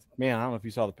given to it. Man, I don't know if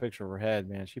you saw the picture of her head,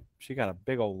 man. She got a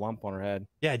big old lump on her head.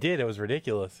 Yeah, I did. It was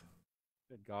ridiculous.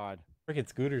 Good God. Freaking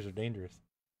scooters are dangerous.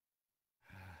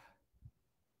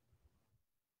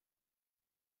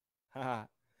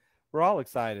 We're all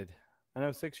excited. I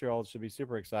know 6-year-olds should be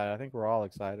super excited. I think we're all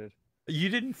excited. You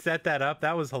didn't set that up.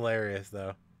 That was hilarious,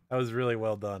 though. That was really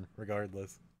well done,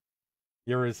 regardless.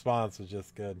 Your response was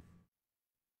just good.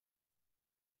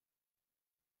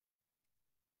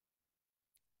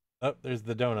 Oh, there's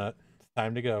the donut. It's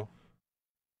time to go.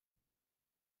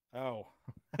 Oh.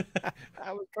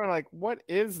 I was trying to like, what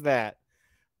is that?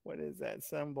 What is that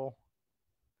symbol?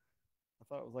 I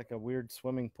thought it was like a weird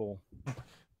swimming pool.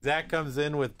 Zach comes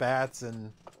in with bats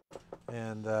and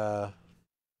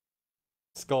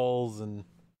skulls and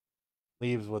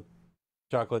leaves with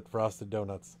chocolate frosted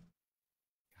donuts.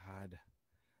 God,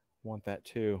 want that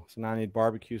too. So now I need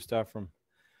barbecue stuff from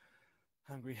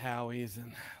Hungry Howie's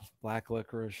and black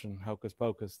licorice and Hocus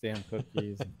Pocus damn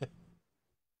cookies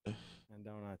and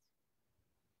donuts.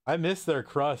 I miss their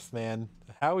crust, man.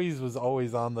 Howie's was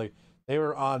always they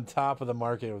were on top of the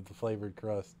market with the flavored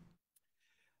crust.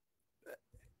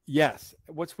 Yes.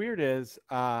 What's weird is,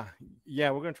 we're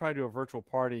going to try to do a virtual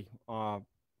party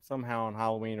somehow on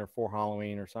Halloween or for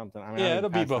Halloween or something. I mean, yeah, it'll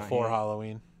be before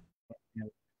Halloween.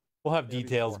 We'll have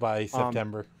details by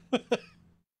September.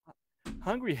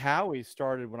 Hungry Howie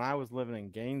started when I was living in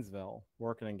Gainesville,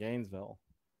 working in Gainesville.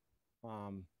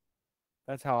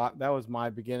 That was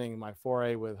my beginning, my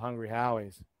foray with Hungry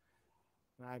Howie's.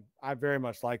 And I very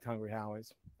much liked Hungry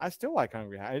Howie's. I still like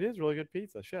Hungry Howie. It is really good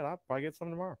pizza. Shit, I'll probably get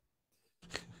some tomorrow.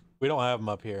 We don't have them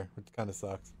up here, which kind of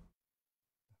sucks.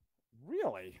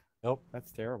 Really? Nope.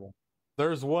 That's terrible.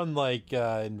 There's one like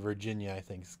in Virginia, I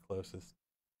think, is closest.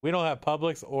 We don't have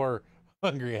Publix or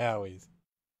Hungry Howie's.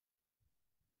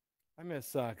 I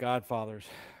miss Godfathers,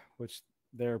 which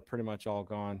they're pretty much all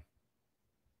gone.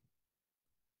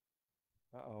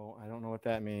 Uh-oh, I don't know what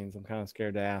that means. I'm kind of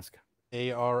scared to ask.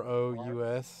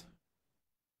 Arous.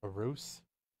 Arous?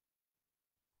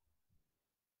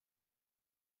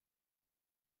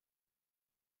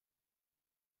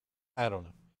 I don't know.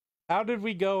 How did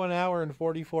we go an hour and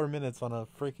 44 minutes on a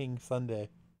freaking Sunday?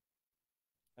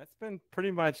 That's been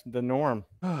pretty much the norm.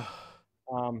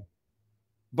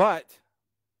 But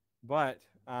more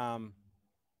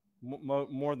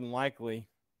than likely,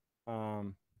 I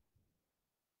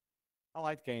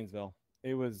liked Gainesville.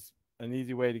 It was an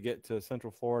easy way to get to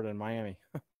Central Florida and Miami.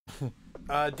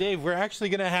 Dave, we're actually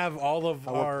going to have all of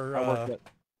our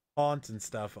haunts and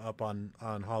stuff up on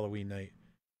Halloween night.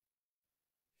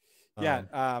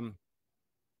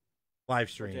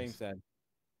 Live streams. James said.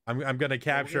 I'm going to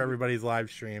capture everybody's live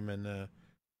stream and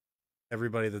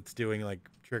everybody that's doing like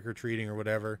trick or treating or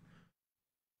whatever.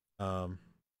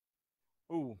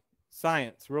 Ooh,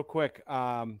 science, real quick.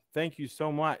 Thank you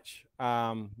so much.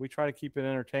 We try to keep it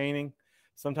entertaining.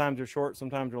 Sometimes they're short,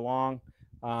 sometimes they're long.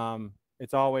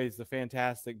 It's always the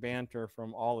fantastic banter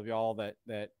from all of y'all that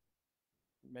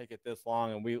make it this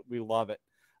long, and we love it.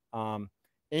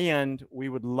 And we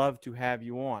would love to have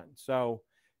you on. So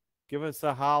give us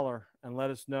a holler and let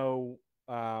us know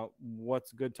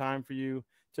what's a good time for you.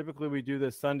 Typically, we do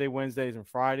this Sunday, Wednesdays, and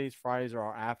Fridays. Fridays are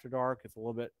our after dark. It's a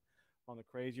little bit on the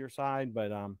crazier side,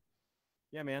 but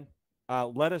yeah, man,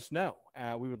 let us know.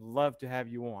 We would love to have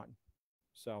you on.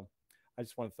 So I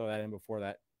just want to throw that in before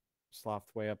that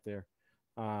sloughed way up there.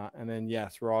 And then,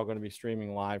 yes, we're all going to be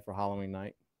streaming live for Halloween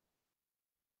night.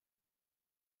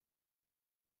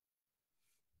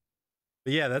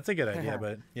 But yeah, that's a good idea.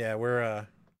 But yeah, we're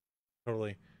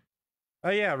totally. Oh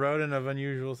yeah, rodent of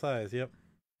unusual size. Yep,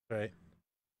 right.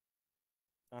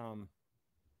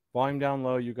 Volume down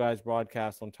low. You guys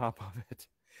broadcast on top of it.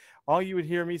 All you would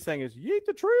hear me saying is "Yeet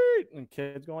the treat," and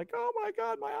kids going like, "Oh my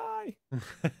god, my eye!"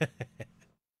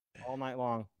 all night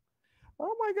long.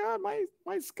 Oh my god,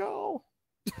 my skull!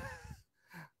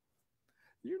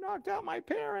 You knocked out my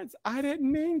parents. I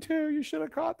didn't mean to. You should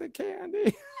have caught the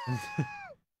candy.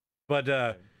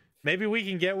 But maybe we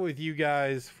can get with you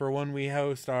guys for when we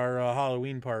host our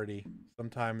Halloween party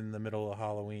sometime in the middle of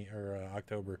Halloween or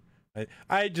October.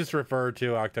 I just refer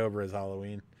to October as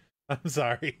Halloween. I'm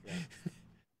sorry. Yeah.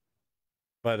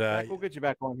 But Zach, we'll get you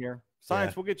back on here.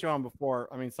 Science, we'll get you on before.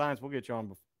 I mean, Science, we'll get you on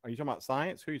before. Are you talking about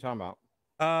Science? Who are you talking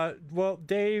about? Well,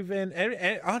 Dave and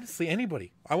honestly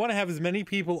anybody. I want to have as many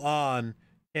people on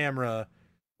camera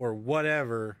or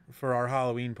whatever for our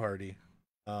Halloween party.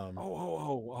 Yeah.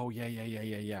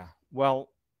 Well,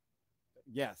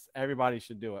 yes, everybody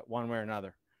should do it one way or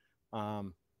another.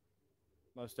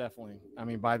 Most definitely. I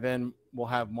mean, by then we'll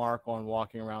have Mark on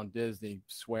walking around Disney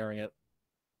swearing at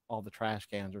all the trash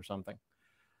cans or something.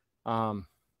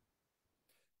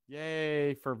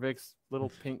 Yay for Vic's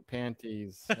little pink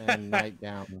panties and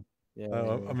nightgown. Yeah.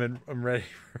 Oh, I'm ready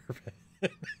for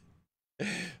it.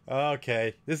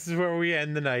 Okay, this is where we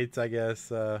end the nights, I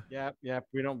guess. Yep.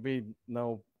 We don't be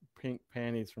no pink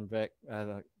panties from Vic.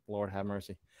 Lord have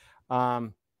mercy.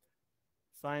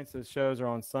 Science's shows are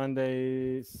on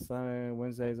Sundays,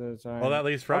 Wednesdays. Well, that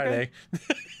leaves Friday.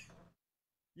 Okay.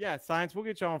 Yeah, Science, we'll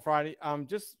get you on Friday.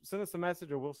 Just send us a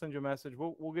message, or we'll send you a message.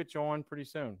 We'll get you on pretty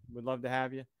soon. We'd love to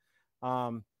have you.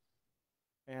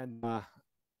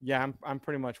 Yeah, I'm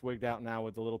pretty much wigged out now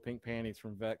with the little pink panties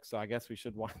from Vic. So I guess we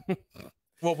should want.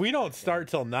 Well, we don't start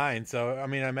till 9, so I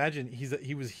mean, I imagine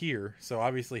he was here, so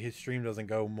obviously his stream doesn't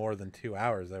go more than 2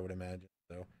 hours, I would imagine.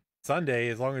 So Sunday,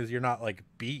 as long as you're not like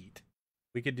beat,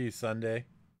 we could do Sunday.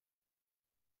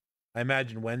 I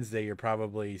imagine Wednesday you're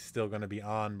probably still going to be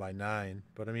on by 9,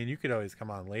 but I mean, you could always come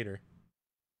on later.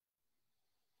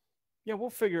 Yeah,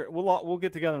 we'll figure it. We'll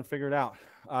get together and figure it out.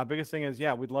 Biggest thing is,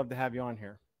 yeah, we'd love to have you on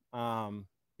here. Yeah,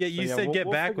 you said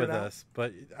get back with us,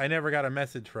 but I never got a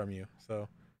message from you, so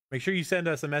make sure you send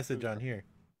us a message on here.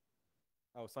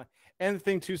 Oh, and the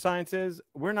thing too, Science, is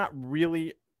we're not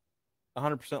really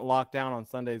 100% locked down on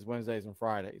Sundays, Wednesdays, and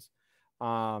Fridays.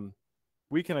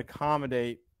 We can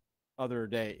accommodate other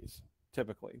days.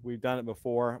 Typically, we've done it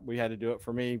before. We had to do it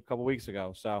for me a couple weeks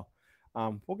ago, so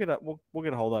we'll get a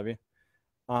hold of you.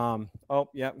 Oh,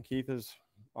 yeah, Keith is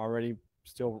already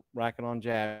still racking on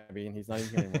Jabby, and he's not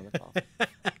even here anymore.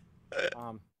 That's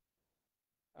awesome.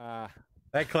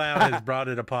 That clown has brought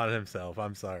it upon himself.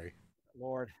 I'm sorry.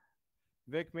 Lord.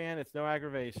 Vic, man, it's no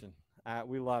aggravation.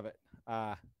 We love it.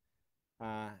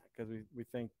 Because we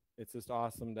think it's just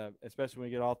awesome to, especially when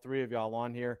we get all three of y'all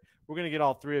on here. We're going to get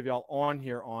all three of y'all on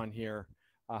here,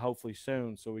 hopefully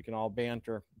soon, so we can all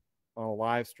banter on a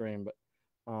live stream. But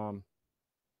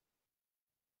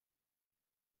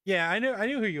yeah, I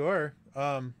knew who you were.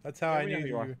 That's how I knew who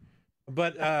you were.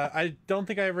 But I don't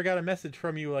think I ever got a message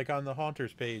from you like on the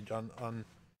Haunters page on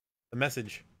the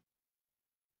message.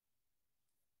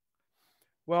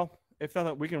 Well, if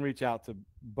not, we can reach out to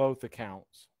both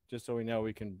accounts just so we know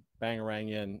we can bang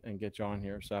in and get you on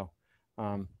here. So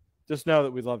just know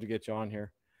that we'd love to get you on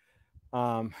here.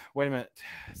 Wait a minute.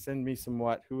 Send me some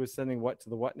what? Who is sending what to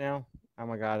the what now? Oh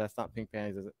my God, that's not pink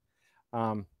panties, is it?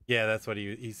 Yeah, that's what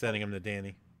he's sending them to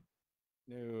Danny.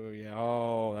 No, yeah.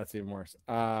 Oh, that's even worse.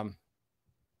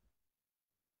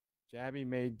 Jabby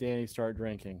made Danny start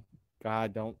drinking.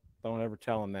 God, don't ever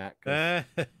tell him that.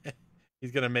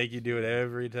 He's gonna make you do it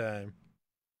every time.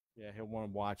 Yeah, he'll want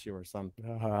to watch you or something.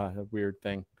 A weird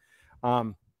thing.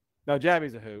 No,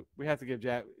 Jabby's a hoot. We have to give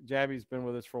Jabby's been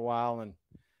with us for a while, and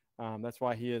that's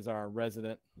why he is our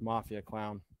resident mafia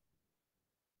clown.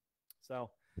 So,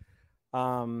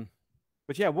 but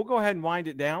yeah, we'll go ahead and wind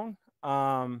it down.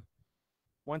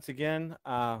 Once again,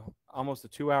 almost a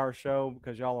 2-hour show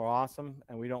because y'all are awesome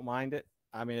and we don't mind it.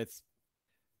 I mean, it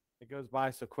goes by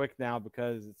so quick now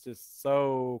because it's just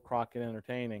so Crockett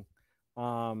entertaining.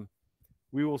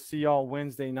 We will see y'all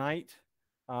Wednesday night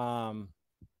for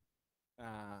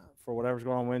whatever's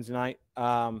going on Wednesday night.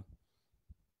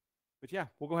 But yeah,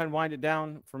 we'll go ahead and wind it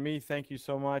down. For me, thank you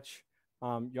so much.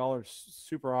 Y'all are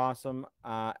super awesome.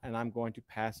 And I'm going to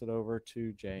pass it over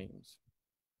to James.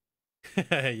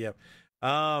 Yep.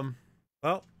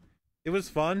 Well, it was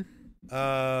fun.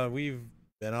 We've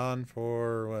been on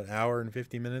for what, hour and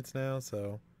 50 minutes now,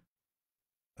 so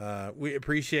we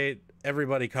appreciate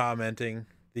everybody commenting.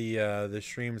 The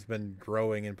stream's been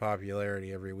growing in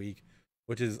popularity every week,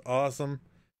 which is awesome.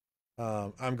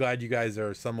 I'm glad you guys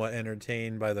are somewhat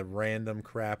entertained by the random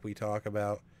crap we talk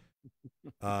about.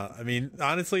 I mean,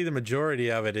 honestly, the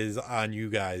majority of it is on you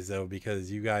guys, though,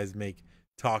 because you guys make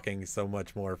talking so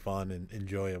much more fun and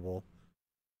enjoyable.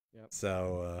 Yep.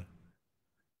 So,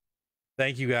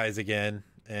 thank you guys again,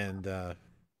 and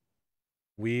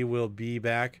we will be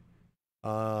back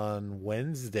on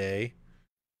Wednesday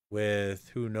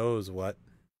with who knows what,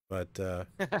 but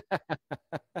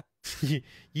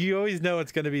you always know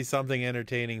it's going to be something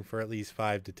entertaining for at least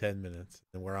 5 to 10 minutes,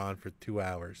 and we're on for 2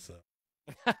 hours, so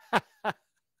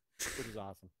which is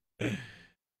awesome.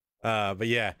 But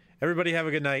yeah, everybody have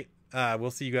a good night.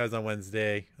 We'll see you guys on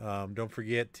Wednesday. Don't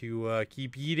forget to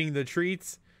keep eating the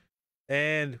treats,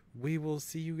 and we will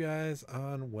see you guys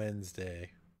on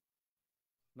Wednesday.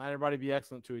 Night, everybody. Be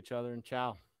excellent to each other, and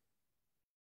ciao.